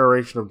new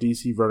generation of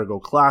DC Vertigo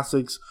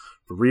classics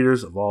for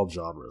readers of all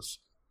genres.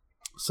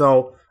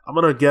 So I'm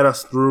going to get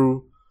us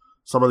through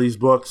some of these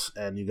books,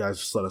 and you guys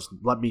just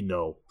let me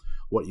know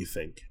what you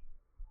think.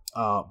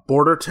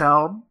 Border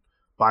Town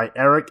by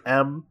Eric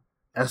M.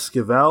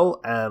 Esquivel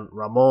and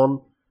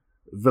Ramon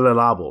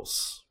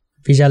Villalobos.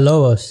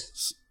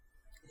 Villalobos.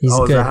 He's Is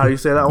good. that how you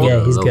say that one?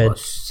 Yeah, he's good.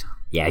 Lobos.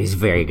 Yeah, he's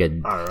very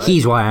good. All right.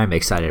 He's why I'm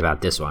excited about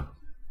this one.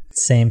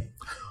 Same.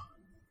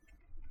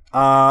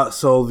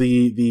 So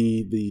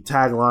the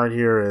tagline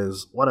here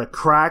is, when a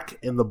crack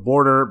in the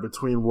border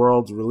between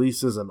worlds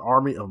releases an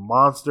army of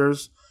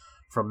monsters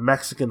from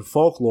Mexican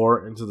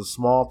folklore into the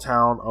small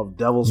town of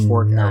Devil's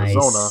Fork, Nice.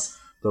 Arizona,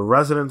 the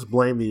residents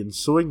blame the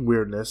ensuing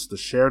weirdness, the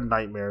shared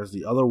nightmares,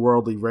 the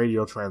otherworldly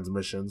radio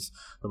transmissions,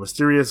 the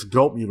mysterious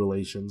goat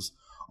mutilations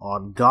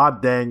on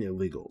goddamn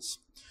illegals.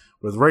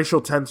 With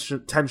racial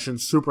tension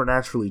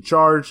supernaturally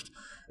charged,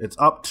 it's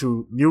up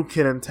to new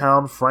kid in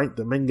town, Frank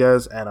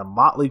Dominguez, and a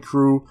motley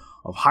crew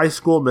of high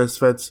school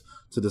misfits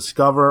to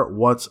discover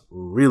what's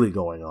really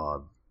going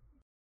on.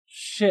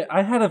 Shit,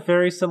 I had a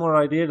very similar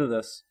idea to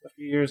this a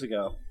few years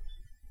ago.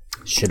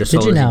 Should have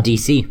Did sold you it now? to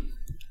DC.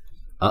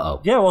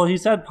 Uh-oh. Yeah, well, he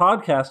said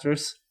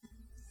podcasters.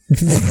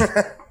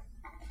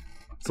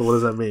 So what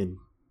does that mean?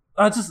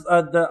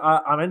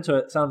 I'm into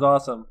it. Sounds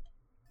awesome.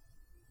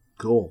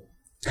 Cool.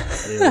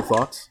 Any other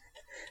thoughts?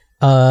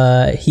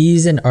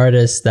 He's an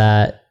artist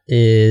that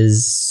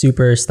is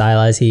super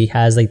stylized. He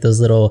has like those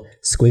little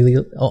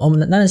squiggly,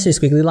 not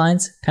necessarily squiggly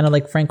lines, kind of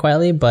like Frank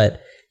Quitely,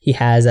 but he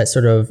has that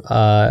sort of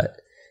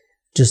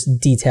just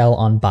detail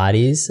on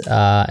bodies.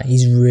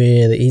 He's a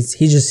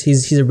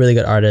really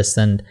good artist,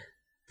 and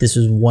this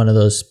was one of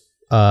those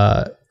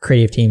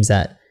creative teams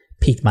that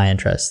piqued my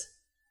interest.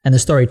 And the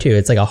story too,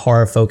 it's like a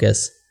horror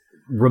focus.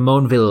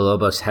 Ramon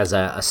Villalobos has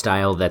a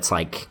style that's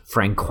like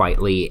Frank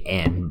Quitely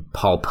and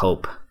Paul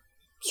Pope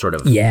sort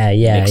of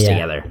mixed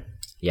together.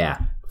 Yeah.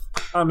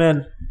 I'm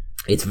in.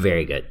 It's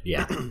very good.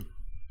 Yeah.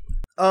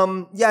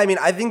 Yeah, I mean,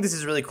 I think this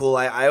is really cool.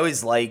 I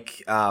always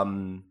like I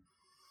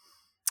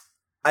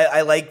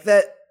like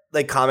that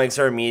like comics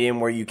are a medium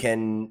where you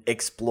can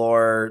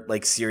explore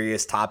like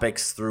serious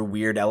topics through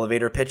weird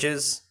elevator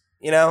pitches,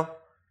 you know?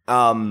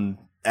 And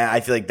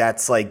I feel like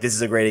that's like this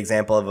is a great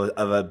example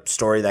of a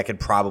story that could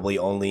probably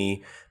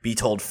only be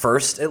told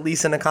first, at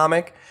least in a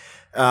comic.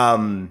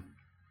 And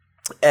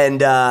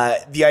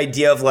the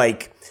idea of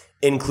like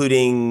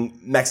including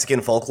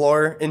Mexican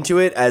folklore into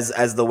it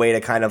as the way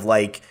to kind of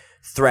like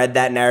thread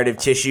that narrative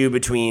tissue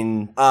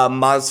between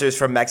monsters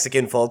from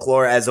Mexican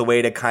folklore as a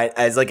way to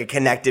as like a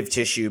connective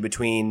tissue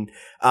between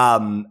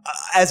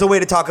as a way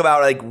to talk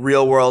about like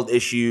real world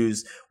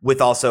issues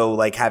with also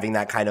like having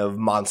that kind of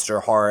monster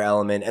horror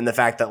element, and the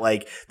fact that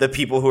like the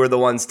people who are the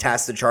ones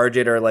tasked to charge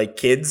it are like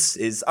kids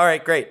is all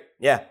right, great.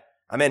 Yeah,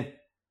 I'm in.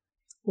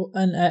 Well,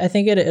 and I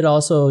think it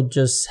also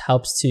just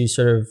helps to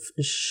sort of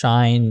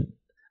shine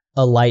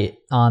a light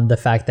on the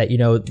fact that, you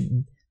know,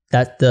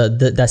 that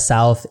the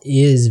South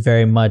is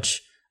very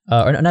much,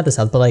 or not the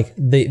South, but like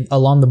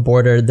along the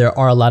border, there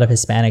are a lot of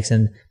Hispanics,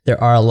 and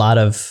there are a lot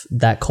of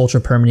that culture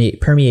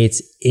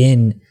permeates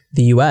in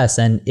the U.S.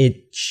 and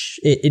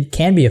it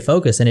can be a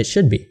focus, and it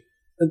should be.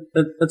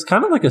 It's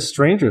kind of like a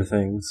Stranger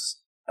Things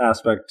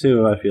aspect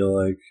too. I feel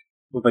like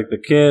with like the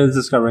kids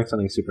discovering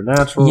something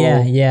supernatural.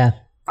 Yeah.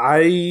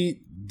 I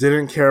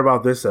didn't care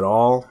about this at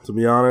all, to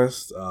be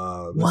honest.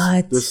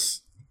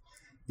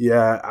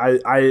 Yeah,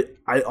 I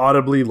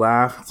audibly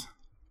laughed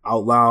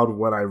out loud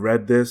when I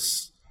read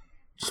this,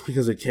 just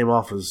because it came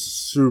off as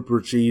super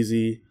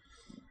cheesy.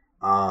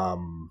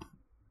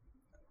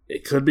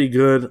 It could be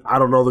good. I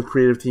don't know the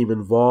creative team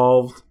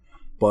involved,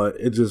 but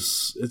it's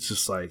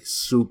just like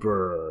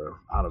super,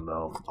 I don't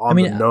know,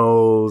 the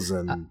nose,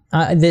 and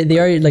they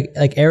are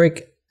like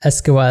Eric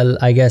Esquivel,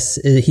 I guess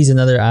he's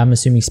another, I'm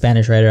assuming,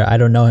 Spanish writer. I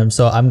don't know him,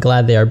 so I'm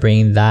glad they are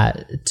bringing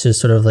that to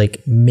sort of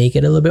like make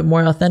it a little bit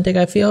more authentic,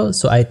 I feel.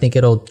 So I think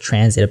it'll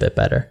translate a bit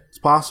better. It's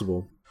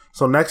possible.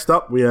 So next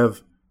up, we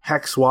have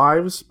Hex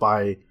Wives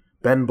by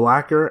Ben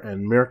Blacker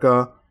and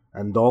Mirka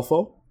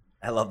Andolfo.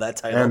 I love that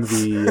title. And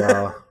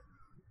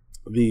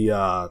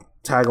the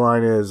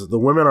tagline is, "The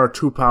women are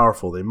too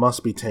powerful. They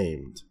must be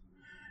tamed.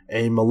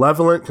 A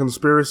malevolent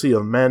conspiracy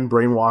of men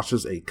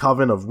brainwashes a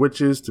coven of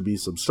witches to be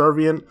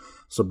subservient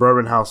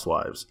suburban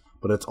housewives,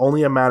 but it's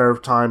only a matter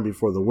of time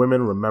before the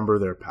women remember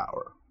their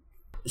power."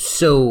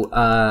 So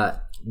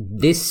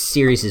this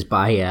series is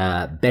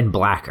by Ben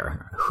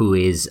Blacker, who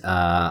is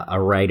a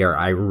writer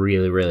I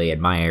really, really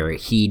admire.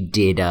 He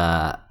did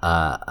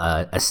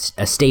a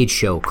stage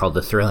show called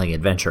The Thrilling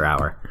Adventure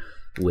Hour,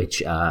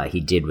 which he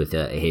did with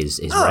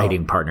his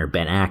writing partner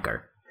Ben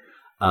Acker.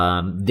 They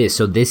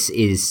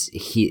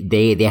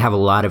have a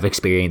lot of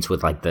experience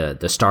with like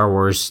the Star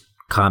Wars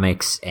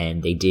comics,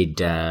 and they did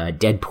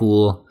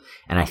Deadpool,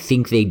 and I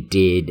think they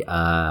did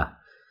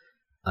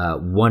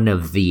one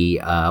of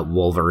the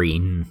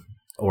Wolverine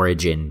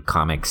origin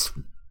comics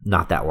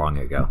not that long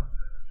ago.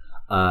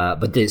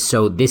 But this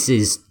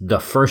is the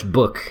first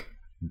book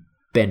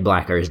Ben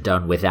Blacker has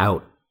done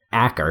without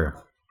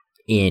Acker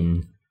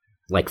in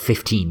like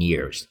 15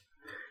 years.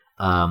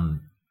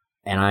 And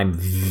I'm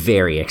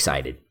very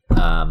excited.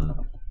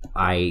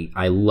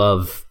 I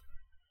love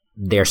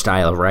their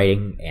style of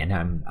writing, and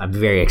I'm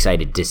very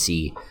excited to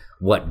see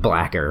what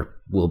Blacker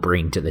will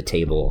bring to the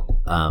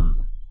table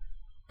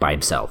by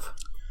himself.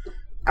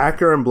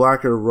 Acker and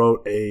Blacker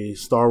wrote a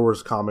Star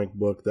Wars comic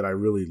book that I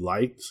really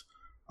liked.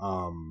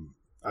 I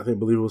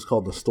believe it was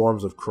called The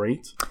Storms of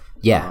Krayt.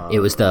 Yeah, it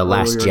was the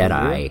Last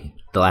Jedi.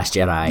 The Last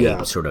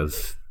Jedi sort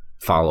of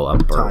follow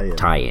up or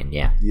tie-in.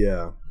 Yeah.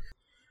 Yeah.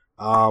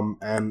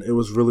 And it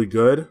was really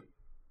good.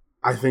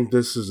 I think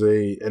this is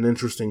an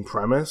interesting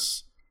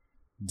premise.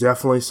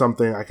 Definitely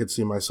something I could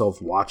see myself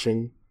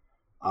watching,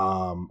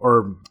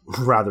 or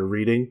rather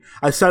reading.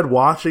 I said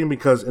watching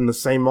because in the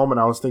same moment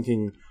I was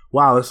thinking,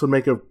 wow, this would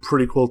make a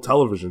pretty cool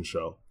television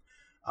show.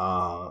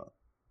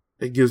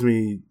 It gives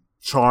me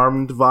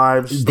Charmed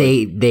vibes.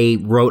 They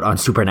wrote on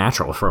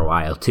Supernatural for a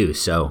while too,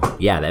 so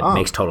yeah, that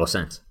makes total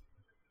sense.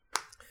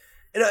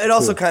 It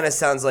also kind of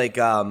sounds like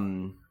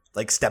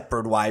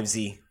Stepford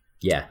Wivesy.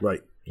 Yeah.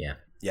 Right. Yeah.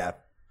 Yeah.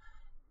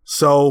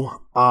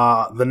 So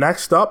the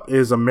next up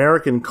is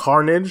American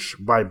Carnage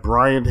by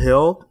Brian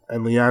Hill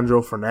and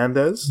Leandro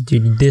Fernandez.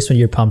 Dude, this one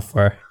you're pumped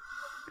for.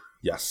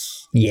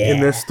 Yes. Yeah. In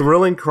this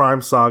thrilling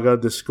crime saga,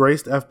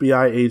 disgraced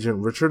FBI agent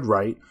Richard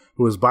Wright,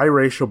 who is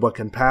biracial but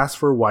can pass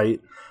for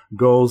white,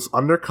 goes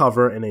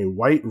undercover in a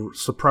white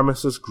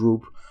supremacist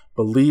group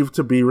believed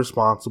to be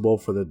responsible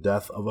for the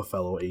death of a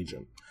fellow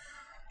agent.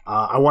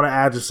 I want to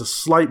add just a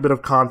slight bit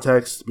of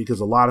context because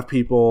a lot of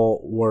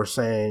people were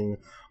saying,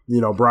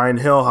 Brian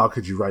Hill, how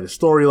could you write a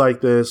story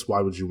like this?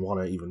 Why would you want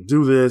to even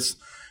do this?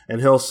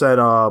 And Hill said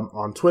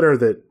on Twitter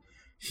that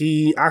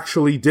he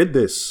actually did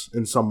this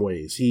in some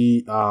ways.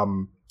 He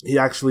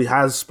actually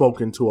has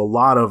spoken to a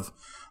lot of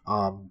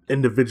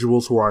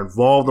individuals who are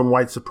involved in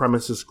white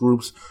supremacist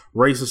groups,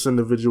 racist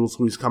individuals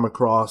who he's come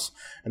across,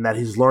 and that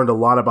he's learned a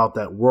lot about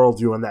that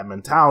worldview and that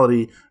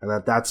mentality,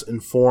 and that's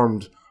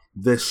informed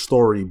this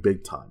story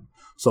big time.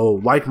 So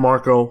like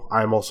Marco,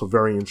 I am also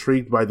very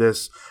intrigued by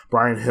this.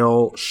 Brian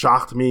Hill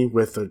shocked me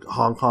with the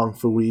Hong Kong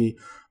Phooey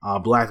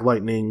Black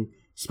Lightning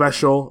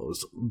special. It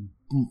was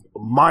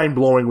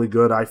mind-blowingly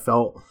good, I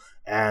felt,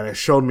 and it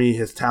showed me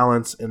his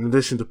talents in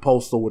addition to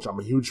Postal, which I'm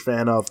a huge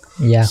fan of.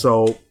 Yeah.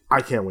 So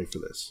I can't wait for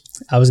this.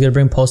 I was going to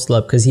bring Postal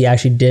up because he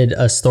actually did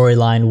a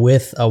storyline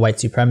with a white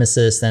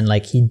supremacist, and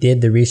like he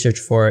did the research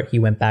for it. He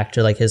went back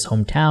to like his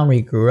hometown where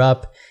he grew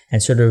up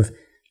and sort of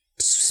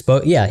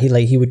spoke. Yeah,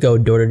 he would go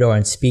door to door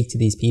and speak to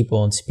these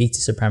people and speak to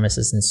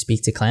supremacists and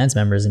speak to Klans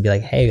members and be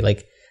like, hey,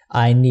 like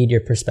I need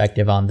your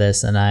perspective on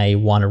this and I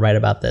want to write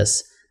about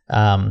this.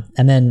 And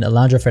then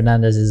Alejandro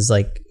Fernandez is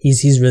like,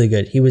 he's really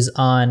good. He was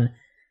on,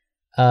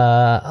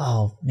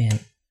 no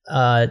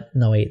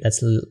wait,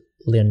 that's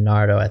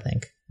Leonardo, I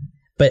think.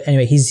 But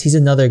anyway, he's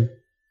another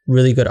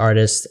really good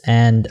artist,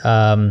 and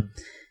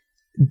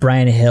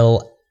Brian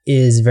Hill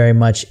is very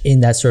much in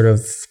that sort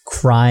of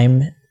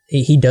crime.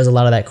 He does a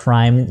lot of that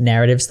crime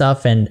narrative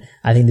stuff, and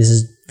I think this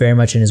is very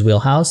much in his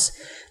wheelhouse.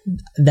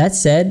 That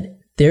said,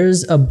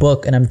 there's a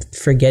book, and I'm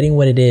forgetting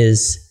what it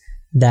is,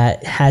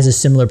 that has a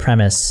similar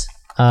premise.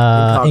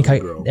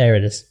 There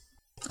it is.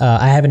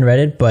 I haven't read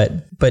it, but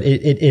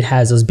it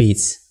has those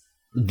beats.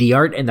 The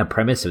art and the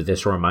premise of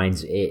this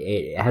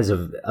it has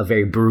a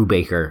very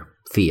Brubaker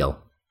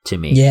feel to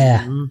me.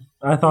 Yeah.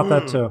 I thought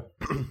that too.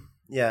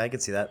 Yeah, I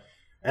could see that.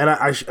 And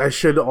I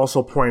should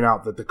also point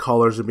out that the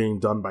colors are being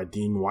done by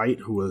Dean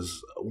White, who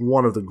is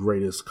one of the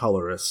greatest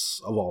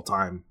colorists of all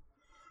time.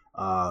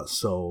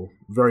 So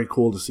very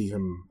cool to see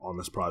him on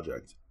this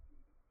project.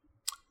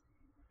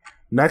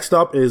 Next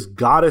up is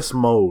Goddess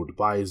Mode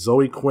by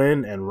Zoe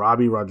Quinn and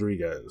Robbie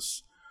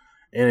Rodriguez.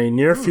 In a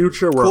near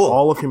future where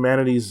all of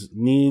humanity's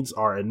needs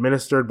are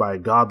administered by a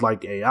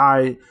godlike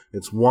AI,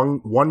 it's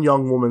one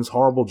young woman's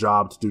horrible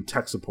job to do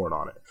tech support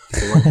on it.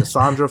 But when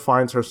Cassandra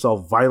finds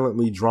herself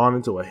violently drawn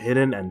into a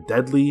hidden and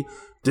deadly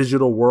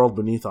digital world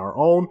beneath our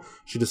own,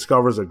 she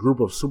discovers a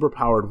group of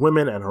superpowered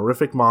women and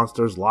horrific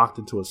monsters locked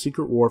into a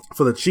secret war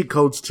for the cheat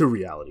codes to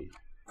reality.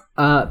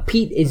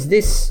 Pete, is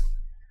this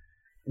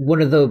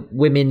one of the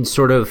women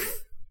sort of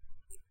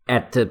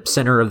at the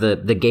center of the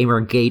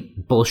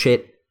Gamergate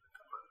bullshit?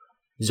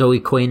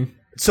 Zoe Quinn.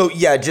 So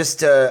yeah,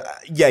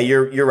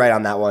 you're right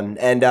on that one.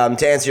 And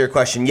to answer your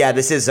question, yeah,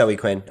 this is Zoe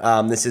Quinn.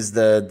 This is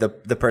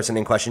the person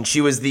in question.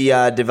 She was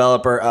the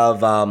developer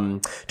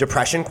of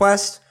Depression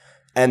Quest,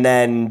 and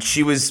then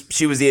she was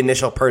the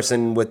initial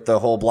person with the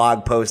whole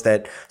blog post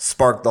that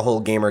sparked the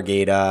whole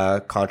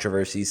Gamergate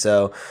controversy.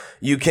 So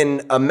you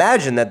can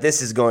imagine that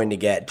this is going to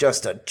get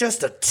just a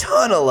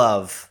ton of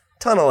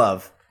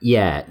love.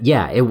 Yeah,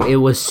 it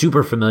was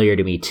super familiar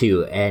to me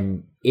too,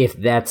 and if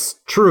that's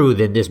true,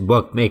 then this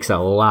book makes a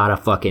lot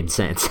of fucking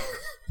sense.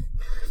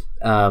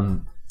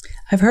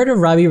 I've heard of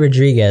Robbie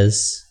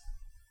Rodriguez.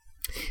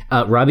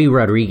 Robbie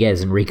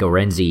Rodriguez and Rico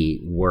Renzi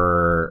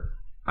were,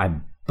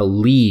 I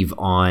believe,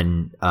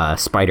 on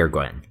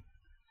Spider-Gwen.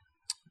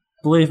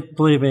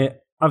 Believe me,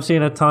 I've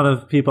seen a ton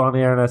of people on the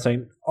internet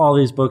saying all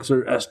these books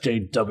are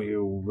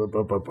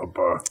SJW.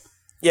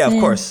 Yeah, of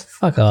course.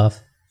 Fuck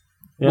off.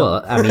 Yep.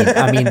 Well,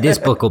 I mean, this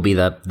book will be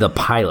the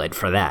pilot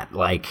for that.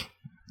 Like,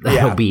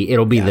 it'll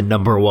be the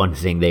number one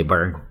thing they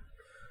burn.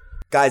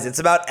 Guys, it's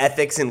about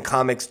ethics in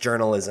comics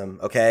journalism,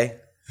 okay?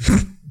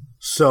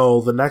 So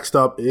the next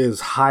up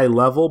is High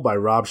Level by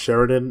Rob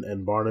Sheridan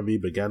and Barnaby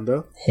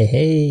Bagenda.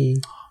 Hey.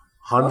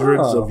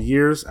 Hundreds of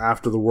years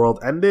after the world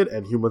ended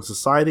and human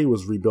society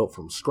was rebuilt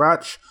from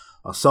scratch,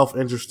 a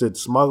self-interested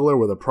smuggler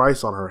with a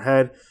price on her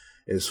head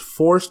is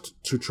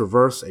forced to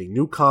traverse a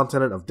new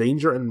continent of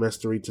danger and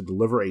mystery to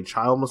deliver a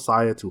child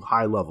messiah to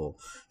High Level,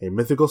 a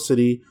mythical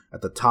city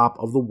at the top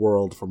of the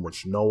world from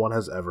which no one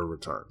has ever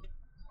returned.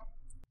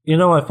 You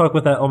know, I fuck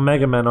with that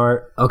Omega Men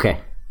art.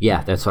 Okay,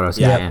 yeah, that's what I was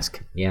going to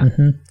ask. Yeah,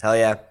 Hell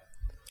yeah.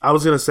 I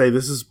was going to say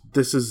this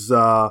is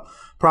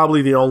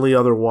probably the only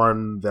other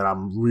one that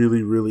I'm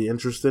really, really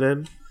interested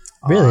in.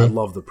 Really? I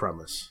love the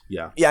premise.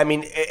 Yeah. Yeah, I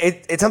mean,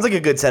 it sounds like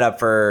a good setup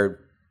for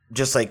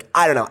just like,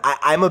 I don't know.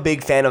 I'm a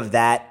big fan of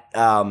that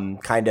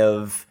kind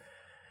of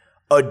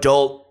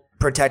adult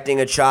protecting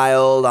a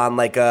child on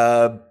like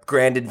a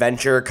grand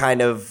adventure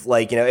kind of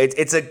like, you know,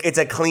 it's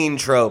a clean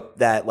trope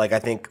that like I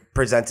think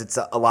presents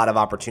a lot of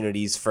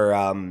opportunities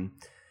for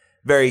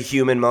very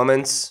human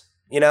moments,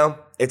 you know?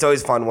 It's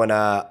always fun when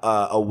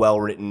a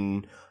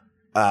well-written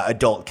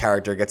adult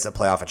character gets to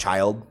play off a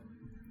child.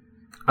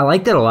 I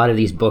like that a lot of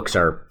these books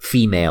are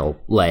female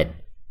led,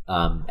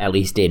 at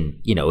least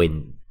in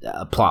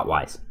plot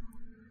wise.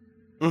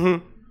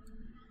 Mm-hmm.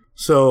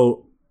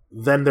 So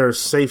then there's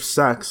Safe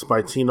Sex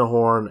by Tina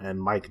Horn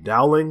and Mike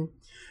Dowling,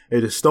 a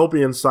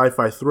dystopian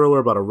sci-fi thriller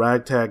about a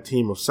ragtag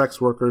team of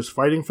sex workers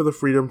fighting for the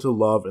freedom to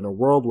love in a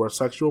world where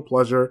sexual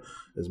pleasure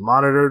is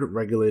monitored,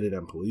 regulated,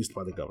 and policed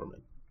by the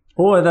government.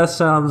 Boy, that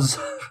sounds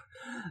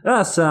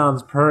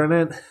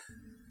pertinent.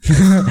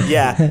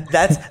 Yeah,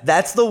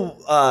 that's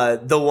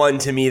the one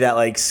to me that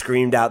like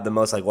screamed out the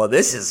most. Like, well,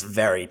 this is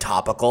very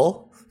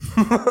topical.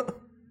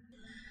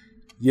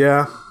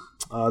 Yeah,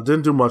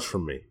 didn't do much for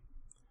me.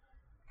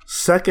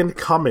 Second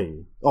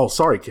Coming. Oh,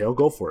 sorry, Kale.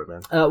 Go for it,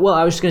 man. Well,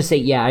 I was just going to say,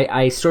 yeah,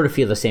 I sort of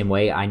feel the same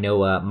way. I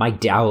know Mike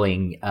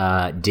Dowling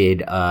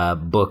did a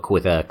book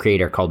with a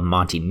creator called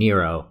Monty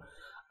Nero.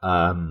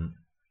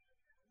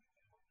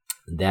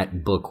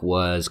 That book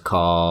was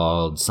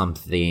called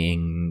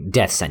something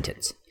Death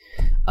Sentence.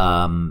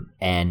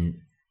 And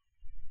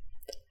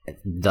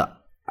the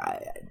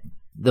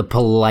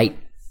polite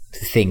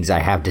things I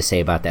have to say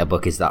about that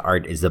book is the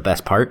art is the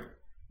best part.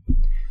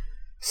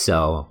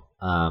 So,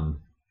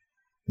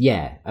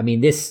 yeah, I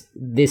mean, this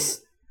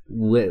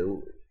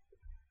will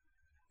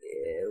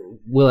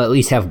at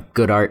least have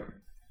good art.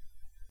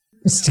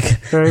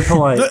 Very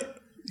polite.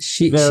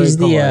 She's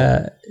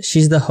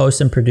polite. the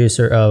host and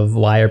producer of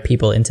Why Are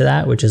People Into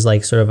That, which is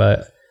like sort of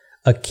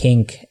a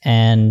kink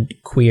and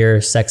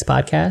queer sex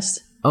podcast.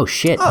 Oh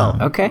shit!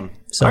 Okay,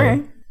 So all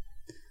right.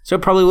 So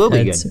it probably will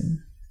be good.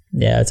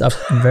 Yeah, it's up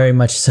very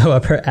much so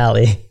up her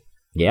alley.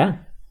 Yeah.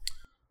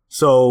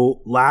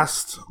 So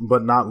last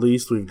but not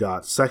least, we've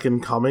got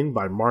Second Coming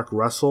by Mark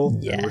Russell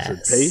and Yes. Richard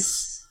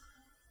Pace.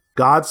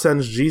 God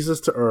sends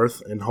Jesus to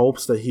Earth in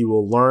hopes that he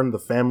will learn the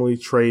family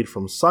trade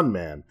from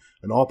Sunman,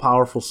 an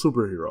all-powerful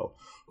superhero,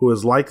 who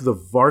is like the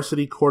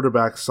varsity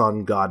quarterback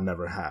son God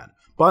never had.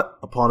 But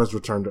upon his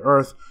return to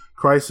Earth,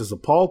 Christ is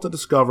appalled to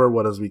discover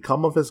what has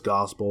become of his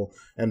gospel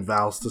and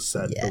vows to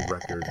set the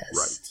record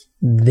right.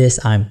 This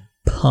I'm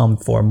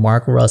pumped for.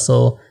 Mark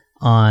Russell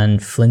on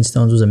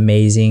Flintstones was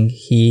amazing.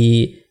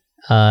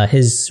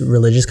 His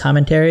religious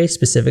commentary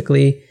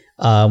specifically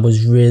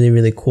was really,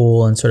 really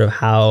cool, and sort of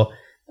how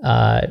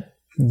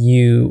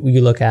you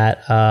look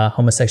at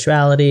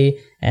homosexuality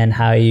and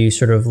how you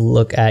sort of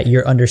look at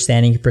your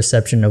understanding, your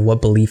perception of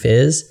what belief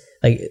is.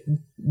 Like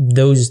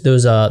those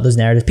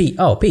narratives. Pete,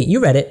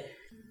 you read it.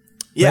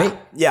 Yeah, Right?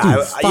 yeah, Dude, I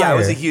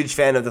was a fire. huge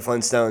fan of the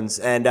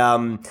Flintstones, and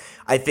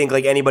I think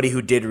like anybody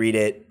who did read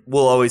it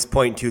will always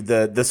point to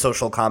the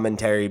social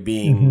commentary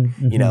being,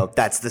 you know,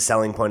 that's the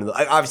selling point of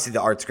the. Obviously, the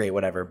art's great,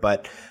 whatever,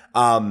 but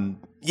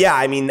yeah,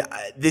 I mean,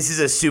 this is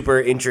a super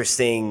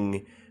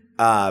interesting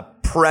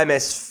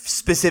premise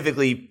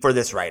specifically for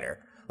this writer.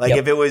 Like, Yep.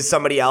 if it was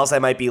somebody else, I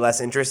might be less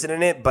interested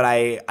in it, but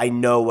I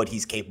know what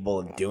he's capable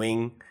of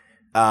doing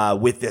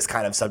with this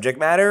kind of subject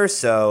matter.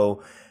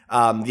 So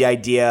the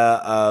idea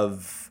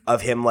of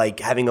him like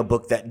having a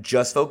book that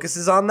just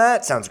focuses on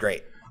that sounds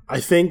great. I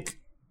think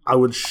I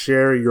would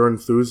share your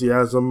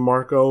enthusiasm,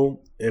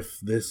 Marco, if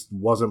this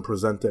wasn't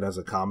presented as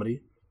a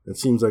comedy. It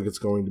seems like it's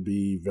going to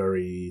be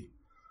very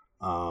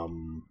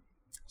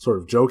sort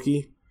of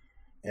jokey.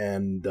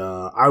 And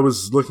I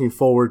was looking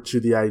forward to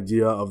the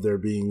idea of there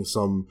being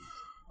some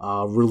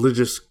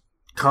religious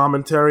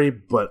commentary,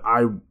 but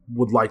I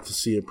would like to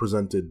see it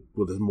presented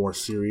with a more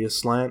serious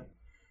slant.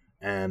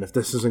 And if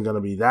this isn't going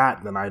to be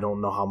that, then I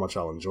don't know how much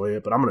I'll enjoy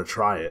it, but I'm going to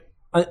try it.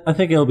 I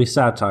think it'll be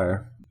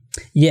satire.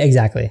 Yeah,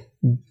 exactly.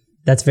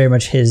 That's very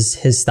much his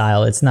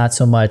style. It's not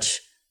so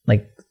much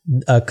like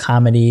a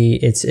comedy.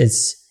 It's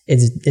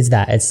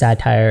that. It's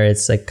satire.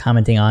 It's like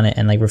commenting on it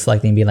and like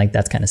reflecting, being like,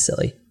 that's kind of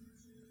silly.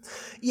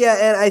 Yeah,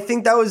 and I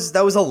think that was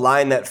a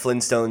line that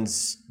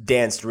Flintstones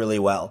danced really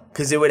well,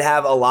 because it would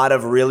have a lot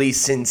of really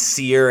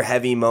sincere,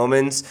 heavy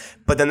moments,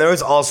 but then there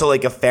was also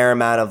like a fair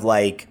amount of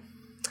like,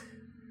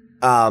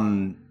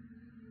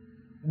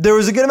 there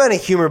was a good amount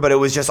of humor, but it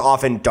was just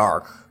often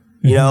dark,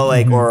 you know,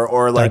 like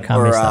or like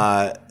comedy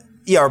stuff.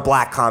 Or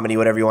black comedy,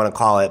 whatever you want to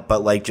call it,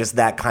 but like just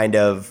that kind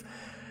of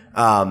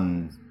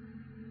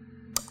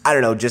I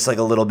don't know, just like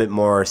a little bit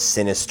more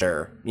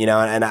sinister, you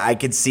know, and I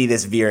could see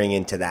this veering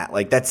into that.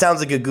 Like, that sounds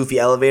like a goofy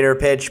elevator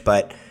pitch,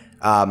 but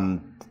I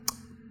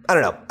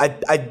don't know.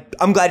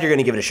 I'm glad you're going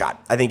to give it a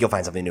shot. I think you'll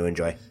find something to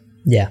enjoy.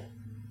 Yeah.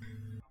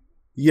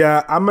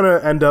 Yeah, I'm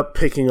going to end up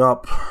picking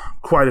up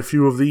quite a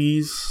few of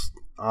these.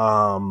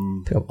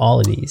 Pick up all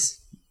of these.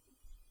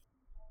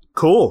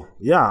 Cool.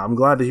 Yeah, I'm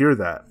glad to hear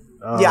that.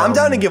 Yeah, I'm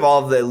down to give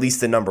all of at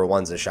least the number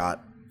ones a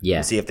shot. Yeah.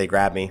 And see if they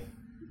grab me.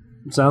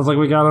 Sounds like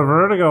we got a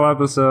Vertigo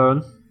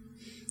episode.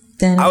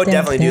 I would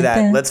definitely do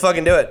that. Let's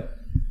fucking do it.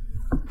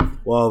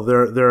 Well,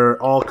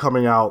 they're all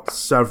coming out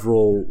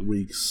several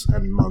weeks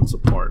and months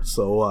apart.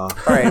 So, all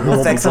right.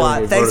 Well, thanks a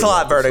lot. Thanks a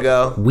lot,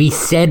 Vertigo. We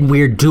said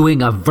we're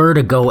doing a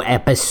Vertigo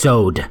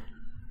episode.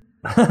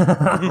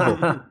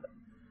 I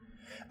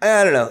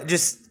don't know.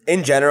 Just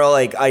in general,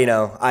 like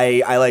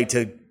I like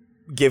to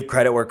give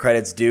credit where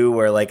credit's due.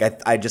 Where like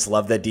I just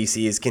love that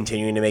DC is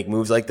continuing to make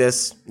moves like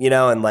this, you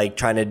know, and like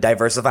trying to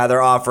diversify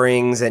their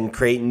offerings and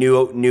create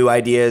new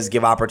ideas,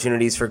 give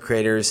opportunities for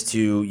creators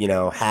to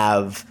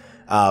have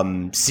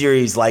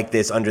series like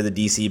this under the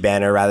DC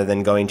banner rather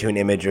than going to an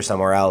Image or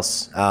somewhere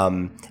else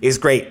is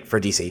great for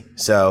DC.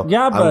 So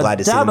I'm glad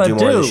to see them do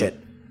more of this shit.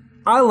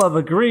 I love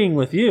agreeing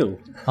with you.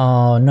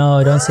 Oh,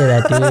 no, don't say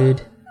that,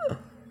 dude.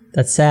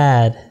 That's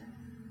sad.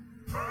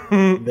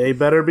 They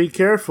better be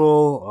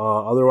careful,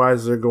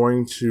 otherwise they're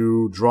going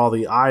to draw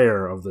the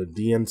ire of the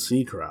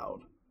DNC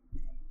crowd,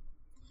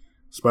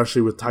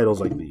 especially with titles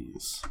like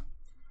these.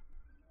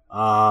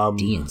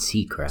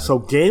 DNC crowd. So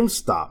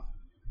GameStop,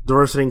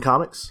 diversity in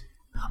comics.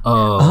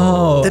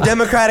 Oh, the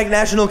Democratic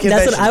National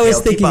Convention. That's what I was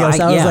thinking of.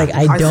 So I was like,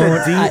 I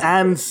don't. said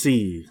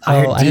DNC. I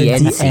heard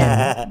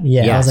DNC.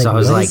 Yeah, so I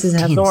was like,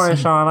 Don't worry,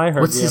 Sean, I heard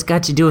what's you. this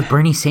got to do with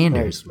Bernie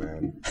Sanders? Thanks,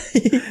 man.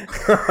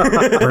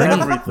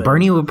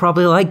 Bernie would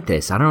probably like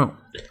this. I don't.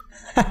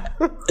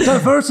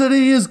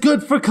 Diversity is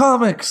good for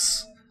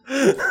comics.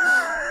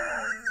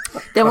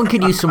 That one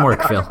could use some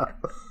work, Phil.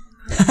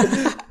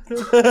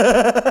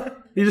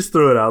 You just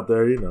threw it out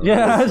there, you know.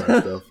 Yeah.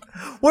 Stuff.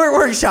 We're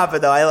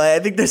workshopping though. I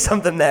think there's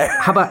something there.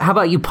 How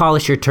about you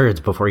polish your turds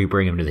before you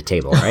bring them to the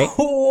table, right?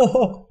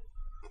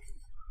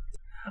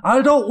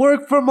 I don't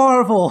work for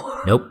Marvel.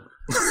 Nope.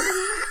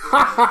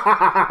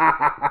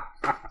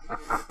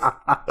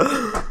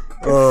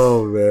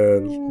 Oh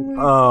man.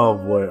 Oh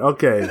boy.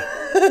 Okay.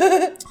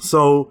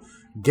 So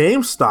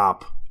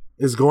GameStop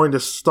is going to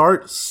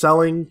start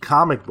selling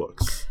comic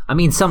books. I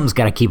mean, something's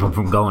got to keep them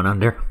from going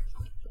under.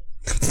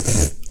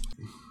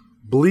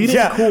 Bleeding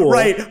Cool.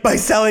 Right. By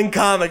selling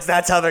comics,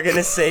 that's how they're going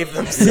to save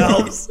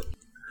themselves.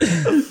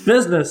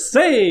 Business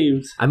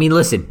saved. I mean,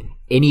 listen,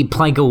 any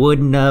plank of wood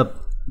in a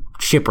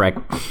shipwreck.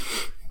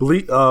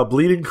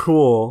 Bleeding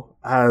Cool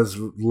has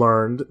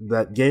learned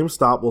that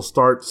GameStop will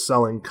start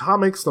selling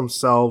comics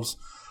themselves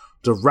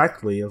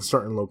directly in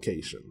certain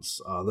locations.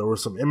 There were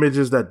some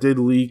images that did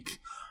leak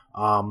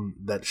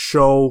that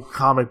show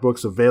comic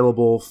books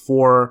available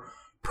for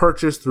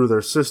purchase through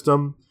their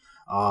system.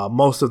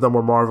 Most of them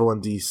were Marvel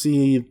and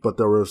DC, but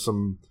there were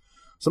some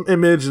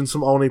Image and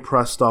some Oni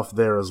Press stuff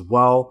there as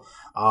well.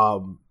 A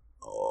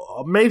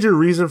major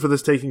reason for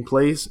this taking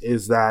place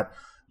is that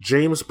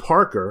James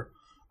Parker,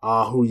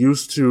 who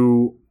used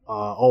to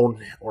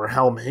own or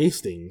helm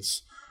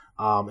Hastings,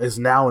 is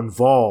now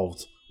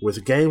involved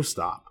with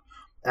GameStop.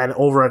 And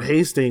over at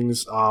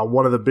Hastings,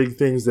 one of the big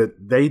things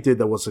that they did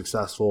that was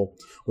successful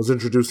was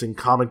introducing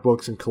comic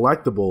books and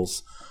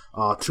collectibles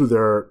to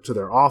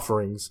their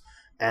offerings.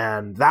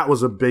 And that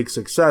was a big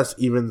success,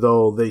 even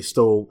though they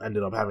still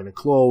ended up having to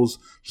close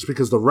just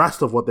because the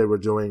rest of what they were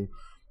doing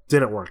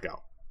didn't work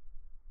out.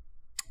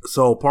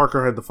 So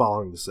Parker had the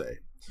following to say.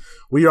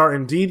 We are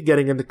indeed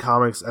getting into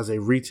comics as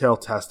a retail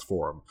test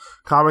forum.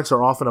 Comics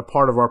are often a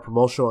part of our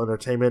promotional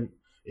entertainment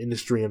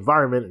industry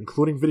environment,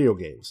 including video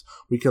games.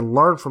 We can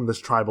learn from this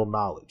tribal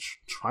knowledge.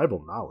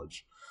 Tribal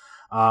knowledge?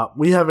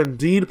 We have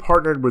indeed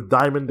partnered with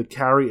Diamond to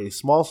carry a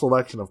small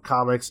selection of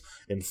comics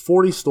in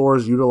 40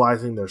 stores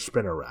utilizing their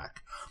spinner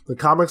rack. The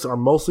comics are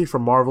mostly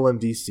from Marvel and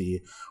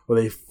DC,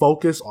 with a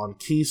focus on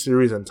key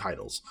series and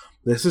titles.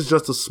 This is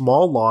just a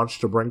small launch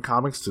to bring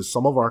comics to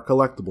some of our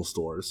collectible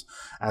stores,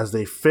 as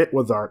they fit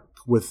with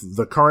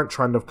the current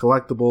trend of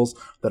collectibles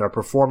that are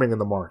performing in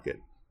the market.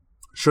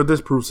 Should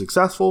this prove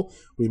successful,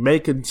 we may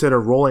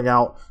consider rolling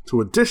out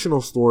to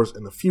additional stores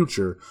in the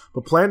future,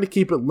 but plan to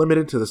keep it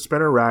limited to the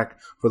spinner rack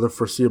for the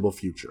foreseeable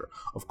future.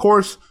 Of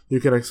course,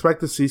 you can expect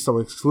to see some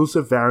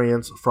exclusive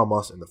variants from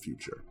us in the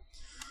future.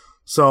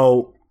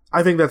 So,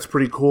 I think that's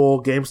pretty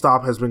cool.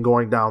 GameStop has been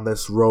going down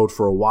this road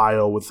for a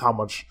while with how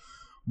much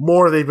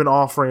more they've been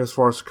offering as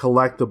far as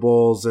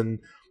collectibles and,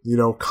 you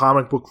know,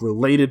 comic book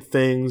related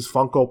things,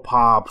 Funko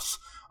Pops,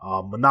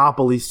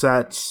 Monopoly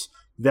sets,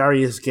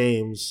 various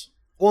games.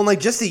 Well, and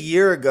like just a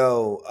year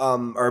ago,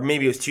 or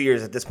maybe it was 2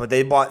 years at this point,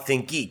 they bought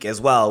ThinkGeek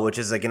as well, which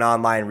is like an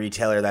online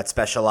retailer that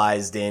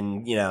specialized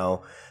in, you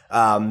know,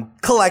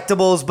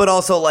 collectibles, but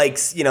also like,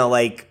 you know,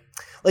 like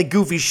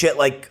goofy shit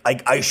like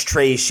ice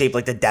trays shaped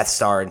like the Death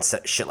Star and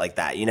shit like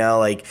that, you know?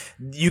 Like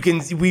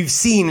we've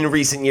seen in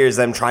recent years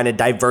them trying to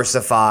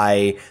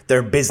diversify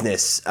their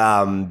business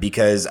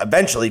because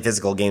eventually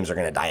physical games are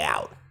going to die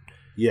out.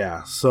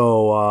 Yeah,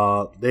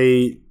 so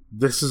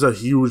this is a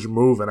huge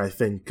move, and I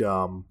think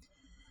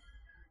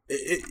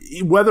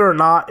whether or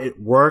not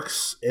it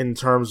works in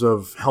terms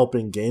of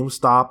helping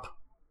GameStop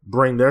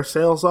bring their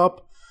sales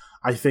up,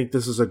 I think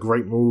this is a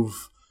great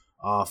move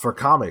for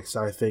comics.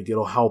 I think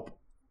it'll help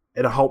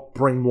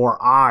bring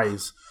more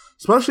eyes,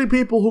 especially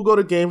people who go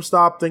to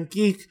GameStop,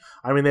 ThinkGeek.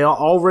 I mean, they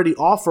already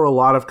offer a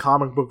lot of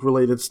comic book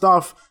related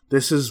stuff.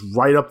 This is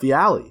right up the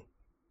alley.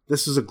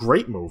 This is a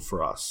great move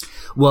for us.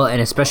 Well,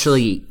 and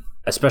especially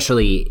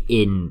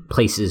in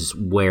places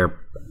where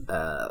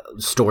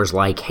stores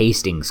like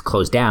Hastings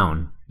closed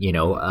down, you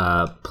know,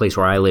 a place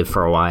where I lived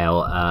for a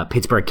while,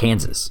 Pittsburgh,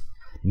 Kansas,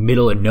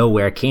 middle of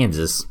nowhere,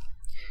 Kansas,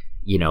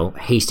 you know,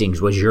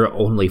 Hastings was your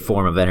only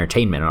form of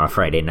entertainment on a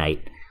Friday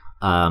night.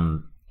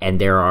 And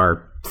there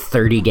are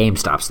 30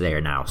 GameStops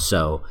there now,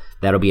 so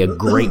that'll be a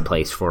great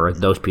place for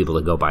those people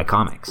to go buy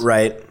comics.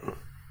 Right.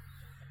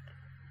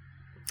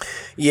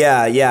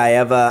 Yeah. I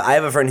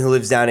have a friend who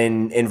lives down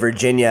in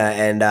Virginia,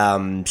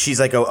 and she's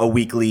like a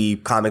weekly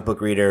comic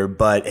book reader,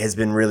 but has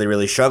been really,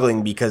 really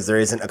struggling because there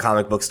isn't a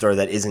comic book store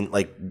that isn't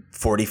like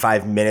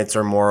 45 minutes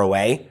or more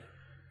away.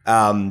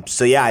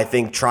 So yeah, I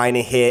think trying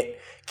to hit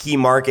key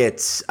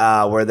markets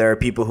where there are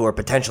people who are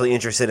potentially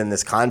interested in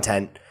this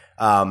content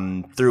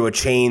through a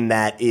chain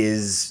that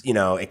is,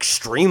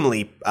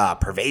 extremely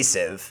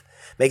pervasive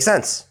makes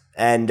sense.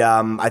 And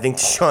I think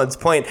to Sean's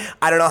point,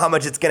 I don't know how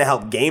much it's going to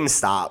help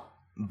GameStop,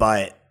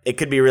 but it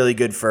could be really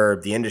good for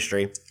the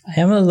industry. I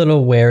am a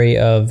little wary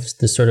of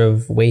the sort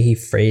of way he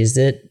phrased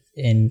it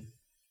in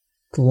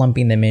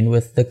lumping them in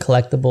with the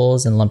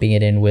collectibles and lumping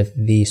it in with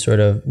the sort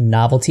of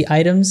novelty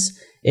items.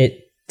 It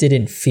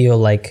didn't feel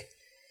like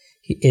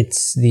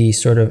it's the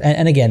sort of,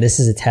 and again, this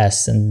is a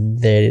test and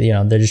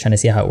they're just trying to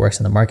see how it works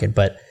in the market,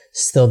 but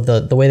still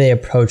the way they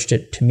approached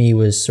it to me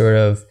was sort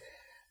of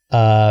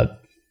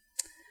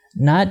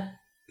not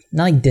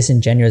like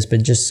disingenuous,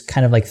 but just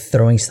kind of like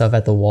throwing stuff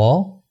at the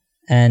wall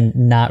and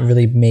not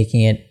really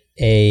making it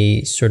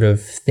a sort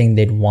of thing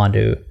they'd want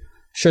to.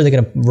 Sure, they're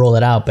going to roll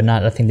it out, but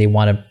not a thing they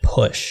want to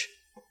push.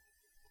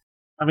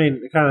 I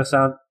mean, it kind of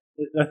sounds.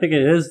 I think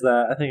it is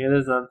that. I think it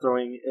is them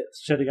throwing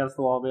shit against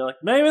the wall and being like,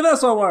 maybe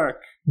this will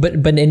work. But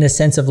in the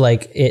sense of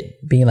like it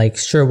being like,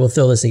 sure, we'll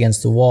throw this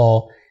against the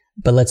wall,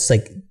 but let's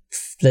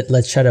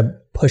try to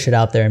push it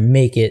out there and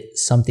make it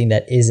something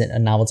that isn't a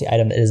novelty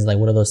item, that isn't like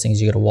one of those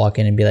things you got to walk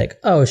in and be like,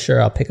 oh,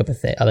 sure, I'll pick up a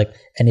thing, like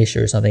an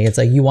issue or something. It's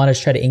like you want to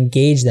try to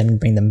engage them and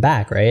bring them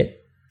back, right?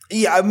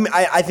 Yeah,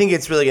 I think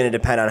it's really going to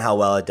depend on how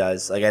well it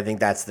does. Like, I think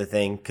that's the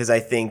thing, because I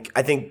think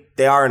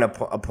they are in a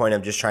point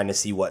of just trying to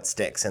see what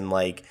sticks, and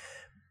like,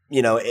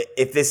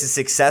 if this is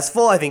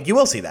successful, I think you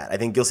will see that. I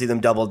think you'll see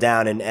them double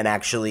down and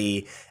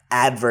actually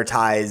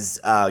advertise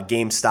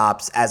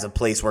GameStops as a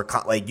place where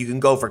you can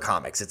go for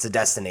comics. It's a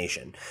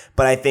destination.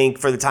 But I think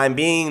for the time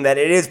being that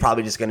it is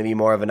probably just going to be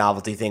more of a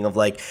novelty thing of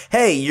like,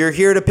 hey, you're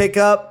here to pick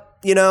up,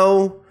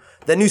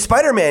 the new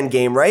Spider-Man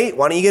game, right?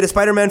 Why don't you get a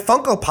Spider-Man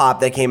Funko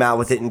Pop that came out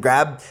with it and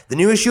grab the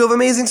new issue of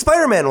Amazing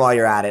Spider-Man while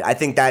you're at it? I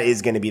think that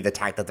is going to be the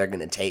tack that they're going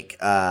to take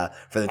for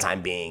the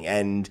time being.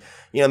 And,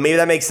 maybe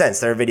that makes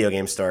sense. They're a video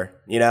game store,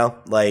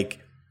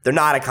 Like, they're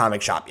not a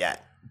comic shop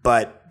yet,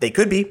 but they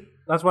could be.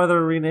 That's why they're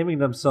renaming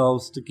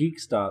themselves to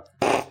GeekStop.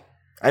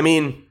 I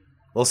mean,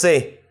 we'll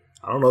see.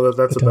 I don't know that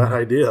that's a bad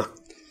idea.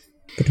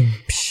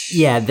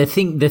 Yeah, the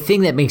thing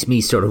that makes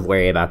me sort of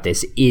wary about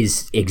this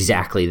is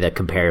exactly the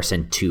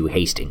comparison to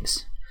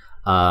Hastings.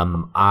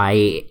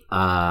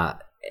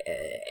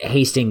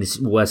 Hastings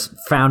was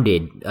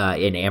founded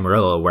in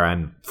Amarillo, where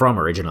I'm from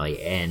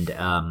originally, and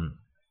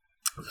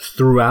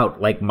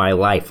throughout like my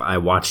life, I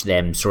watched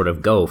them sort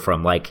of go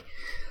from like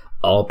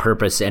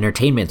all-purpose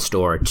entertainment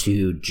store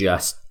to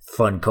just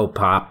Funko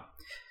Pop,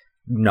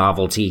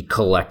 novelty,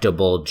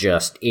 collectible,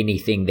 just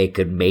anything they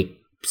could make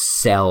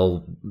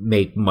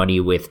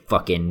money with.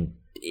 Fucking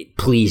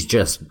please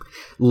just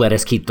let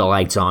us keep the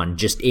lights on,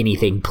 just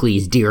anything,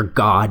 please, dear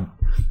God.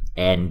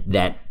 And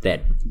that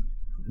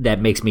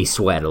makes me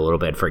sweat a little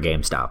bit for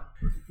GameStop.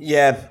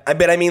 Yeah,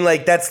 I mean,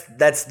 like,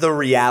 that's the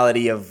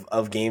reality of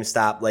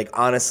GameStop. Like,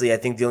 honestly, I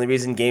think the only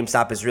reason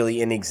GameStop is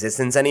really in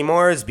existence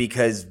anymore is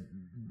because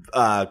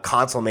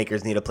console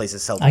makers need a place to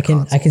sell their I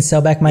can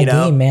sell back my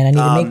game, man. I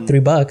need to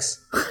make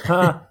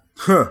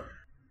 $3.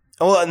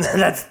 Well, and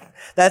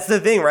that's the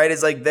thing, right?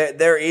 Is like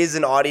there is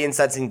an audience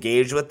that's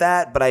engaged with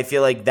that, but I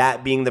feel like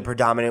that being the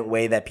predominant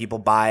way that people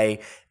buy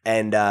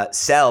and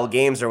sell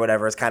games or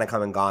whatever is kind of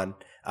come and gone.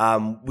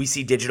 We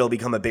see digital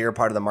become a bigger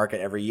part of the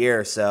market every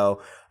year.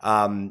 So,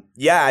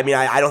 yeah, I mean,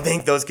 I don't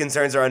think those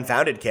concerns are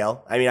unfounded,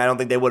 Kale. I mean, I don't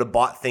think they would have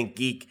bought Think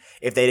Geek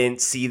if they didn't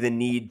see the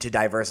need to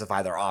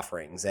diversify their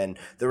offerings. And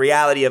the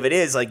reality of it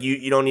is, like,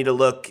 you don't need to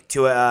look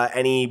to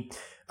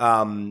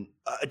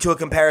to a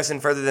comparison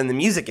further than the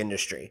music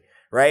industry,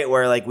 right?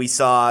 Where like we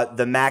saw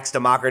the max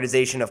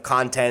democratization of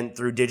content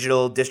through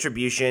digital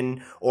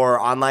distribution or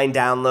online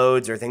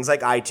downloads or things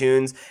like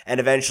iTunes. And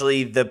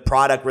eventually the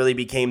product really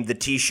became the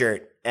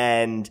t-shirt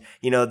and,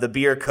 the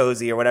beer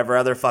cozy or whatever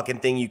other fucking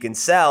thing you can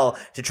sell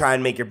to try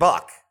and make your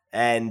buck.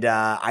 And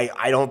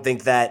I don't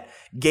think that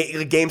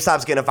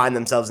GameStop's going to find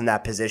themselves in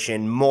that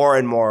position more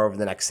and more over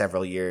the next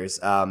several years.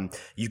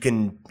 You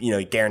can,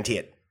 guarantee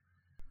it.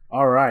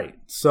 All right.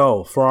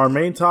 So for our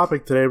main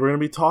topic today, we're going to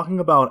be talking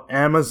about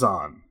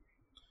Amazon,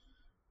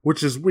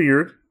 which is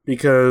weird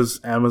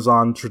because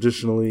Amazon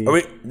traditionally... Are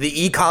we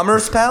the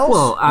e-commerce pals?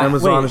 Well,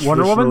 Amazon is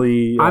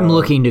traditionally... I'm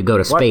looking to go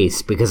to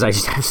space because I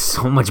just have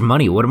so much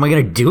money. What am I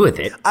going to do with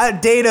it?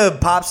 Date a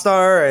pop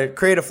star,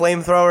 create a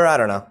flamethrower, I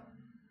don't know.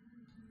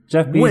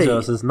 Jeff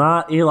Bezos is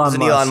not Elon Musk. It was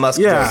an Elon Musk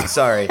Yeah. joke,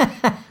 sorry.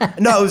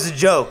 No, it was a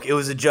joke. It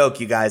was a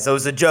joke, you guys. It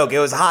was a joke. It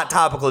was a hot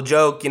topical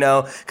joke,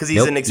 because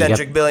he's an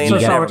eccentric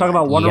billionaire. So, Sean, we're talking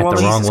about Wonder You got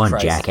the Woman? wrong Jesus one,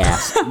 Christ.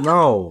 jackass.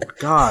 No,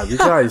 God, you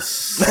guys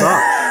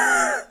suck.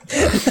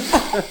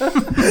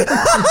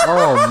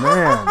 Oh,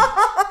 man.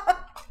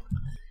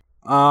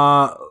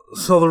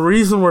 So the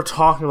reason we're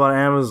talking about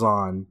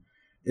Amazon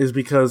is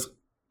because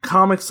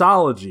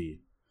Comixology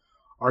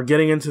are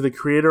getting into the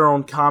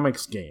creator-owned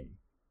comics game.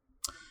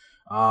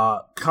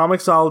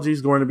 Comixology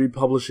is going to be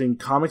publishing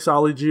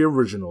Comixology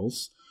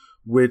Originals,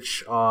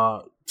 which,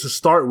 to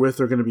start with,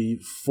 are going to be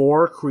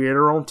 4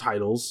 creator-owned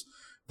titles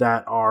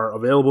that are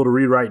available to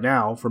read right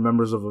now for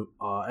members of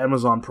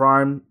Amazon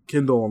Prime,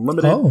 Kindle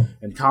Unlimited,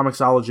 and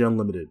Comixology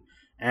Unlimited,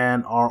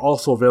 and are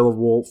also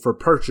available for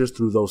purchase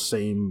through those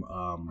same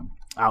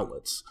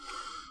outlets.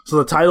 So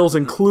the titles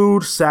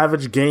include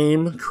Savage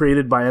Game,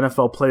 created by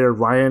NFL player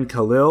Ryan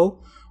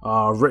Khalil,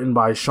 written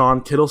by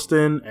Sean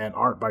Kittleston and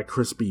art by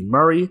Chris B.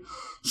 Murray.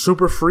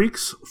 Super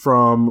Freaks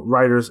from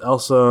writers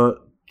Elsa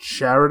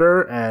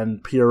Chariter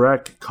and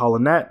Pierrette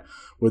Collinet,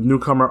 with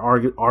newcomer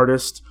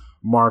artist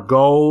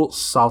Margot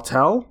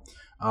Sautel.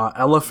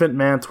 Elephant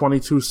Man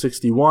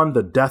 2261,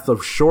 The Death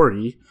of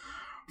Shorty,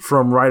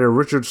 from writer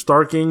Richard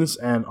Starkings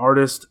and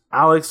artist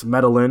Alex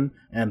Medellin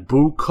and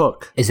Boo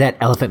Cook. Is that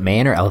Elephant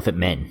Man or Elephant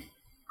Men?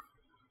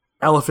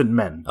 Elephant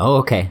Men. Oh,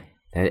 okay.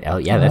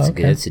 That's a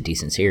good. That's a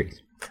decent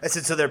series. I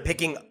said, so they're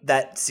picking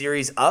that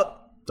series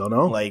up? Don't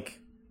know. Like,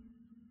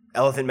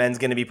 Elephant Men's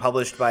going to be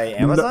published by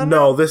Amazon?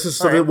 No, this is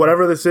right.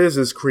 Whatever this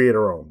is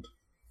creator owned.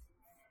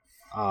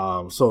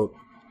 So,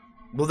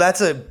 well,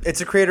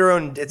 it's a creator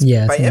owned. It's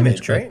by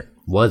Image, right?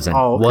 Was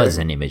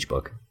an Image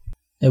book.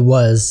 It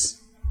was.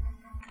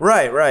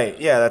 Right.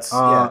 Yeah, that's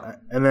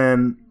and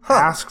then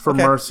Ask for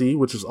Mercy,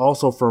 which is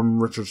also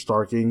from Richard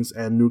Starkings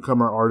and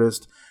newcomer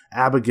artist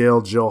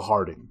Abigail Jill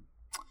Harding.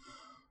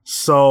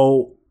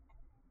 So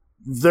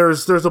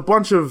there's a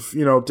bunch of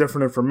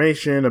different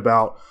information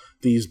about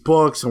these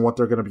books and what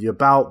they're going to be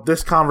about.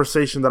 This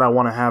conversation that I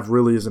want to have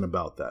really isn't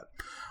about that.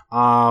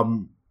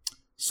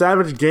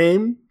 Savage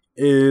Game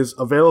is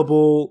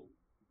available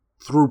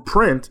through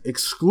print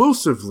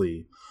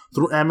exclusively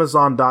through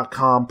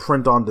Amazon.com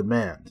print on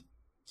demand.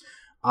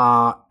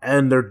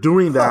 And they're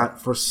doing that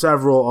for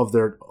several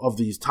of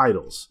these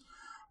titles.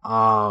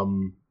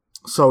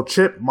 So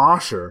Chip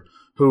Mosher,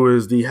 who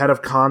is the head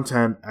of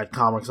content at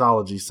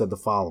Comixology, said the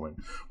following: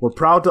 "We're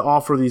proud to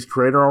offer these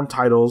creator-owned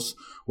titles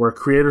where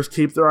creators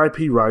keep their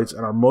IP rights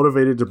and are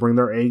motivated to bring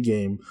their A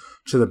game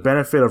to the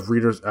benefit of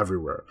readers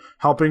everywhere.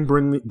 Helping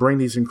bring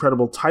these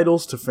incredible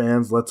titles to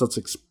fans lets us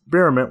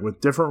experiment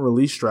with different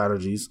release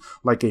strategies,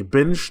 like a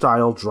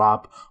binge-style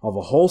drop of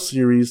a whole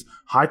series,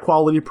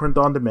 high-quality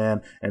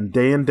print-on-demand, and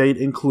day-and-date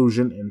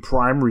inclusion in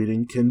Prime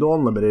Reading, Kindle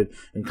Unlimited,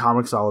 and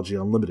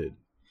Comixology Unlimited."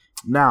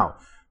 Now,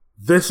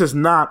 this is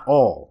not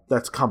all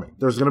that's coming.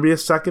 There's going to be a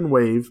second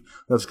wave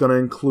that's going to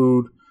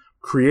include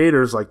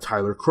creators like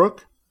Tyler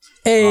Crook,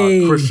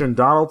 Christian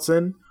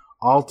Donaldson,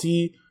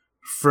 Alti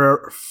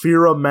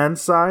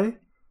Firamansai,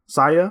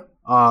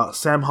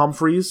 Sam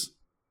Humphreys,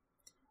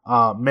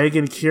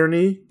 Megan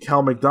Kearney,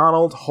 Kel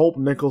McDonald, Hope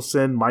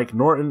Nicholson, Mike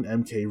Norton,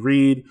 MK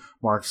Reed,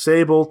 Mark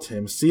Sable,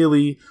 Tim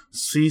Seeley,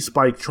 C.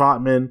 Spike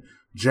Trotman,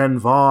 Jen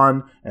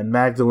Vaughn, and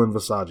Magdalene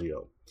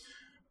Visaggio.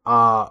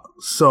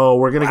 So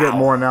we're going to get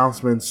more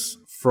announcements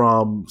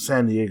from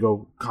San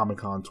Diego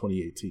Comic-Con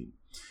 2018.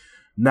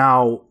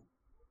 Now,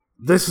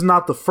 this is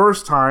not the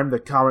first time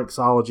that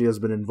Comixology has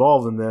been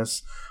involved in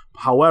this.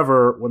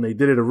 However, when they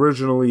did it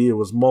originally, it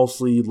was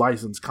mostly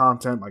licensed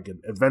content like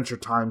Adventure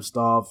Time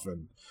stuff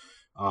and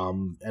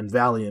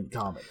Valiant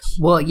Comics.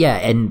 Well, yeah,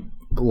 and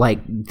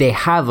like they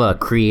have a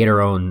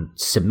creator-owned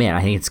Submit.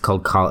 I think it's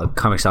called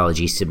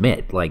Comixology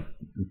Submit. Like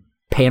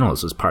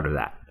Panels was part of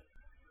that.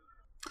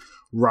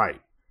 Right.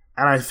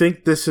 And I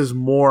think this is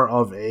more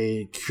of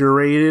a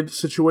curated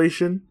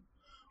situation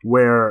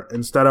where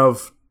instead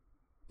of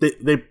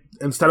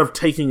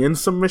taking in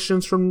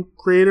submissions from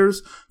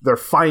creators, they're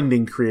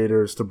finding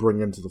creators to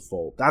bring into the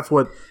fold. That's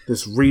what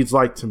this reads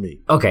like to me.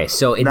 Okay,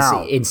 so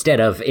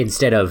instead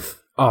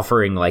of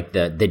offering like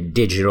the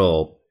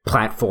digital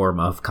platform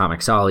of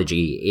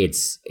Comixology,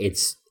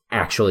 it's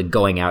actually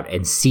going out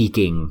and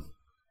seeking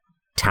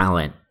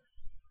talent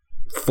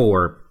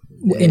for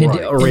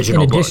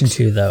original in addition books.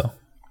 to, though.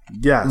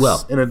 Yes,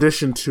 well, in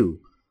addition to.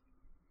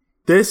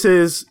 This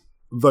is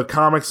the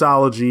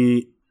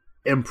Comixology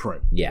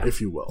imprint, if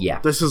you will.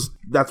 Yeah.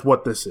 That's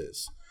what this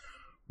is.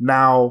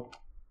 Now,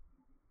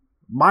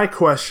 my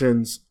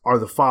questions are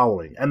the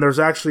following, and there's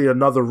actually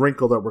another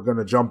wrinkle that we're going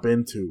to jump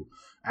into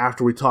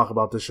after we talk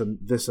about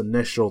this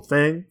initial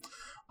thing.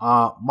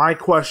 My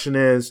question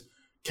is,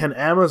 can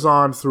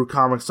Amazon through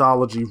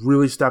Comixology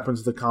really step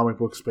into the comic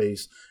book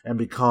space and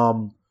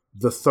become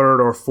the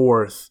third or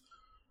fourth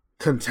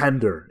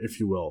contender, if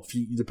you will?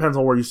 It depends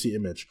on where you see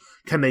Image.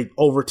 Can they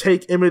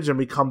overtake Image and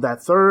become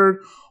that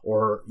third?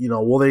 Or,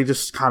 will they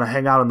just kind of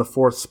hang out in the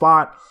fourth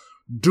spot?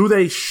 Do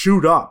they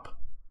shoot up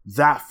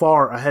that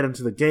far ahead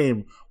into the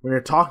game when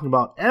you're talking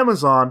about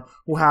Amazon,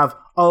 who have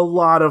a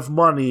lot of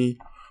money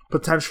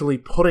potentially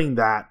putting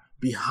that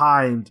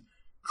behind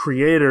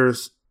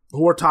creators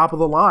who are top of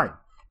the line,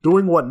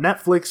 doing what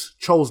Netflix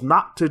chose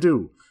not to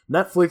do?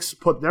 Netflix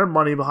put their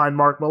money behind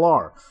Mark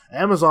Millar.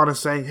 Amazon is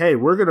saying, hey,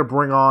 we're going to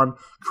bring on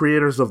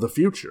creators of the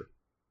future.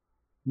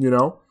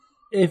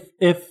 If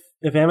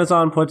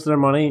Amazon puts their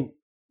money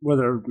where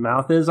their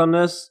mouth is on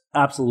this,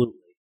 absolutely.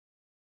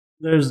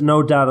 There's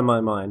no doubt in my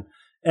mind.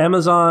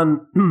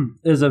 Amazon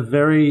is a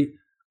very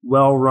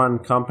well-run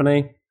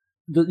company.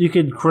 you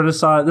could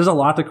criticize. There's a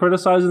lot to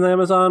criticize in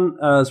Amazon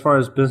as far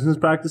as business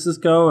practices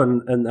go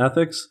and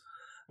ethics,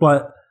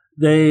 but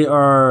they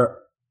are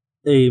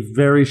a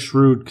very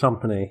shrewd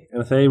company,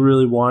 and if they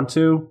really want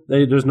to,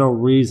 there's no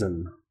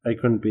reason they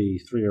couldn't be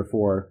 3 or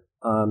 4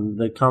 on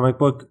the comic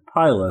book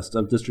pie list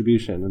of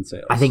distribution and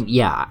sales. I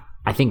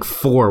think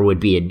 4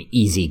 would be an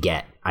easy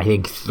get. I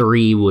think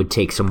 3 would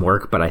take some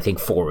work, but I think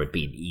 4 would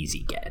be an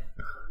easy get.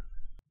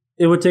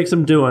 It would take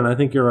some doing. I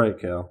think you're right,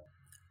 Kale.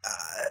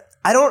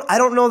 I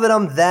don't know that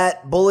I'm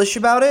that bullish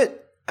about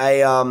it.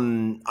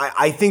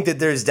 I think that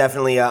there's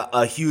definitely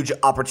a huge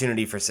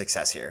opportunity for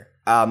success here.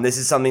 This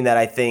is something that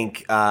I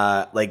think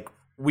like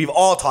we've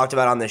all talked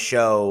about on the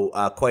show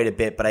quite a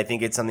bit, but I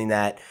think it's something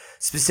that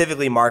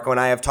specifically Marco and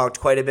I have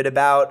talked quite a bit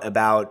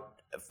about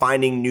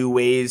finding new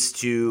ways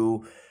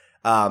to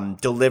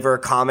deliver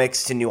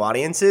comics to new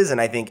audiences.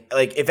 And I think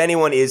like if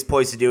anyone is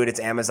poised to do it, it's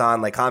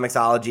Amazon. Like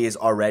Comixology is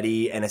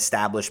already an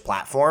established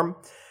platform,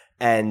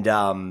 and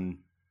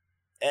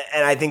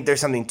I think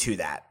there's something to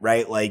that,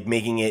 right? Like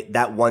making it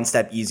that one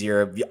step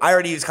easier. I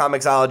already use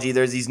Comixology.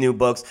 There's these new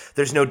books.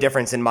 There's no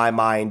difference in my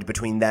mind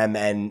between them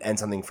and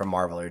something from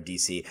Marvel or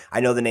DC.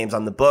 I know the names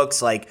on the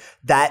books. Like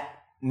that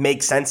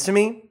makes sense to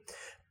me.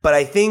 But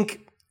I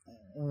think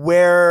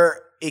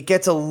where it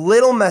gets a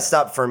little messed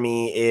up for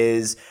me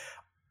is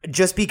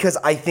just because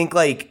I think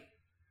like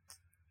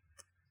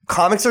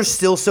comics are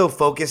still so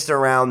focused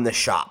around the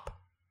shop.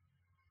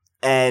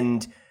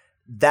 And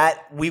that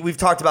we've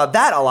talked about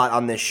that a lot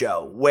on this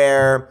show,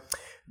 where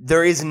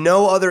there is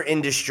no other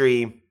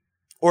industry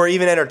or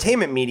even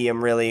entertainment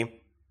medium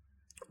really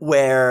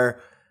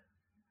where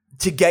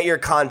to get your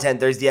content,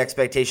 there's the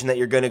expectation that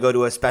you're going to go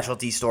to a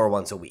specialty store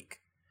once a week.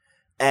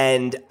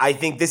 And I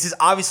think this is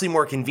obviously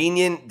more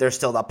convenient. There's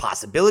still the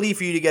possibility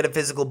for you to get a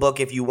physical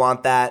book if you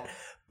want that.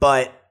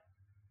 But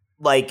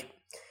like,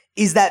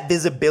 is that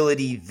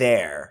visibility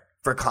there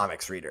for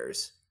comics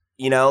readers?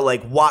 You know,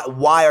 like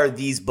why are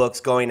these books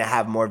going to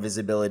have more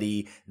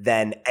visibility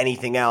than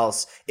anything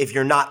else if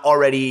you're not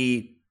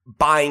already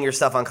buying your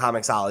stuff on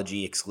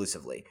Comixology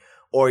exclusively,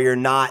 or you're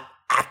not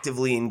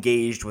actively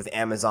engaged with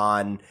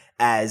Amazon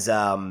as,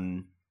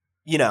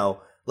 you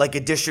know, like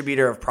a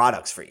distributor of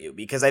products for you?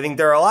 Because I think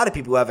there are a lot of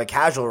people who have a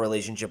casual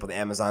relationship with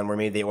Amazon where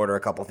maybe they order a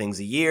couple things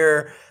a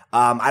year.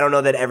 I don't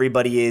know that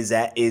everybody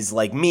is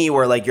like me,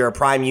 where like you're a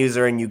Prime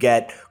user and you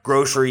get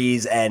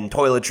groceries and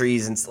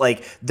toiletries, and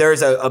like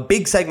there's a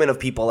big segment of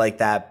people like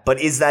that.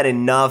 But is that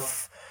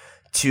enough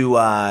to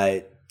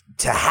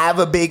have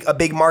a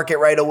big market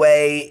right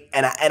away?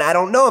 And I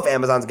don't know if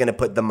Amazon's going to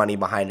put the money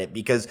behind it,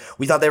 because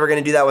we thought they were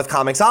going to do that with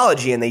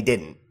Comixology and they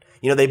didn't.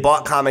 You know, they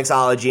bought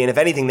Comixology and if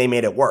anything, they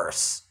made it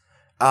worse.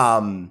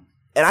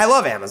 And I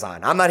love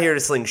Amazon. I'm not here to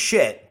sling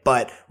shit,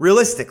 but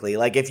realistically,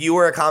 like if you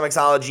were a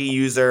Comixology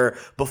user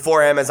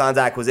before Amazon's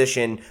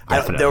acquisition,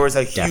 there was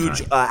a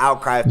huge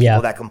outcry of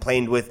people that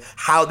complained with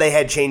how they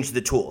had changed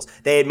the tools.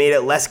 They had made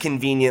it less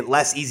convenient,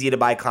 less easy to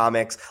buy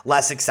comics,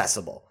 less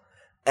accessible.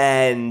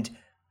 And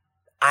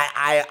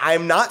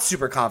I'm not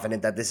super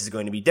confident that this is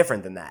going to be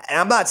different than that. And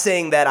I'm not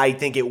saying that I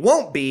think it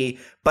won't be,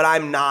 but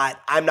I'm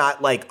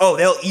not like, oh,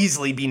 they'll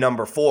easily be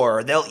number 4,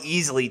 or they'll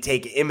easily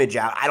take Image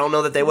out. I don't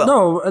know that they will.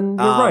 No, and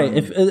you're right.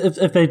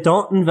 If they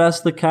don't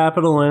invest the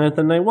capital in it,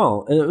 then they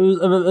won't.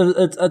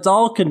 It's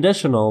all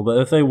conditional. But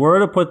if they were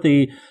to put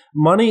the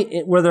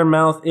money where their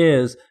mouth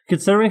is,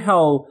 considering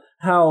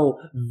how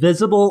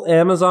visible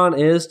Amazon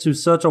is to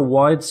such a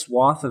wide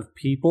swath of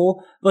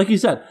people, like you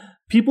said,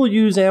 people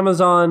use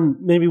Amazon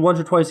maybe once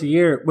or twice a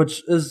year,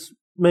 which is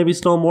maybe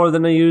still more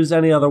than they use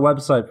any other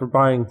website for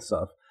buying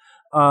stuff.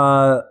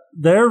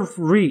 Their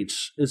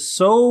reach is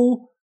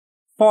so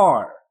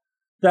far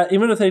that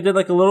even if they did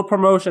like a little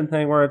promotion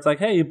thing where it's like,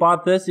 hey, you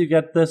bought this, you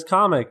get this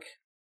comic,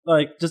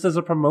 like just as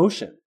a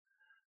promotion,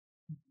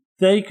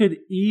 they could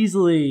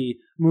easily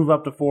move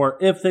up to 4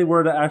 if they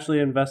were to actually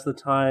invest the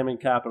time and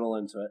capital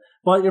into it.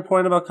 But your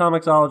point about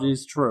Comixology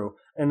is true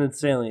and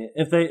it's salient.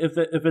 If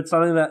it's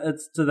something that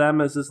it's to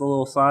them as just a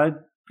little side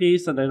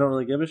piece and they don't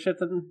really give a shit,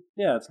 then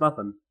yeah, it's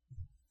nothing.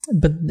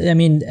 But I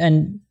mean,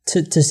 and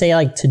to say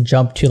like to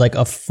jump to like a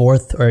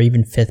 4th or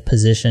even 5th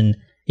position,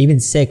 even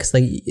 6th,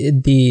 like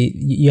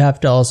you have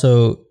to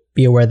also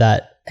be aware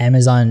that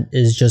Amazon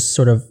is just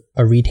sort of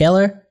a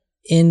retailer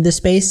in the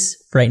space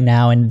right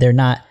now, and they're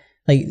not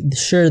like,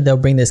 sure, they'll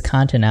bring this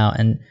content out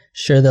and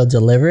sure they'll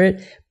deliver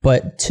it,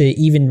 but to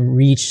even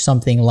reach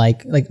something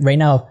like right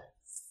now,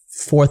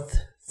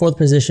 fourth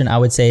position I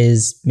would say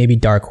is maybe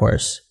Dark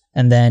Horse,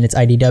 and then it's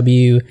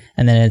IDW,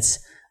 and then it's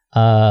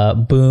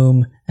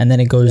Boom, and then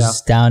it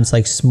goes down to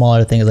like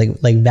smaller things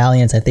like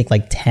Valiant's I think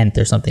like 10th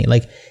or something.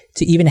 Like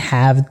to even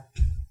have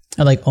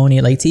like Oni,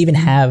 like to even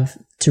have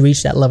to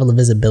reach that level of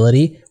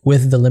visibility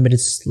with the limited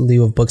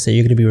slew of books that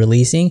you're going to be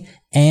releasing,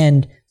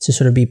 and to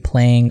sort of be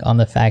playing on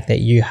the fact that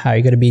how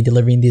you're going to be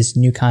delivering these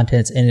new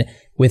contents and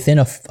within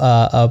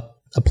a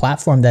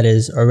platform that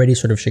is already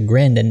sort of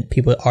chagrined and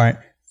people aren't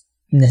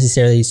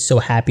necessarily so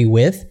happy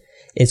with,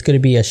 it's going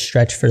to be a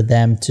stretch for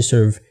them to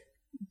sort of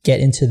get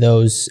into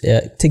those,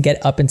 to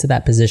get up into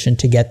that position,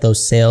 to get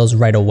those sales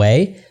right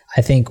away.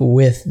 I think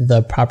with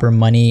the proper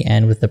money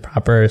and with the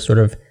proper sort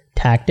of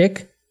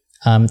tactic,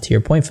 to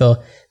your point,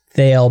 Phil,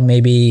 they'll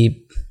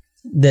maybe,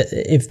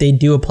 if they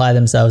do apply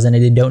themselves and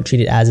they don't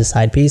treat it as a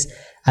side piece,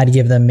 I'd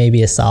give them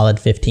maybe a solid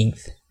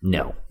 15th.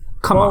 No.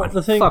 Come Well, on,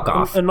 the thing- fuck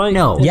off. in my-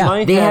 no, in Yeah.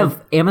 my they head-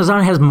 have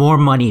Amazon has more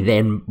money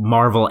than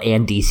Marvel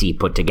and DC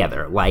put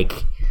together.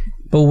 Like,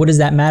 But what does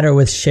that matter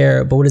with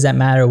share? But what does that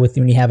matter with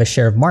when you have a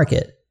share of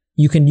market?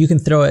 You can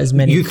throw as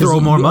many. You throw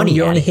more money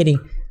You're at only it. hitting,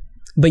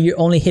 but you're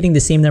only hitting the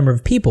same number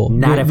of people.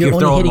 Not if you're only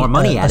throwing hitting more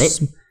money at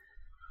it.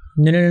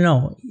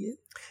 No.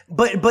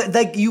 But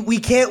like we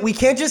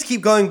can't just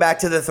keep going back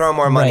to the throw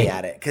more money Right.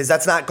 at it, because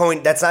that's not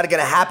going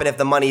to happen if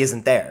the money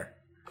isn't there.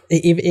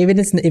 Even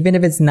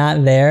if it's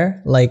not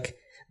there, like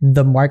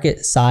the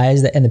market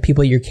size and the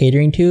people you're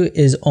catering to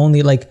is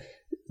only like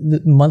the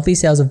monthly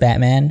sales of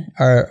Batman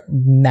are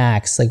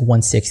max like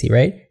 160,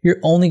 right? You're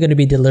only going to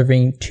be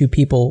delivering to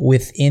people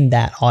within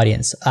that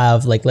audience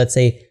of like, let's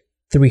say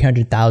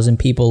 300,000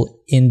 people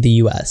in the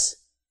US,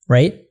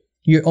 right?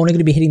 You're only going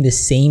to be hitting the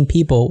same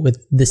people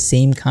with the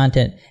same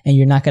content, and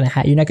you're not going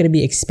to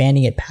be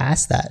expanding it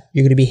past that.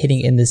 You're going to be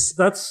hitting in this.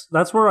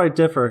 That's where I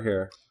differ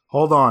here.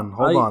 Hold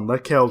on.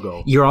 Let Kale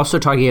go. you're also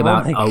talking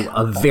about my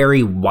a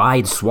very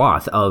wide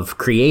swath of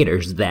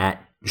creators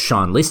that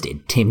Sean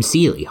listed. Tim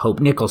Seeley, Hope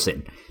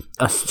Nicholson,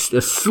 a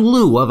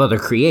slew of other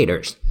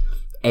creators.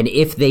 And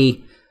if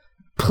they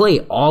play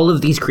all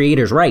of these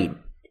creators right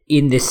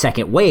in this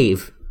second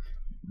wave,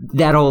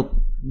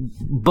 that'll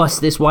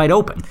bust this wide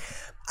open.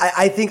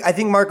 I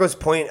think Marco's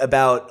point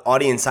about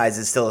audience size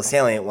is still a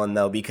salient one,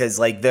 though, because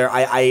like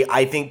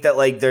I think that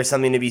like there's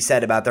something to be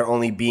said about there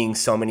only being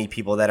so many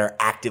people that are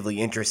actively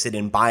interested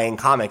in buying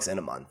comics in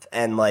a month,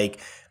 and like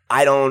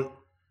I don't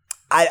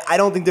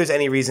think there's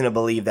any reason to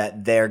believe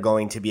that they're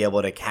going to be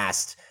able to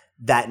cast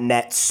that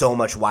net so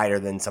much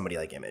wider than somebody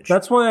like Image.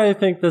 That's why I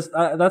think this.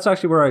 That's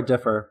actually where I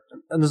differ,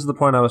 and this is the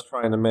point I was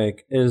trying to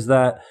make: is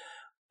that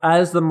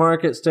as the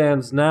market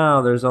stands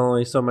now, there's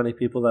only so many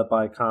people that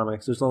buy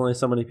comics. There's only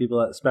so many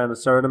people that spend a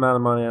certain amount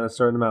of money on a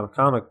certain amount of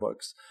comic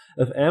books.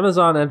 If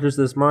Amazon enters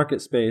this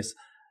market space,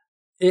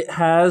 it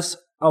has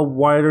a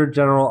wider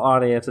general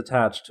audience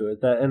attached to it.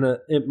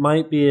 It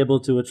might be able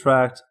to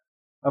attract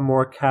a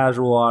more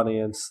casual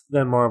audience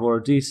than Marvel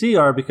or DC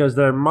are, because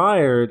they're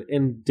mired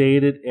in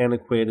dated,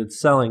 antiquated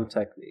selling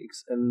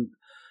techniques. And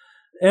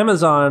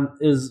Amazon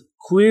is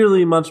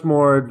clearly much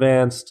more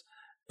advanced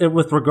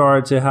with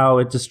regard to how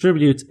it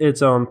distributes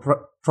its own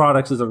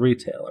products as a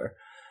retailer.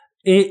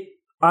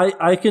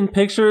 I can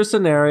picture a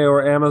scenario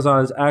where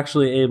Amazon is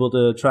actually able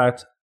to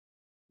attract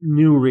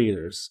new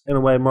readers in a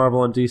way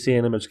Marvel and DC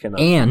and Image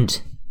cannot.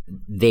 And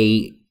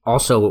they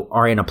also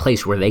are in a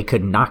place where they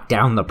could knock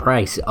down the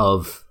price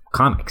of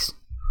comics.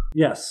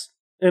 Yes.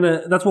 And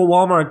that's what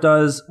Walmart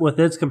does with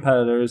its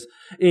competitors.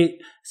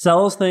 It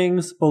sells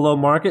things below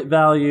market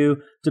value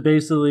to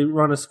basically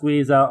run a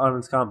squeeze out on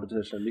its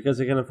competition because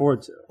it can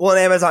afford to. Well, and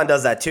Amazon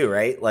does that too,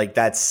 right? Like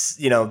that's,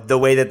 the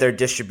way that their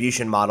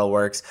distribution model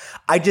works.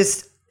 I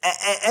just,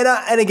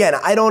 and again,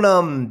 I don't,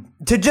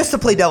 to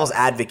play devil's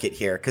advocate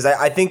here, because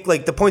I think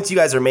like the points you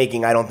guys are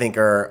making, I don't think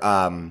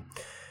are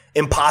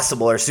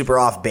impossible or super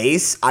off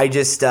base. I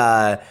just,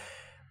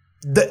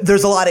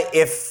 there's a lot of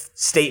if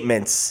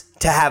statements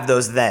to have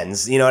those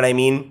thens, you know what I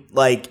mean?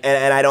 Like,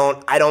 and I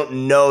don't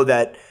know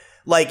that,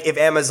 like, if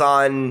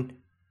Amazon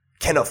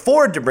can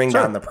afford to bring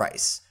down the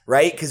price,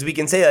 right? Because we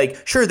can say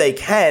like, sure they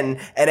can,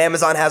 and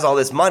Amazon has all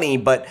this money,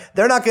 but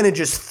they're not going to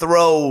just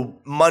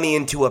throw money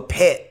into a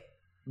pit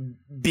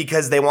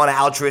because they want to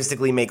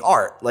altruistically make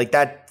art. Like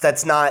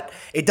that's not,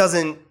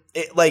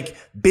 like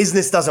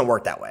business doesn't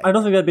work that way. I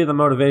don't think that'd be the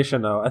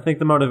motivation though. I think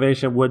the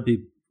motivation would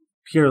be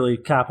purely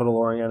capital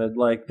oriented.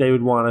 Like they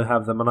would want to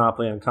have the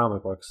monopoly on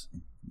comic books.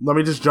 Let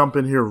me just jump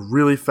in here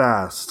really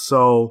fast.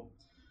 So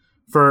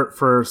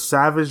for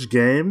Savage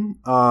Game,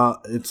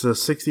 it's a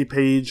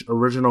 60-page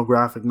original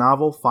graphic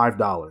novel,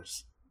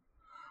 $5.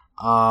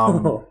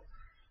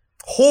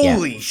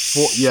 Holy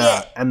shit.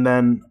 Yeah, and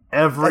then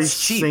every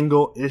That's cheap.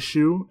 single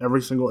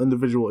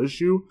individual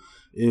issue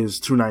is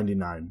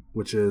 $2.99,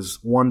 which is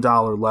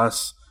 $1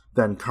 less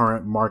than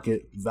current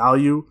market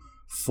value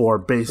for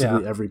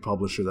basically every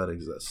publisher that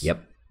exists.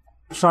 Yep.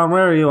 Sean,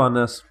 where are you on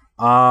this?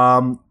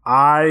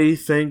 I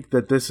think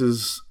that this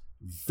is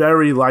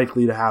very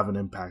likely to have an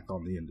impact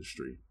on the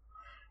industry,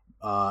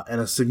 and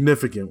a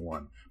significant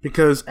one,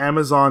 because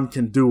Amazon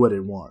can do what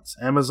it wants.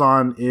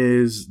 Amazon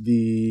is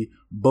the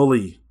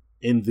bully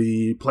in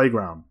the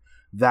playground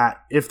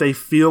that if they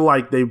feel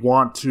like they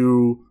want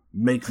to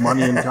make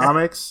money in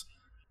comics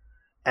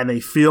and they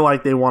feel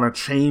like they want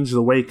to change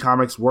the way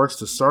comics works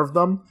to serve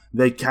them,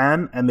 they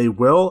can and they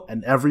will,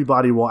 and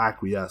everybody will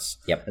acquiesce.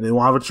 Yep. And they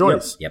won't have a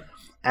choice. Yep.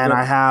 And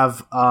I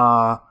have,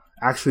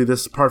 actually,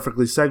 this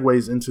perfectly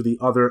segues into the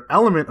other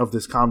element of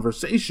this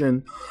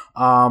conversation,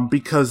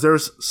 because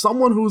there's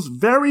someone who's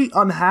very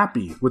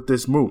unhappy with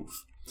this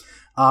move.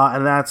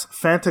 And that's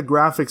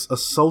Fantagraphics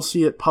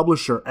associate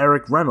publisher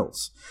Eric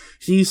Reynolds.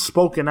 He's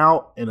spoken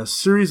out in a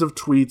series of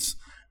tweets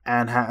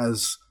and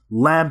has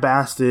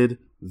lambasted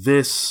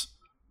this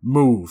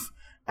move.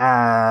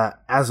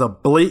 as a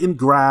blatant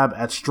grab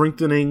at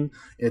strengthening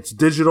its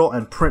digital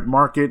and print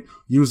market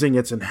using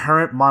its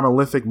inherent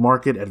monolithic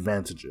market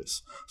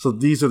advantages. So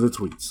these are the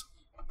tweets.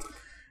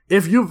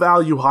 If you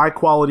value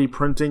high-quality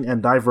printing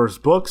and diverse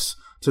books,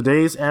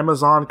 today's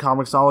Amazon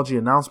Comixology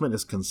announcement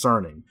is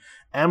concerning.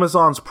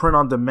 Amazon's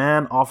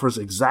print-on-demand offers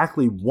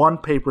exactly one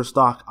paper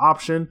stock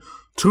option,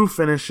 2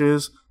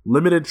 finishes,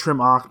 limited trim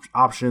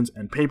options,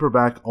 and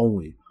paperback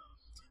only.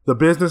 The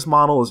business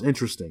model is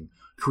interesting.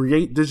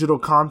 Create digital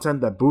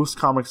content that boosts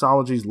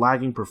Comixology's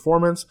lagging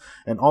performance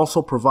and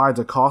also provides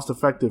a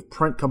cost-effective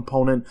print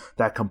component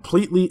that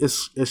completely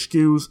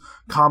eschews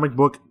comic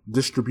book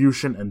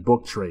distribution and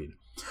book trade.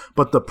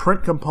 But the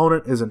print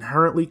component is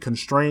inherently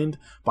constrained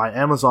by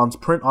Amazon's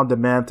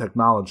print-on-demand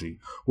technology,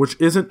 which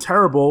isn't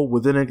terrible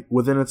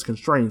within its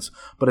constraints,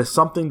 but is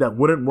something that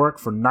wouldn't work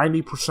for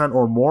 90%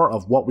 or more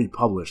of what we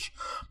publish.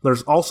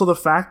 There's also the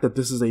fact that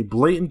this is a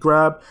blatant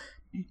grab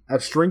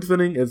at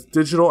strengthening its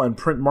digital and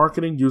print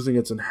marketing using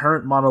its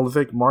inherent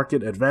monolithic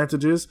market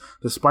advantages,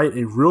 despite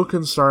a real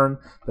concern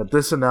that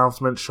this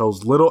announcement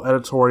shows little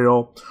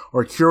editorial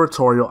or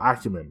curatorial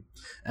acumen.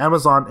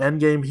 Amazon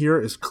endgame here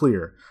is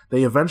clear.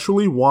 They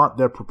eventually want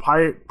their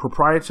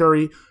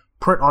proprietary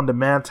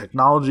print-on-demand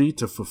technology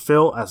to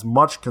fulfill as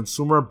much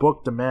consumer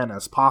book demand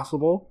as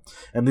possible,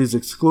 and these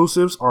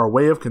exclusives are a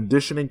way of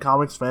conditioning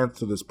comics fans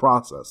to this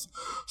process.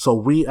 So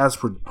we as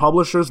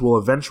publishers will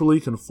eventually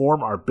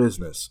conform our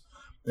business.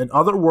 In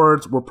other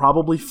words, we're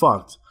probably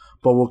fucked,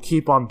 but we'll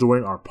keep on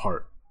doing our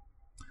part.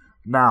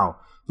 Now,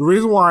 the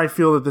reason why I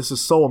feel that this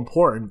is so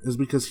important is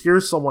because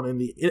here's someone in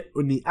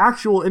the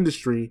actual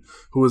industry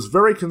who is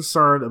very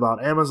concerned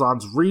about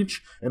Amazon's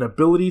reach and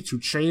ability to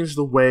change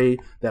the way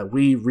that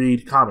we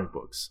read comic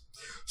books.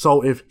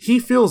 So if he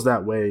feels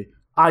that way,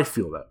 I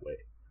feel that way,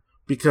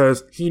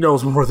 because he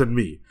knows more than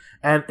me.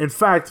 And in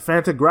fact,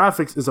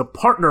 Fantagraphics is a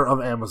partner of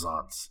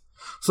Amazon's.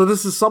 So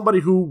this is somebody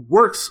who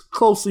works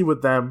closely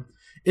with them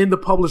in the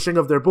publishing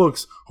of their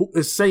books, who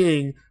is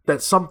saying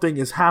that something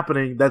is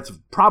happening that's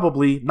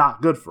probably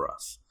not good for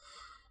us.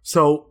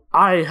 So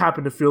I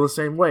happen to feel the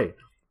same way.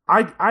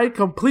 I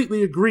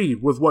completely agree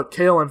with what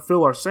Kale and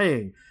Phil are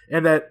saying,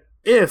 and that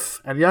if,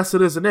 and yes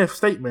it is an if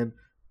statement,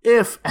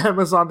 if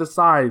Amazon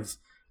decides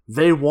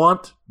they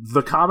want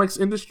the comics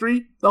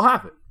industry, they'll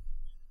have it.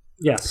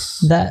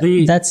 Yes.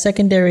 That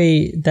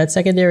secondary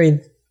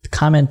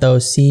comment though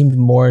seemed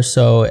more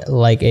so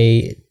like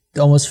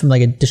almost from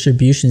like a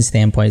distribution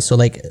standpoint. So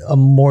like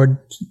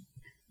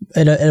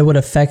it would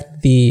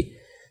affect the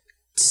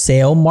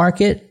sale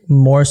market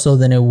more so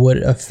than it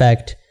would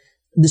affect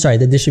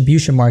the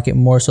distribution market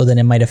more so than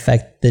it might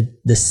affect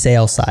the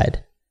sale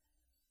side,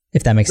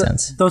 if that makes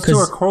sense. Those two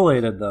are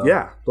correlated though.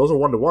 Yeah, those are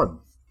 1-to-1.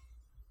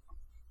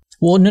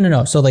 Well,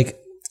 no. So like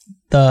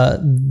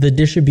the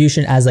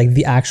distribution as like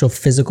the actual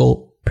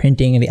physical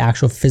printing and the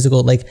actual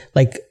physical like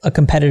a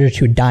competitor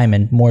to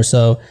Diamond more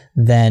so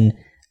than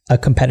a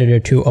competitor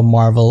to a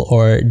Marvel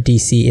or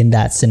DC in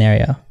that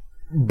scenario.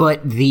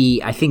 But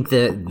I think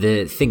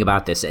the thing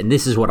about this, and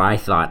this is what I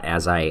thought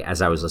as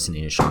I was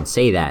listening to Sean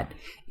say that,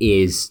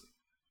 is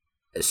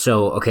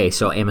so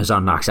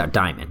Amazon knocks out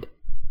Diamond.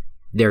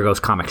 There goes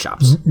comic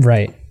shops.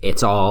 Right.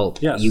 It's all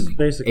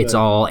basically. It's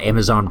all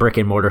Amazon brick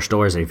and mortar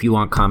stores, and if you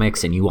want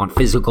comics and you want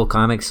physical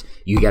comics,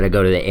 you got to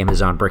go to the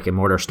Amazon brick and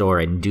mortar store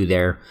and do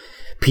their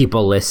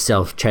people list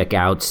self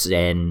checkouts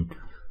and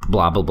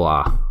blah blah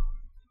blah.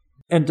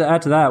 And to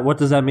add to that, what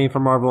does that mean for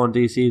Marvel and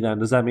DC then?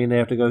 Does that mean they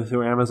have to go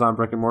through Amazon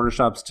brick and mortar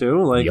shops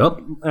too? Like, yep.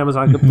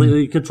 Amazon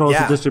completely controls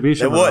the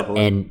distribution. It would.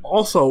 monopoly. And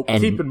Also,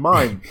 keep in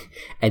mind,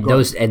 and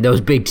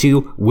those big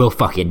two will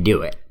fucking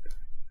do it.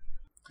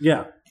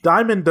 Yeah.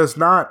 Diamond does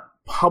not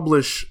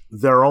publish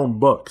their own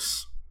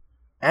books.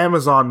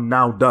 Amazon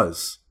now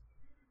does.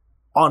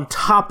 On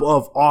top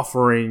of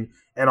offering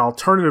an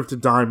alternative to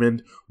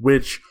Diamond,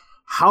 which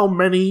how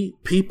many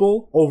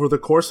people over the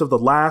course of the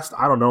last,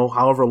 I don't know,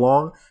 however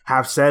long,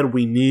 have said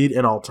we need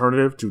an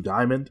alternative to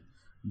Diamond?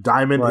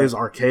 Diamond is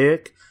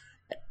archaic.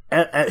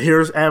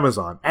 Here's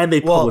Amazon. And they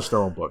publish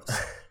their own books.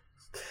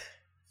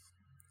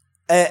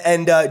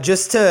 And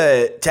just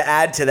to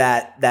add to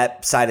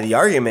that side of the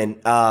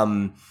argument,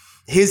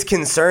 his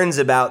concerns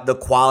about the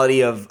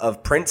quality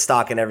of print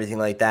stock and everything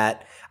like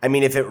that, I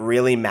mean, if it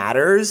really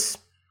matters,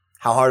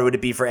 how hard would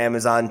it be for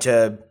Amazon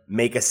to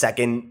make a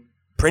second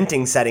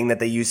printing setting that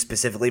they use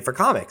specifically for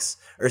comics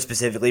or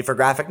specifically for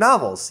graphic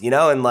novels,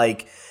 and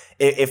like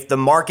if the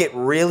market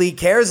really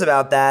cares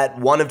about that,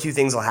 one of two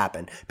things will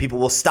happen. People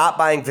will stop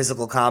buying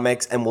physical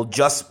comics and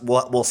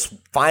we'll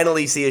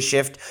finally see a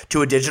shift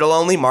to a digital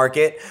only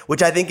market,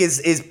 which I think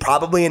is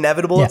probably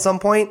inevitable at some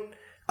point.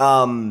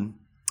 And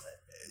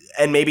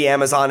maybe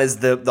Amazon is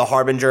the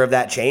harbinger of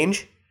that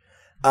change.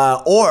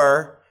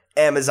 Or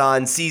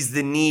Amazon sees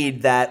the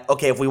need that,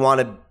 okay, if we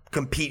want to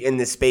compete in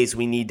this space,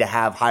 we need to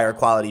have higher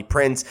quality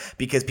prints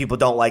because people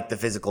don't like the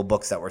physical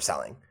books that we're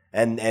selling,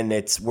 and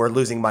we're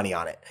losing money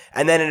on it.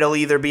 And then it'll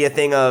either be a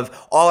thing of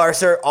all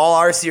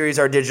our series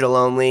are digital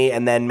only,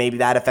 and then maybe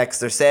that affects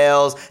their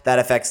sales, that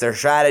affects their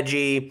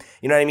strategy.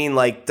 You know what I mean?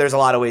 Like there's a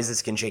lot of ways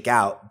this can shake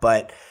out,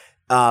 but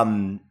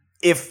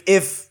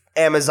if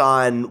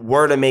Amazon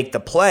were to make the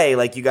play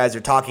like you guys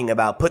are talking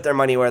about, put their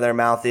money where their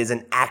mouth is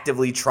and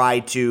actively try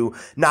to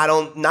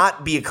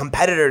not be a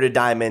competitor to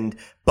Diamond,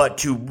 but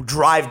to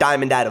drive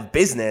Diamond out of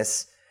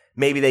business,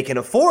 maybe they can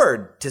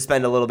afford to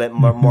spend a little bit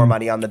more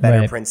money on the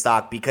better print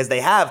stock because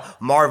they have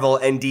Marvel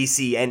and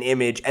DC and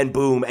Image and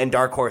Boom and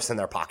Dark Horse in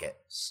their pocket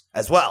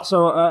as well.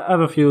 So I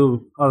have a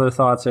few other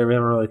thoughts here we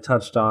haven't really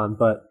touched on,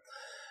 but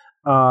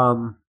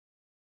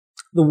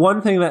the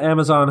one thing that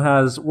Amazon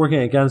has working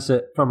against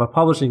it from a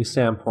publishing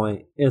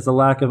standpoint is the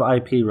lack of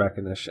IP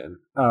recognition.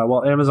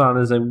 While Amazon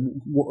is a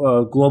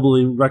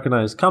globally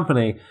recognized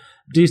company,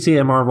 DC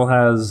and Marvel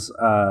has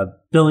 $1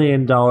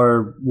 billion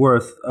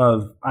worth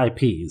of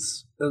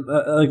IPs.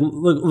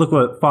 Look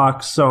what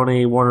Fox,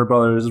 Sony, Warner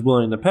Brothers is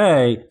willing to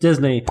pay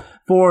Disney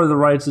for the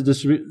rights to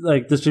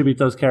distribute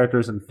those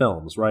characters in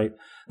films, right?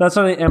 That's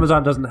something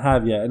Amazon doesn't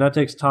have yet, and that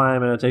takes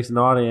time and it takes an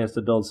audience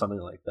to build something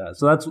like that.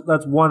 So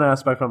that's one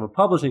aspect from a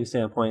publishing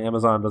standpoint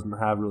Amazon doesn't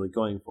have really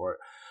going for it.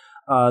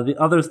 The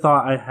other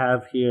thought I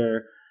have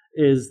here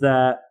is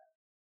that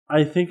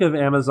I think of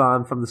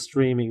Amazon from the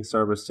streaming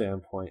service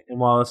standpoint, and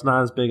while it's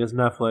not as big as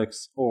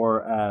Netflix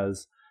or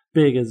as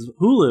big as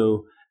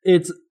Hulu,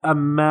 it's a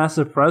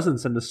massive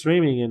presence in the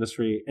streaming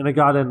industry, and it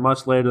got in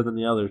much later than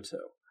the other two.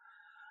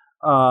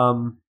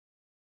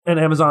 And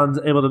Amazon's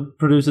able to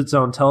produce its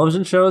own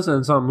television shows and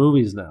its own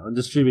movies now and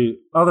distribute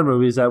other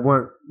movies that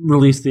weren't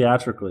released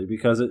theatrically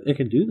because it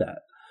can do that.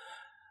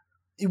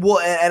 Well,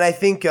 and I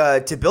think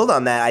to build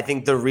on that, I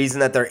think the reason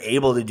that they're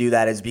able to do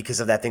that is because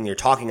of that thing you're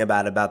talking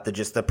about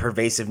the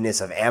pervasiveness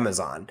of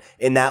Amazon.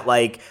 In that,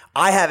 like,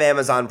 I have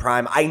Amazon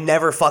Prime. I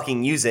never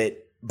fucking use it,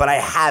 but I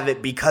have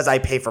it because I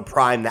pay for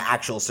Prime, the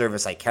actual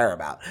service I care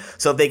about.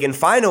 So if they can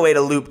find a way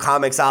to loop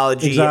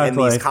Comixology and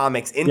these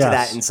comics into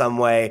that in some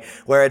way,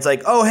 where it's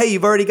like, oh, hey,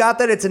 you've already got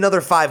that, it's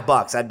another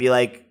 $5. I'd be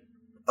like,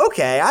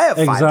 okay, I have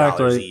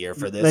 $5 a year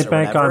for this, or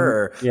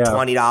whatever, or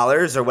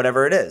 $20 or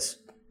whatever it is.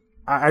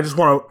 I just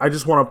want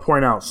to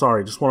point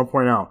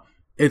out,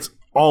 it's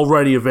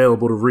already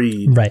available to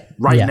read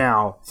right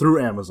now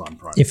through Amazon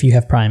Prime. If you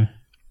have Prime.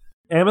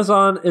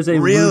 Amazon is a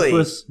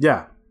ruthless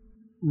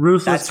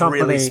That's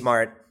company. Really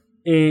smart.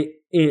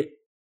 It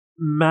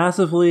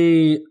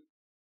massively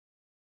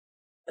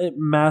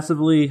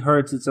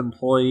hurts its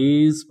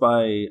employees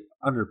by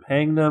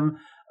underpaying them,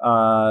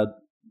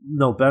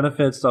 no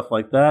benefits, stuff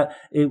like that.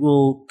 It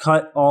will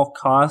cut all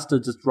costs to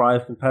just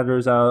drive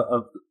competitors out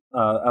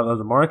of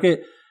the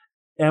market.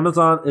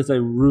 Amazon is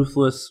a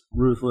ruthless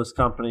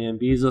company, and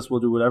Bezos will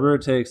do whatever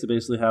it takes to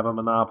basically have a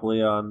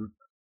monopoly on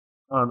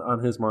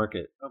his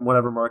market, on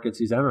whatever markets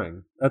he's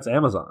entering. That's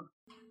Amazon.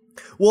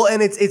 Well,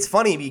 and it's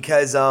funny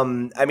because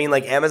I mean,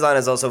 like, Amazon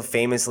has also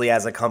famously,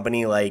 as a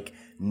company, like,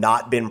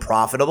 not been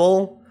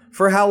profitable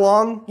for how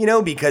long, you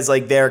know, because,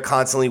 like, they're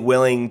constantly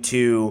willing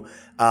to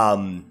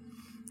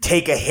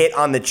take a hit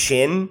on the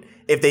chin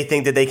if they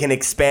think that they can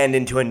expand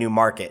into a new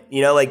market.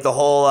 You know, like the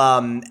whole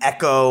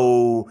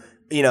Echo,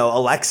 you know,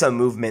 Alexa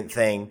movement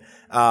thing.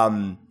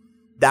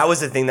 That was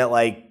the thing that,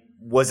 like,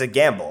 was a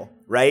gamble,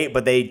 right?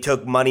 But they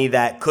took money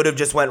that could have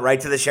just went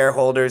right to the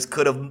shareholders,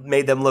 could have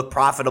made them look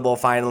profitable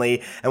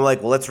finally, and were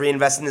like, well, let's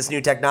reinvest in this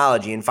new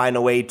technology and find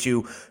a way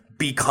to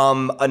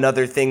become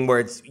another thing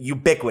where it's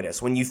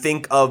ubiquitous. When you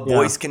think of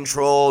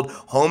voice-controlled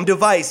home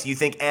device, you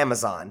think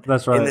Amazon.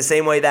 That's right. In the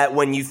same way that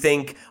when you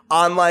think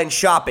online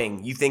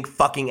shopping, you think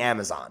fucking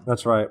Amazon.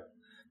 That's right.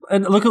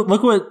 And look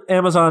what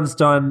Amazon's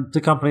done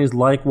to companies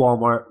like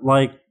Walmart,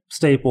 like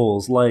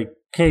Staples, like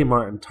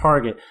Kmart and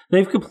Target.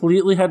 They've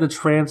completely had to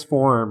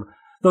transform.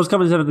 Those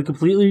companies have had to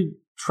completely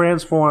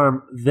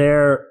transform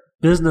their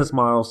business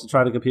models to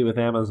try to compete with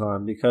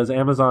Amazon, because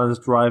Amazon is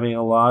driving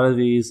a lot of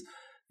these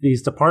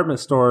department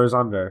stores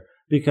under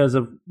because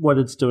of what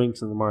it's doing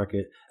to the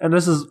market. And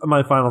this is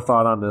my final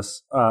thought on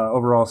this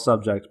overall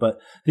subject. But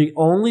the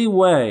only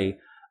way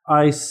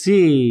I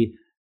see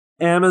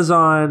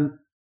Amazon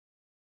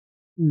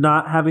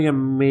not having a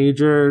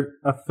major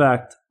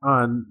effect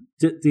on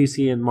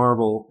DC and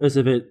Marvel is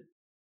if it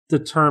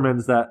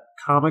determines that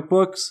comic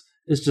books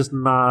is just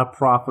not a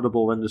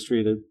profitable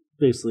industry to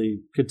basically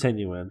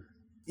continue in.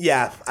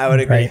 Yeah, I would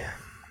agree. Right.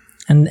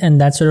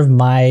 And that's sort of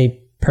my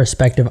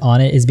perspective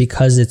on it, is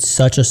because it's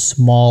such a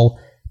small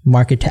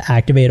market to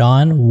activate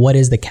on. What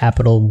is the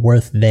capital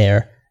worth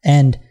there?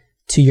 And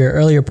to your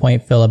earlier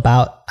point, Phil,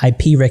 about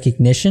IP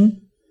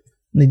recognition,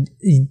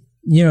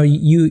 you know,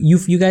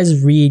 you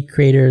guys read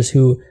creators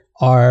who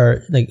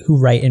are like, who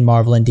write in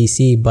Marvel and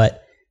DC,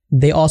 but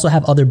they also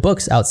have other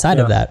books outside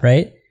of that,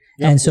 right?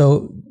 Yep. And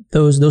so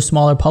those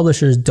smaller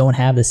publishers don't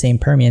have the same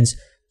permeance,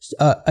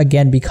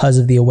 again, because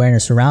of the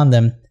awareness around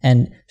them.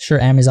 And sure,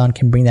 Amazon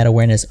can bring that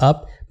awareness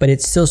up, but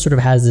it still sort of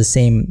has the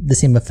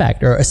same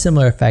effect, or a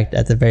similar effect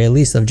at the very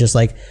least, of just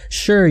like,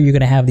 sure, you're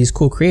going to have these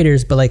cool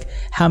creators, but like,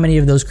 how many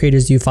of those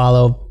creators do you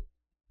follow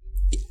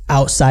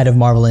outside of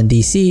Marvel and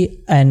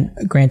DC? And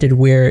granted,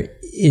 we're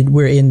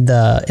in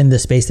the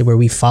space where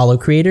we follow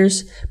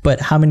creators, but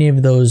how many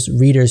of those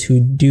readers who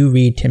do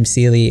read Tim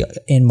Seeley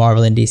in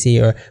Marvel and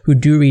DC, or who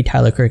do read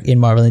Tyler Kirk in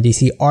Marvel and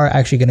DC, are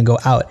actually going to go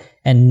out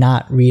and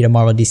not read a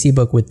Marvel DC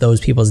book with those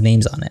people's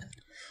names on it?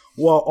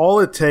 Well, all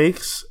it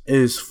takes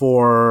is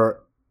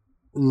for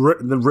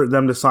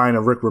them to sign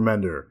a Rick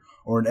Remender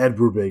or an Ed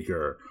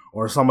Brubaker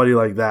or somebody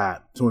like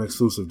that to an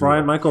exclusive deal.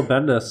 Brian Michael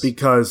Bendis.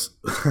 Because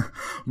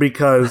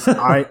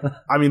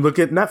I mean, look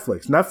at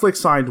Netflix. Netflix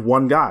signed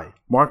one guy,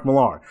 Mark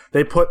Millar.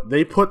 They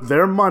put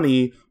their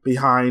money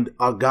behind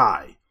a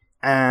guy,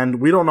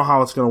 and we don't know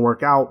how it's going to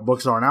work out.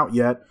 Books aren't out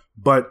yet,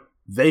 but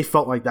they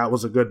felt like that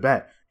was a good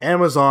bet.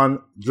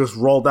 Amazon just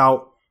rolled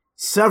out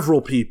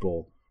several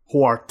people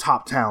who are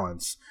top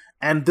talents,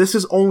 and this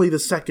is only the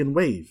second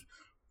wave.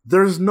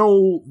 There's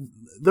no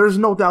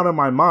doubt in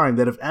my mind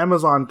that if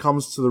Amazon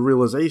comes to the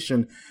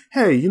realization,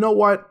 hey, you know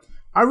what?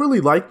 I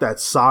really like that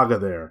Saga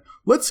there.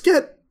 Let's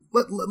get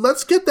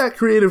that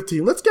creative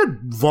team. Let's get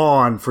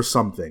Vaughn for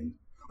something.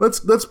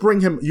 Let's bring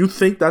him. You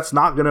think that's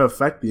not going to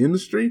affect the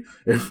industry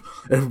if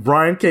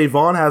Brian K.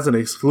 Vaughan has an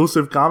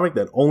exclusive comic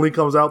that only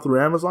comes out through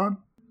Amazon?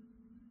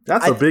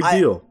 That's a big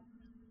deal.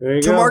 There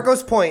you To go.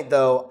 Marco's point,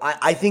 though,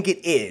 I think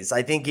it is.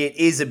 I think it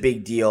is a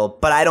big deal,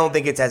 but I don't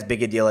think it's as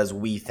big a deal as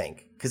we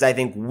think. Because I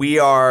think we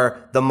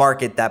are the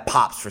market that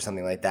pops for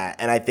something like that.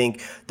 And I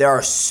think there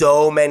are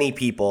so many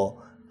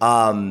people,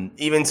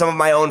 even some of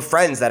my own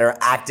friends that are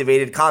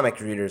activated comic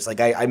readers. Like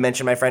I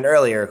mentioned my friend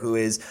earlier, who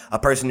is a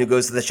person who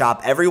goes to the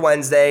shop every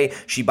Wednesday.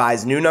 She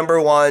buys new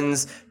number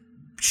ones.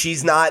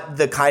 She's not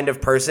the kind of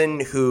person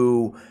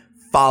who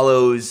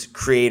follows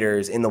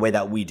creators in the way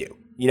that we do.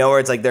 You know, where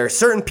it's like there are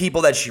certain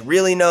people that she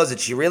really knows, that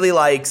she really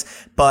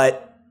likes,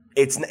 but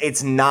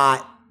it's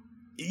not.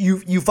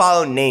 You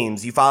follow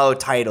names, you follow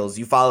titles,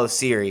 you follow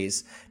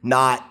series,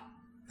 not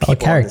people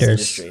characters. in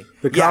this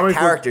industry.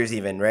 Characters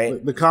even,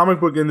 right? The comic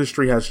book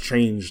industry has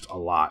changed a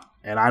lot,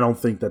 and I don't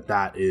think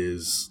that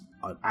is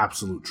an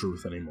absolute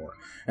truth anymore.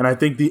 And I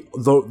think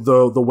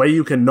the way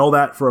you can know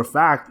that for a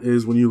fact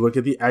is when you look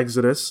at the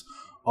exodus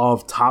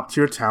of top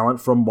tier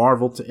talent from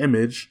Marvel to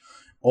Image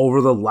over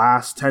the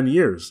last 10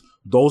 years.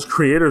 Those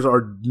creators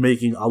are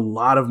making a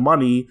lot of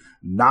money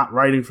not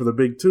writing for the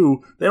big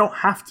two. They don't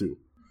have to,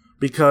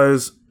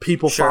 because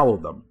people follow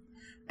them.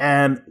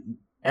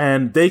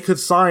 And they could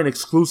sign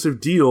exclusive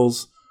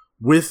deals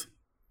with,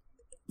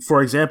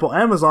 for example,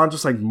 Amazon,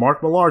 just like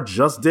Mark Millar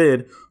just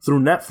did through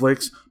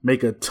Netflix,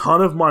 make a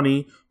ton of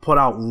money, put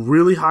out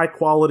really high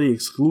quality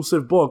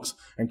exclusive books,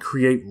 and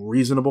create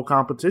reasonable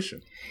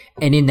competition.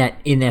 And in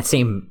that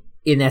same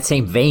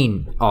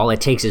vein, all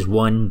it takes is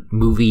one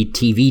movie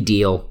TV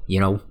deal,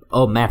 you know,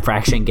 Matt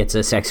Fraction gets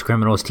a Sex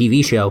Criminals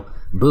TV show,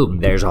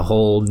 boom, there's a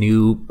whole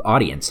new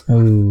audience.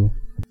 Ooh.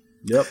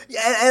 Yep. Yeah,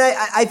 and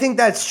I think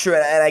that's true.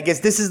 And I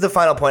guess this is the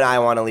final point I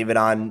want to leave it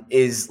on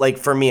is, like,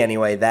 for me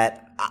anyway,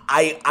 that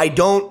I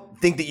don't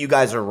think that you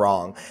guys are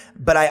wrong.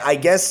 But I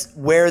guess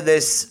where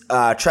this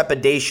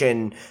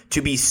trepidation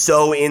to be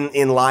so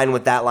in line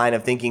with that line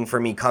of thinking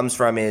for me comes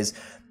from is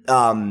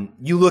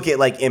you look at,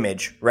 like,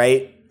 Image,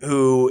 right?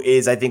 Who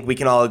is, I think we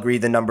can all agree,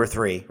 the number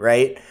 3,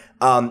 right?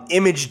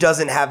 Image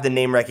doesn't have the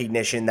name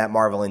recognition that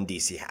Marvel and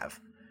DC have.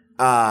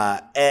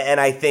 And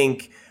I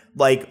think,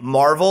 like,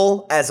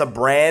 Marvel as a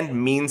brand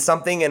means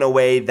something in a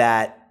way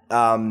that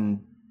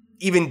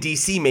even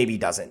DC maybe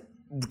doesn't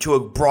to a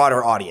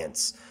broader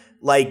audience.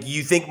 Like,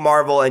 you think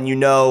Marvel and you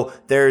know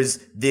there's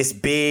this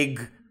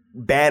big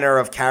banner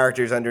of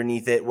characters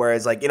underneath it,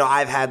 whereas, like, you know,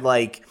 I've had,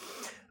 like,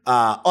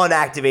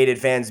 unactivated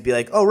fans be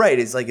like, oh, right,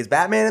 is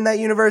Batman in that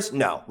universe?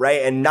 No,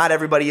 right? And not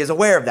everybody is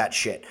aware of that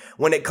shit.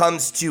 When it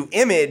comes to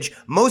Image,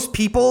 most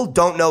people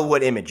don't know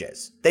what Image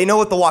is. They know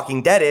what The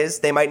Walking Dead is.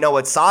 They might know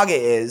what Saga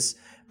is.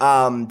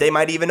 They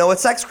might even know what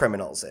Sex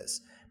Criminals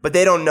is. But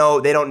they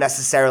don't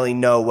necessarily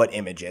know what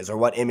Image is or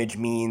what Image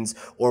means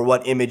or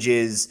what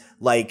Image's,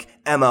 like,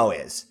 MO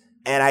is.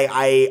 And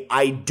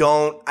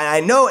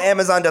I know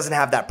Amazon doesn't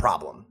have that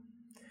problem.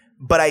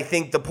 But I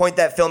think the point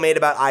that Phil made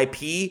about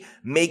IP,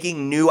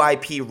 making new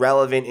IP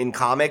relevant in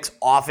comics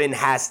often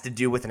has to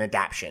do with an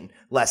adaptation,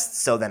 less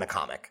so than a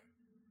comic.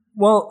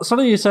 Well,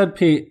 something you said,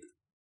 Pete,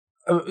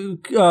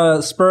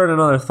 spurred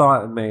another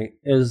thought in me,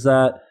 is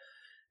that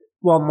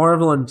while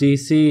Marvel and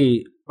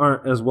DC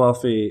aren't as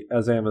wealthy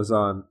as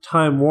Amazon,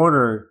 Time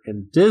Warner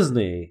and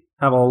Disney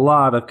have a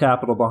lot of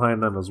capital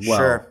behind them as well.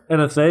 Sure.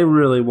 And if they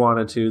really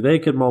wanted to, they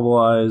could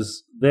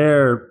mobilize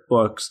their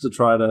books to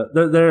try to,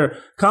 their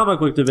comic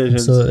book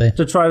divisions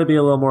to try to be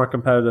a little more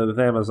competitive with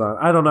Amazon.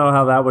 I don't know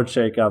how that would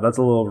shake out. That's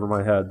a little over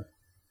my head.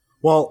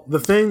 Well, the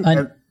thing...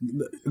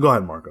 go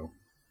ahead, Marco.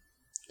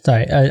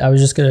 Sorry, I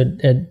was just going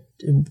to,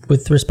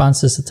 with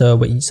responses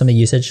to something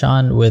you said,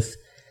 Sean, with,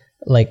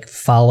 like,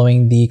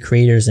 following the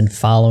creators and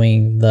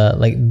following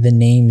the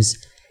names,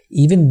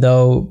 even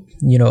though,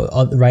 you know,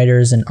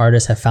 writers and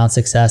artists have found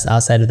success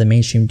outside of the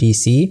mainstream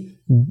DC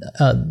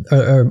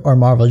or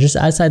Marvel, just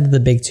outside of the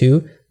big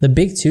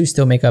two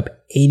still make up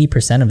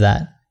 80% of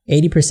that.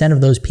 80%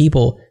 of those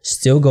people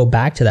still go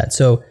back to that.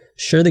 So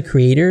sure, on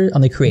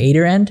the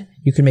creator end,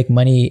 you can make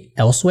money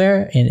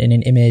elsewhere in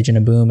an Image and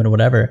a Boom and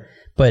whatever,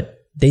 but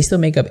they still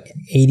make up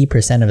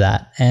 80% of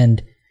that.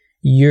 And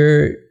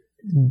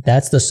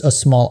that's a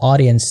small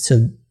audience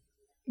to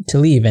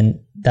leave. And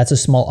that's a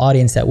small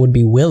audience that would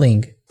be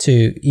willing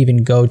to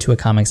even go to a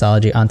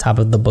Comixology on top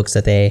of the books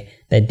that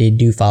they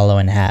do follow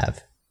and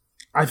have.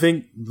 I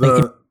think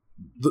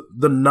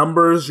the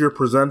numbers you're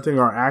presenting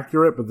are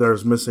accurate, but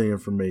there's missing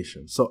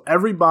information. So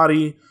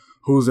everybody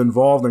who's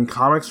involved in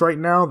comics right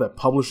now that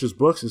publishes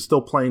books is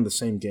still playing the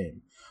same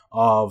game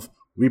of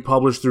we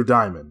publish through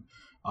Diamond.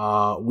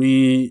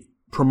 We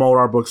promote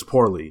our books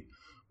poorly.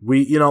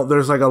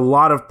 There's like a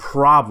lot of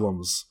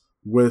problems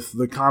with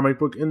the comic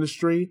book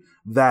industry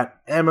that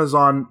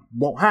Amazon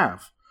won't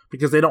have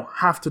because they don't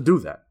have to do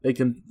that. They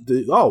can,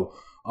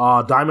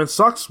 Diamond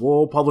sucks.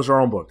 We'll publish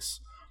our own books.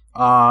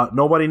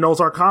 Nobody knows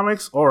our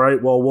comics. All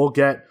right, well, we'll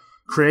get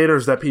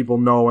creators that people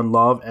know and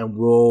love and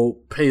we'll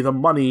pay them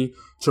money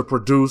to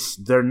produce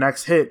their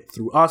next hit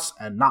through us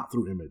and not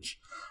through Image.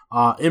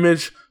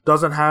 Image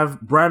doesn't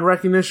have brand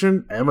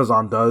recognition.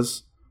 Amazon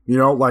does,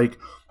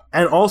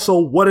 and also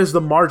what is the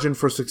margin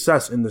for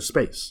success in this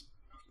space?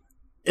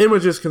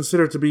 Image is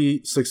considered to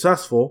be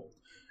successful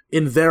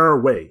in their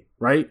way,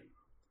 right?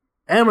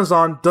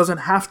 Amazon doesn't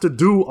have to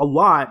do a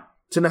lot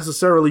to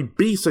necessarily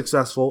be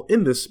successful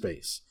in this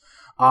space.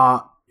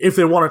 If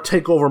they want to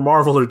take over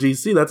Marvel or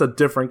DC, that's a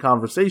different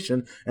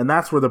conversation, and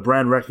that's where the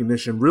brand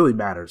recognition really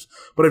matters.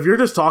 But if you're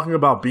just talking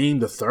about being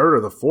the third or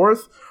the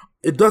fourth,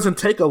 it doesn't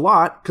take a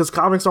lot because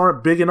comics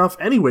aren't big enough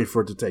anyway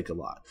for it to take a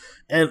lot.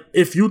 And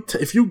if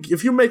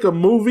you make a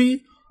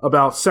movie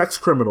about sex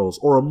criminals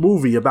or a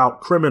movie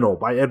about Criminal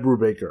by Ed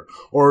Brubaker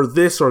or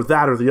this or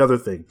that or the other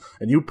thing,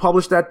 and you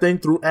publish that thing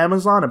through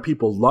Amazon and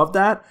people love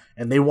that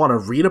and they want to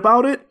read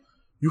about it,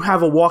 you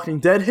have a Walking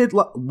Dead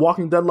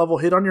level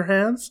hit on your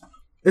hands.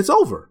 It's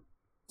over.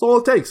 That's all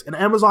it takes. And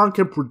Amazon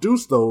can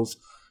produce those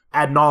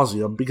ad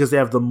nauseum because they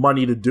have the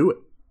money to do it.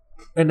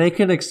 And they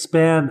can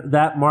expand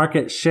that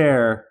market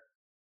share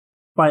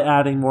by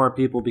adding more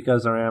people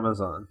because they're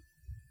Amazon.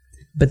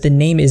 But the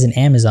name isn't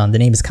Amazon. The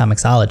name is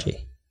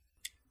Comixology.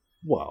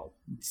 Well,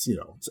 it's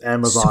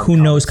Amazon. So who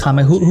knows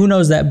who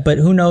knows that? But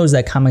who knows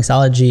that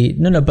Comixology?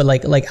 No. But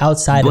like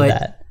outside of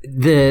that,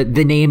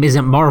 the name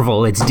isn't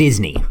Marvel. It's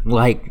Disney.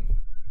 Like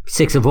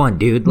 6 of 1,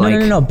 dude.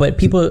 No. But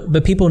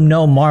people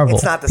know Marvel.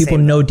 It's not the people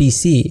same. know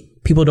DC.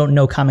 People don't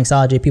know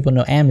Comixology. People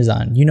know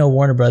Amazon. You know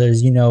Warner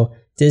Brothers. You know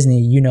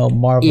Disney. You know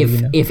Marvel.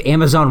 If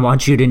Amazon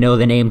wants you to know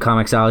the name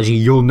Comixology,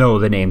 you'll know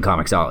the name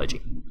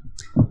Comixology.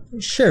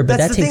 Sure, but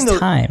that takes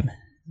time.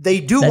 They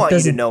do want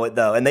you to know it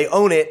though, and they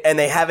own it, and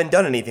they haven't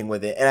done anything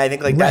with it. And I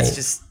think that's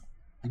just.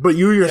 But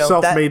you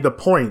yourself made the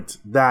point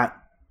that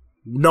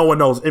no one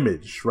knows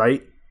Image,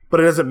 right? But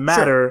it doesn't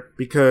matter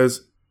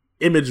because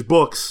Image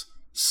books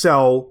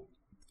sell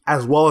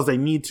as well as they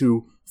need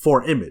to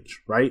for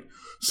Image, right?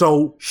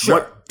 So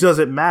what does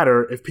it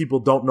matter if people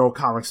don't know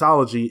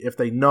Comixology if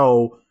they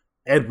know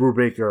Ed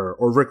Brubaker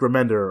or Rick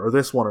Remender or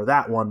this one or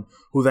that one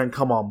who then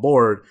come on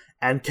board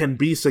and can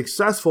be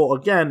successful?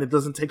 Again, it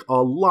doesn't take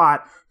a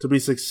lot to be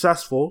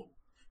successful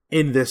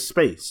in this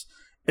space.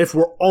 If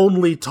we're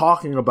only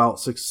talking about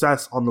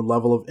success on the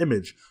level of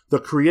Image, the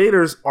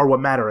creators are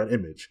what matter at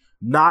Image,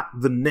 not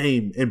the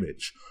name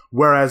Image.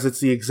 Whereas it's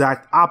the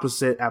exact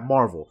opposite at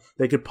Marvel.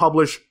 They could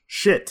publish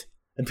shit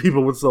and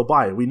people would still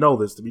buy it. We know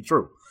this to be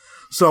true.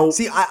 So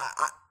see,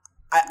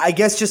 I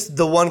guess just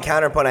the one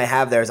counterpoint I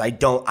have there is I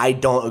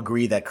don't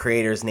agree that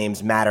creators'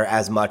 names matter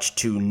as much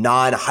to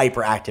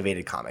non-hyper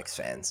activated comics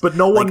fans. But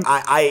no one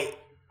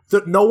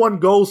no one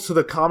goes to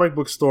the comic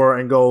book store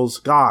and goes,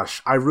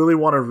 "Gosh, I really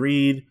want to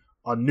read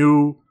a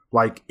new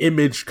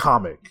Image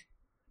comic."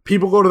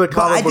 People go to the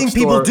comic book store. I think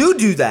people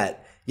do that.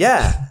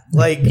 Yeah,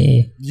 but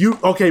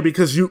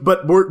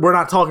we're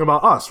not talking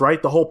about us,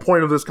 right? The whole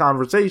point of this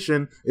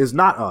conversation is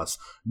not us.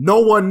 No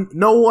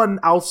one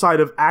outside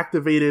of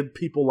activated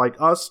people like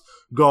us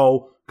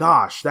go,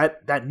 "Gosh,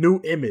 that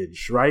new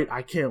Image, right?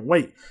 I can't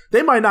wait."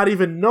 They might not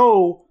even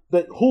know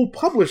that who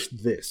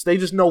published this. They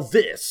just know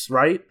this,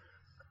 right?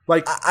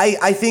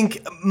 I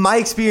think my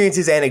experience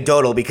is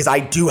anecdotal because I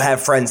do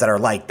have friends that are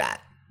like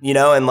that. And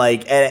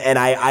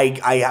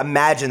I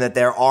imagine that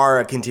there are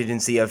a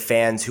contingency of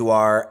fans who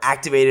are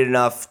activated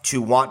enough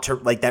to want to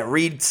that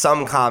read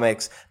some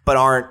comics but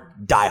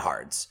aren't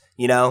diehards.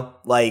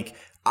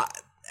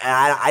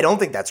 I don't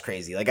think that's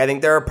crazy. I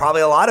think there are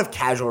probably a lot of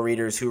casual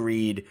readers who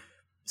read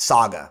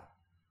Saga,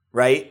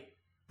 right?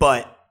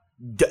 But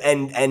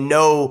and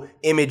know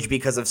Image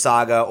because of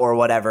Saga or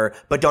whatever,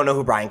 but don't know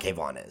who Brian K.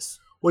 Vaughan is.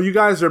 Well, you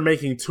guys are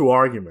making two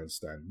arguments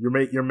then.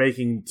 You're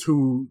making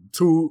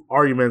two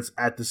arguments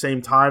at the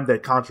same time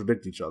that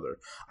contradict each other.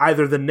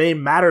 Either the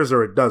name matters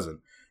or it doesn't.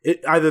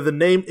 Either the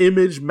name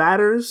Image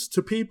matters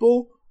to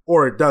people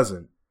or it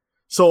doesn't.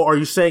 So are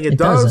you saying it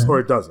does or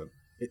it doesn't?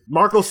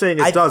 Marco's saying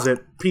it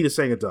doesn't. Pete is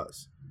saying it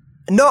does.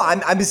 No,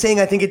 I'm saying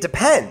I think it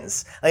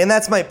depends. And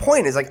that's my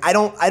point is I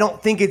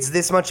don't think it's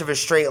this much of a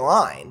straight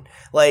line.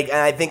 And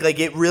I think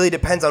it really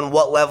depends on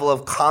what level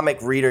of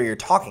comic reader you're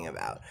talking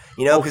about.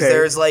 Because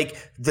there's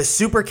the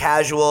super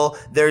casual,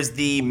 there's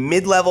the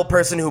mid-level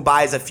person who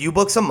buys a few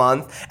books a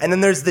month, and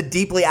then there's the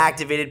deeply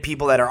activated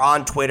people that are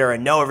on Twitter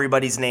and know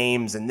everybody's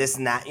names and this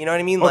and that. You know what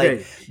I mean?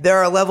 Okay. There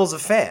are levels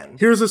of fan.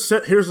 Here's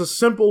a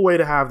simple way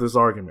to have this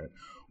argument.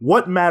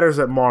 what matters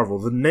at Marvel?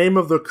 The name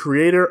of the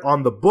creator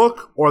on the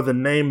book or the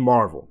name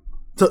Marvel?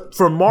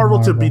 For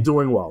Marvel to be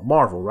doing well.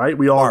 Marvel, right?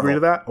 We all agree to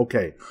that?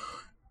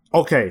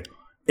 Okay.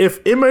 If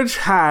Image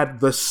had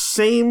the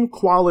same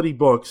quality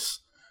books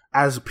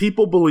as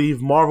people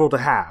believe Marvel to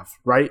have,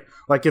 right?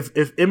 Like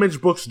if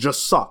Image books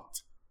just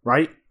sucked,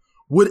 right?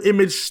 Would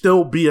Image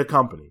still be a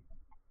company?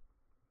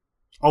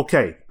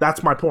 Okay,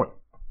 that's my point.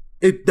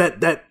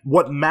 That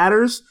what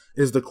matters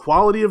is the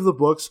quality of the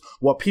books.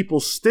 What people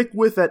stick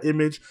with at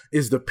Image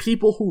is the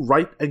people who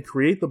write and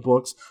create the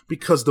books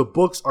because the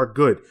books are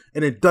good.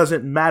 And it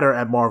doesn't matter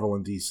at Marvel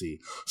and DC.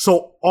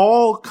 So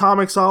all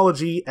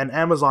Comixology and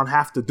Amazon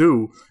have to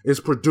do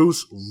is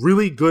produce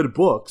really good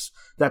books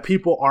that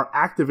people are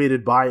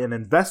activated by and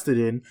invested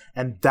in,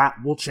 and that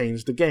will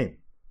change the game.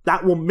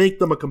 That will make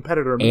them a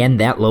competitor. And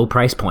that low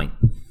price point.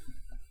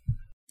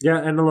 Yeah,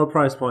 and the low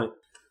price point.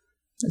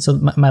 So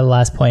my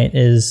last point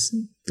is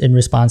in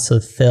response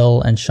to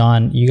Phil and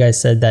Sean. You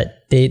guys said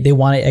that they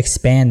want to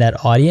expand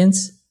that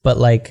audience, but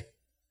like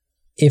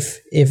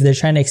if they're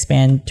trying to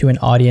expand to an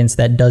audience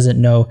that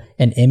doesn't know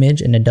an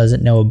Image and it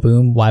doesn't know a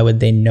Boom, why would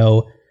they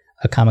know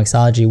a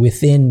Comixology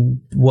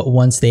within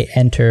once they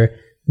enter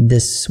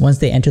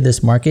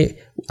this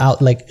market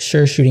out? Like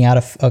sure, shooting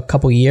out a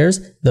couple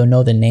years, they'll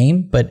know the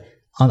name, but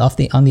on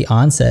the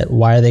onset,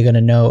 why are they going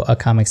to know a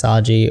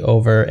Comixology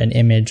over an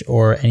Image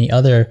or any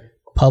other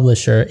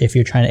publisher if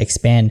you're trying to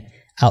expand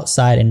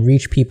outside and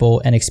reach people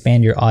and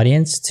expand your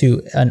audience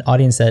to an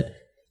audience that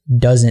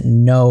doesn't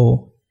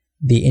know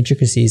the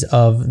intricacies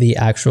of the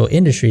actual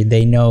industry?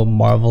 They know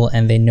Marvel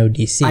and they know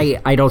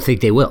DC. I don't think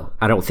they will.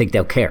 I don't think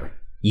they'll care.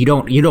 You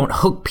don't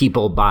hook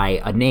people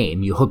by a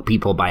name. You hook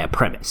people by a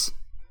premise.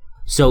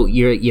 So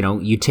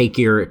you take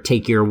your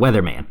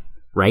Weatherman,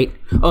 right?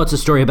 Oh, it's a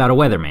story about a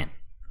weatherman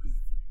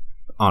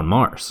on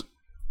Mars.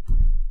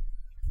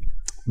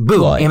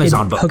 Boom, well,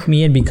 Amazon book. Hooked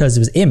me in because it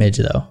was Image,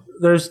 though.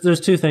 There's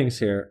two things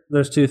here.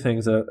 There's two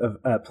things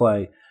at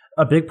play.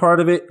 A big part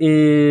of it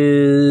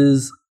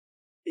is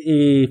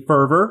a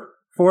fervor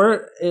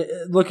for it.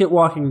 Look at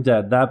Walking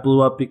Dead. That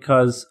blew up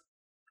because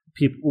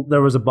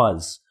there was a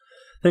buzz.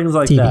 Things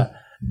like TV. That.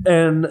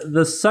 And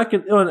the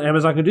second, and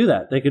Amazon can do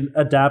that. They can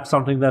adapt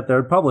something that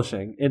they're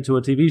publishing into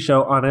a TV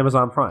show on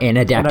Amazon Prime. And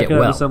adapt it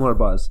well. Have a similar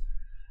buzz.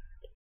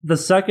 The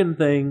second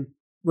thing,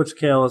 which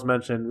Kale has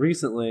mentioned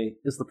recently,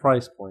 is the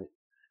price point.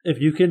 If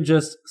you can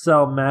just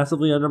sell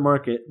massively under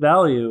market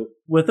value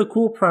with a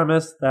cool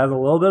premise that has a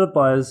little bit of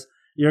buzz,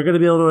 you're going to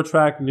be able to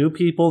attract new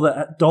people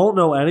that don't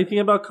know anything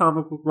about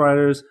comic book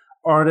writers,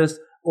 artists,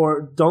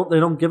 or they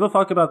don't give a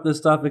fuck about this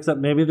stuff except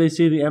maybe they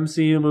see the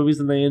MCU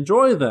movies and they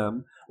enjoy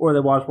them, or they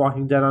watch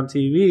Walking Dead on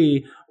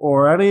TV,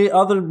 or any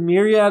other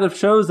myriad of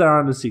shows that are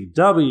on the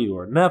CW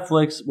or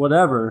Netflix,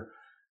 whatever.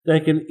 They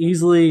can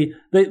easily...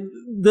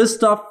 This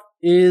stuff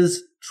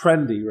is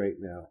trendy right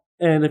now.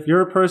 And if you're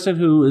a person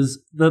who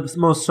is the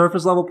most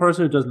surface level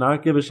person who does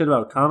not give a shit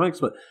about comics,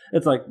 but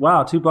it's like,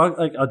 wow, $2,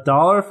 like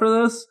 $1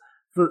 for this?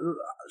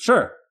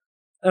 Sure.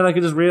 And I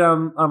can just read it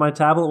on my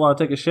tablet while I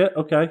take a shit?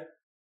 Okay.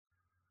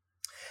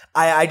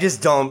 I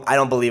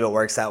don't believe it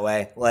works that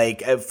way.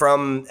 Like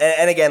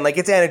and again, like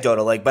it's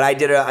anecdotal, like, but I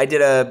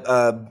did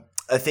a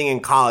thing in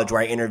college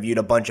where I interviewed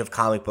a bunch of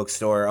comic book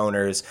store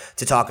owners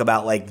to talk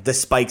about like the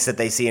spikes that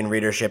they see in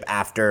readership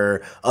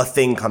after a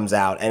thing comes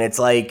out. And it's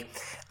like,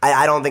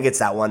 I don't think it's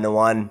that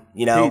one-to-one,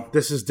 you know? Hey,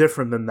 this is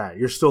different than that.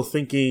 You're still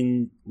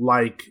thinking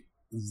like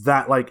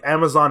that, like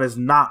Amazon is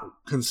not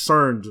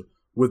concerned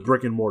with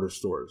brick and mortar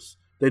stores.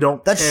 They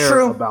don't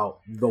care about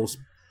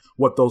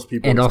what those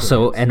people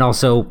experience. And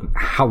also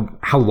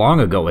how long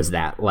ago was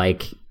that?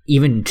 Like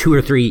even 2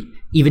 or 3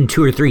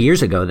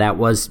 years ago, that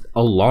was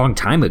a long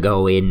time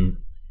ago in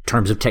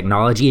terms of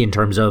technology, in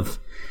terms of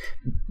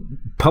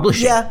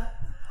publishing. Yeah.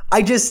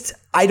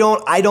 I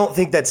don't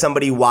think that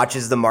somebody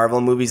watches the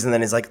Marvel movies and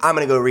then is like, I'm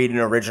going to go read an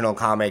original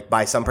comic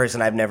by some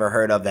person I've never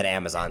heard of that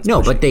Amazon's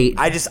pushing. But they...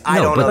 I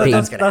don't know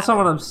that's going to happen. That's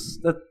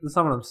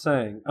not what I'm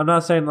saying. I'm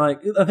not saying like...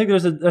 I think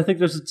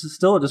there's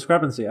still a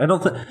discrepancy. I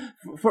don't think...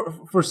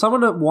 For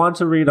someone that wants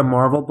to read a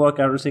Marvel book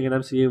after seeing an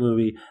MCU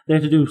movie, they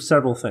have to do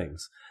several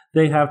things.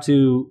 They have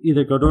to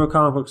either go to a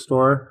comic book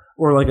store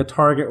or like a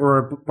Target or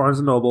a Barnes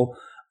 & Noble.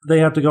 They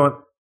have to go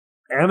on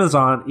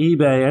Amazon,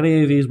 eBay,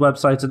 any of these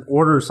websites and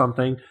order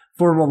something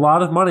for a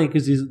lot of money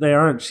because they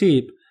aren't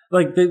cheap.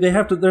 Like they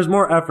have to. There's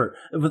more effort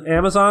with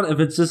Amazon. If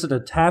it's just an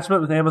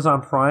attachment with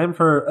Amazon Prime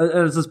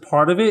and it's just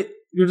part of it,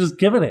 you're just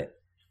giving it.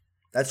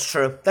 That's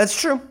true.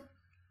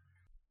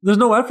 There's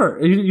no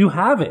effort. You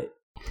have it.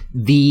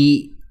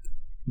 The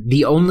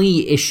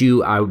only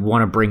issue I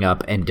want to bring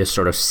up and just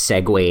sort of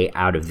segue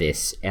out of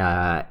this,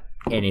 and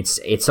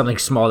it's something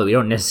small that we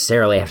don't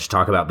necessarily have to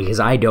talk about because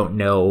I don't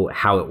know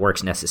how it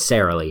works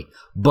necessarily,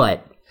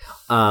 but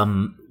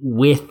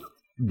with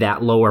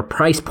that lower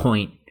price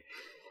point,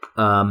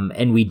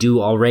 and we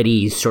do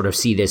already sort of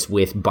see this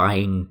with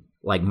buying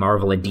like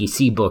Marvel and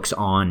DC books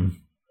on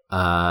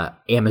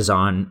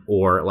Amazon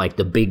or like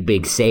the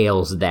big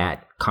sales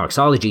that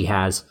Comixology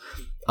has.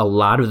 A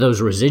lot of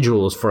those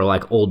residuals for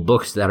like old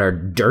books that are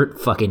dirt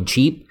fucking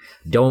cheap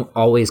don't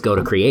always go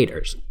to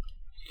creators.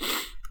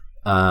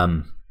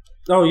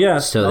 Oh yeah.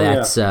 So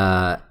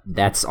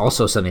that's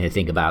also something to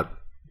think about.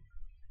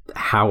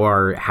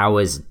 How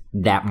is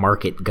that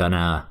market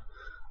gonna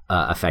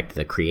affect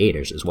the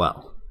creators as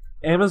well?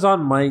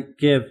 Amazon might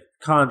give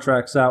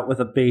contracts out with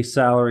a base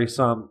salary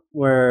sum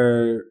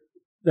where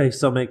they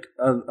still make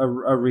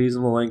a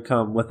reasonable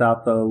income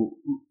without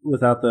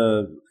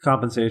the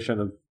compensation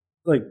of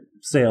like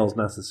sales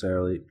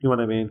necessarily. You know what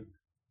I mean?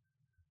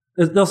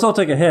 They'll still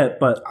take a hit,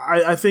 but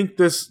I think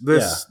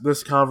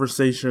this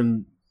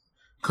conversation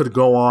could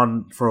go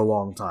on for a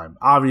long time.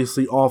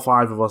 Obviously, all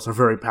five of us are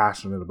very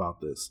passionate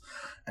about this.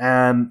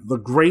 And the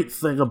great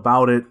thing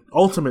about it,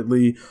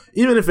 ultimately,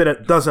 even if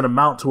it doesn't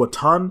amount to a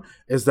ton,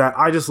 is that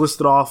I just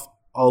listed off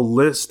a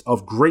list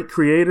of great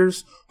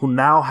creators who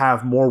now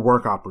have more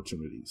work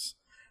opportunities.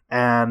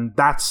 And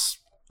that's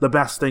the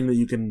best thing that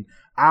you can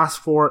ask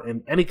for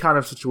in any kind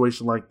of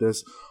situation like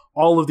this.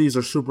 All of these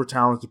are super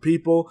talented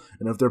people,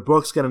 and if their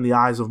books get in the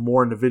eyes of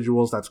more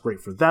individuals, that's great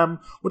for them,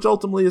 which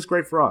ultimately is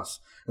great for us.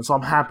 And so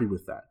I'm happy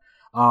with that.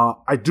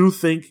 I do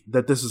think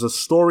that this is a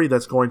story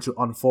that's going to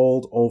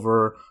unfold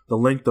over the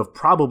length of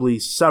probably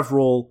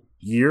several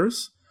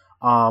years,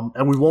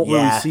 and we won't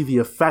really see the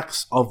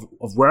effects of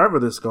wherever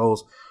this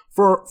goes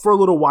for a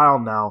little while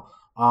now.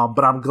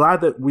 But I'm glad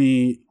that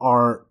we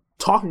are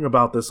talking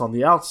about this on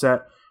the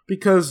outset,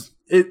 because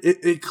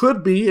it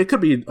could be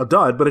a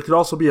dud, but it could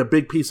also be a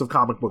big piece of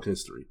comic book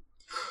history.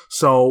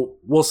 So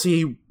we'll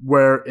see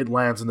where it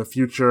lands in the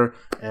future,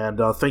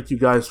 and thank you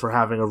guys for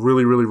having a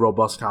really, really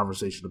robust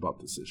conversation about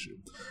this issue.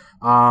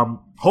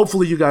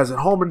 Hopefully you guys at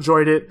home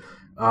enjoyed it,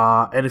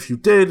 and if you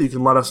did, you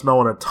can let us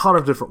know in a ton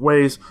of different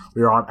ways.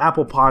 We are on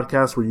Apple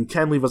Podcasts, where you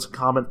can leave us a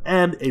comment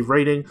and a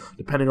rating,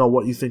 depending on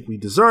what you think we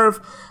deserve.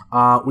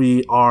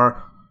 We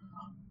are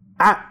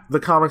at the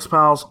Comics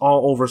Pals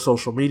all over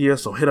social media,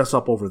 so hit us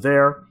up over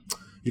there.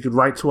 You can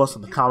write to us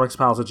at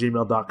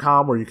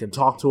thecomicspals@gmail.com, where you can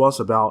talk to us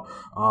about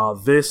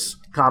this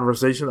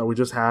conversation that we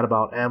just had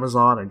about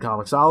Amazon and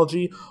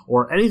Comixology,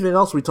 or anything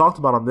else we talked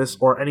about on this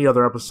or any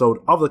other episode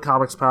of the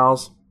Comics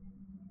Pals.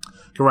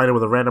 You can write in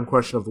with a random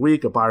question of the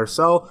week, a buy or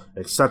sell,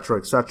 etc.,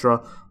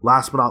 etc.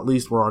 Last but not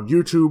least, we're on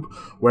YouTube,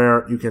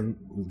 where you can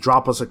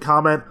drop us a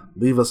comment,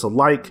 leave us a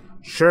like,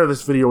 share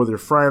this video with your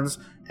friends,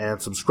 and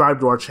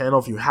subscribe to our channel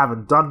if you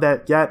haven't done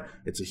that yet.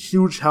 It's a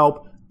huge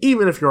help,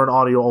 even if you're an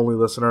audio-only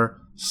listener.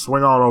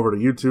 Swing on over to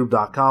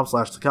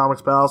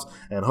youtube.com/thecomicspals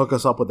and hook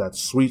us up with that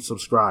sweet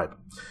subscribe.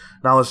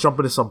 Now let's jump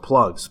into some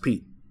plugs.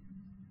 Pete.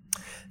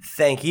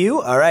 Thank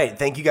you. All right.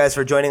 Thank you guys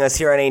for joining us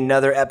here on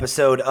another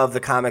episode of the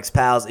Comics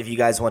Pals. If you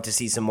guys want to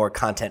see some more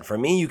content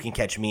from me, you can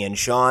catch me and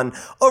Sean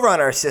over on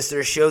our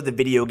sister show, The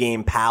Video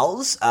Game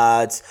Pals.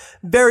 It's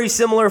very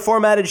similar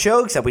formatted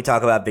show, except we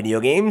talk about video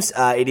games.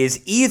 It is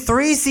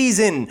E3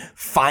 season,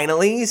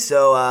 finally.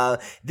 So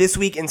this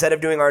week, instead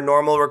of doing our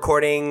normal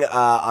recording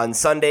on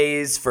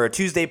Sundays for a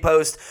Tuesday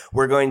post,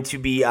 we're going to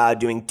be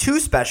doing two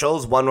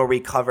specials. One where we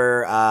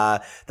cover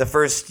the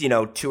first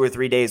 2 or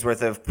 3 days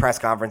worth of press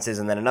conferences,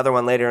 and then another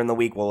one later in the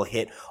week we'll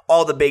hit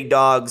all the big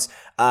dogs.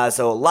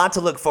 So a lot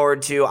to look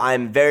forward to.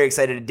 I'm very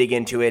excited to dig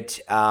into it.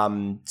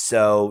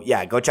 So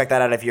yeah, go check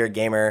that out if you're a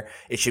gamer.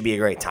 It should be a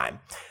great time.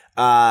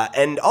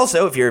 And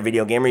also, if you're a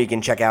video gamer, you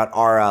can check out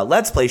our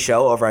Let's Play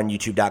show over on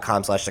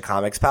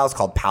youtube.com/thecomicspals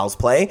called Pals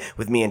Play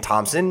with me and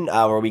Thompson,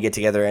 where we get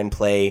together and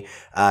play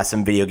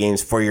some video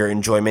games for your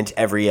enjoyment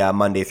every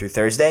Monday through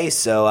Thursday.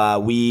 So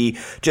we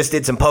just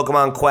did some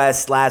Pokemon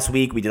Quest last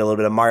week. We did a little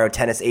bit of Mario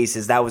Tennis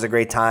Aces. That was a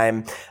great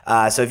time.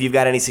 So if you've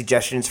got any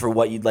suggestions for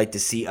what you'd like to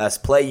see us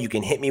play, you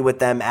can hit me with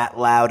them at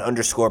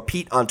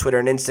loud_Pete on Twitter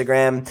and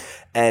Instagram.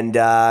 And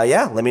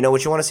yeah, let me know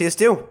what you want to see us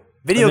do.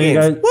 Video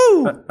games.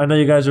 Woo! I know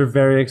you guys are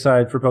very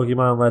excited for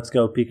Pokemon Let's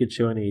Go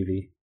Pikachu and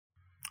Eevee.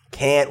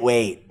 Can't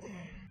wait.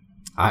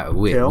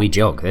 We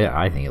joke.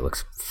 I think it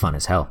looks fun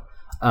as hell.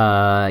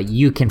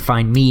 You can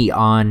find me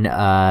on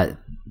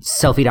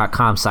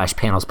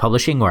selfie.com/panels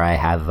publishing, where I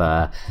have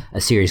a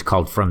series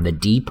called From the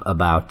Deep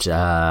about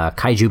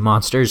kaiju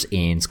monsters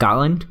in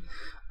Scotland.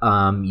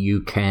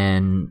 You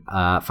can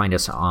find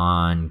us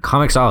on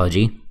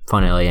Comixology,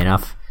 funnily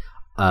enough,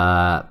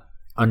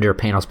 under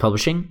Panels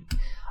Publishing.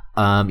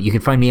 You can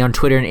find me on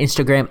Twitter and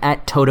Instagram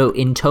at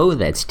TotoInto.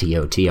 That's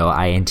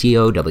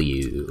TOTOINTOW.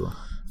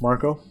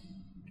 Marco?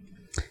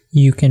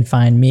 You can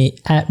find me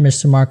at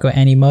Mr. Marco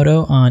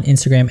Animoto on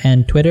Instagram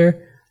and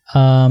Twitter.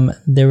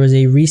 There was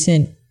a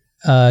recent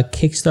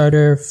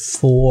Kickstarter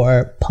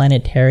for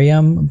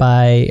Planetarium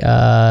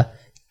by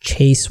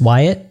Chase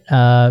Wyatt.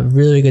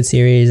 Really good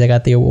series. I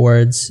got the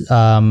awards,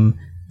 the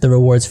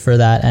rewards for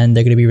that, and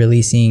they're going to be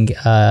releasing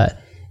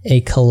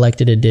a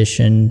collected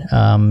edition.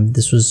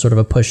 This was sort of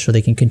a push so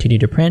they can continue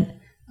to print.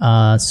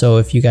 So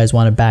if you guys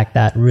want to back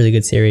that, really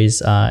good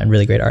series and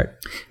really great art.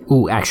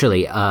 Ooh,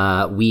 actually,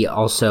 we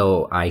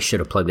also, I should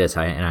have plugged this,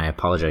 and I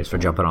apologize for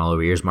jumping all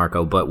over yours,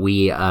 Marco, but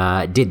we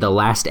did the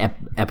last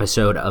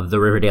episode of the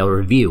Riverdale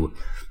Review,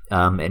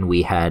 and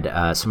we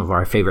had some of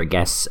our favorite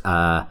guests,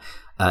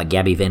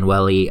 Gabby Van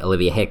Welly,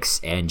 Olivia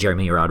Hicks, and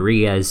Jeremy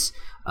Rodriguez,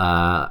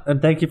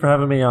 And thank you for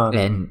having me on.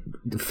 And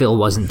Phil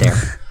wasn't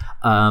there.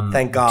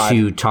 Thank God.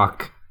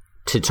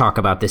 To talk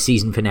about the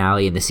season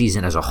finale and the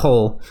season as a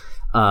whole.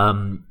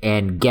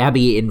 And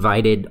Gabby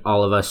invited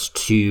all of us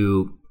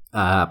to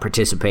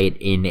participate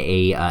in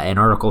an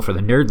article for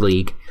the Nerd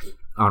League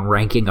on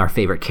ranking our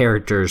favorite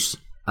characters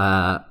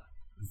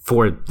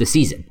for the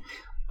season.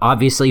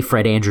 Obviously,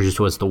 Fred Andrews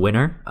was the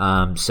winner,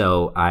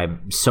 so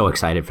I'm so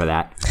excited for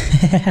that.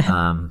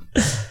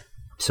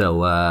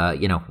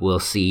 We'll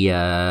see.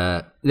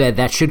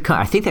 That should come.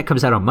 I think that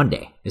comes out on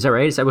Monday. Is that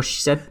right? Is that what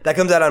she said? That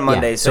comes out on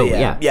Monday.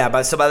 Yeah, Yeah.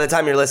 But by the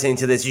time you're listening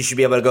to this, you should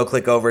be able to go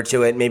click over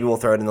to it. Maybe we'll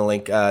throw it in the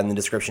link in the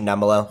description down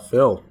below.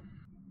 Phil.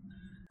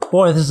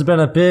 Boy, this has been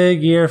a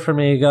big year for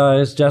me,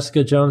 guys.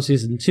 Jessica Jones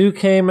Season 2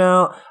 came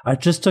out. I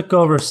just took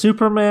over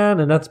Superman,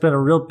 and that's been a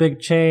real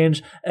big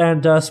change.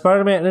 And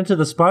Spider-Man Into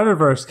the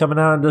Spider-Verse coming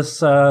out in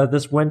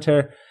this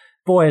winter.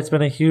 Boy, it's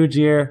been a huge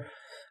year.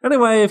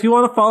 Anyway, if you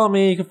want to follow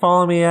me, you can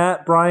follow me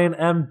at Brian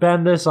M.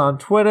 Bendis on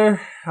Twitter.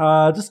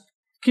 Just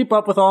keep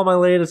up with all my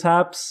latest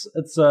haps.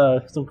 It's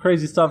some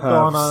crazy stuff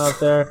going on out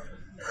there.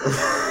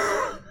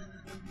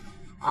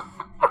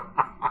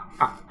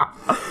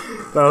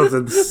 That was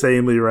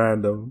insanely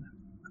random.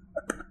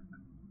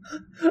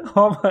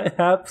 All my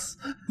apps.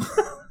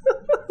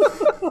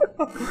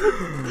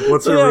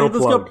 What's your real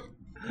plug?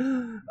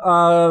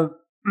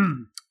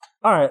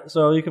 All right,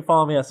 so you can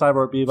follow me at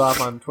Cyborg Bebop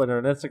on Twitter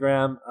and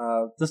Instagram.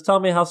 Just tell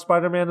me how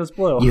Spider-Man is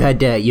blue. You had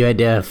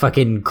to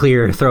fucking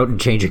clear your throat and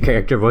change your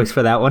character voice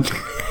for that one.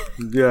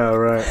 Yeah,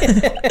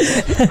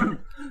 right.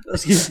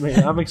 Excuse me,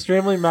 I'm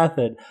extremely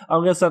method. I'm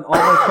going to send all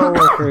my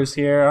coworkers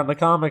here on the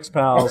Comics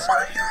Pals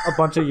a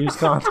bunch of used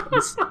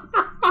condoms.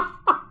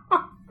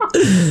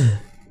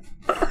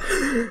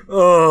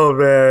 Oh,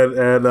 man.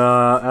 And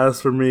as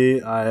for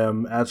me, I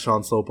am at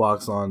Sean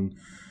Soapbox on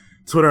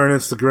Twitter and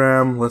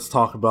Instagram. Let's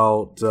talk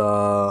about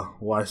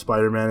why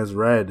Spider-Man is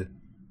red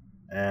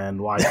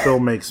and why Phil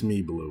makes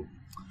me blue.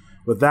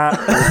 With that,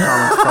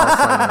 Comics Pals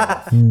signing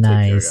off.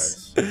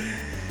 Nice. Take care,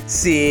 guys.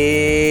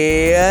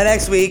 See you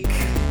next week.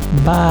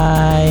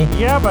 Bye.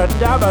 Yabba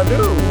dabba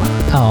doo.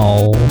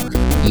 Oh.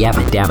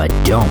 Yabba dabba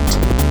don't.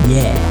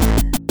 Yeah.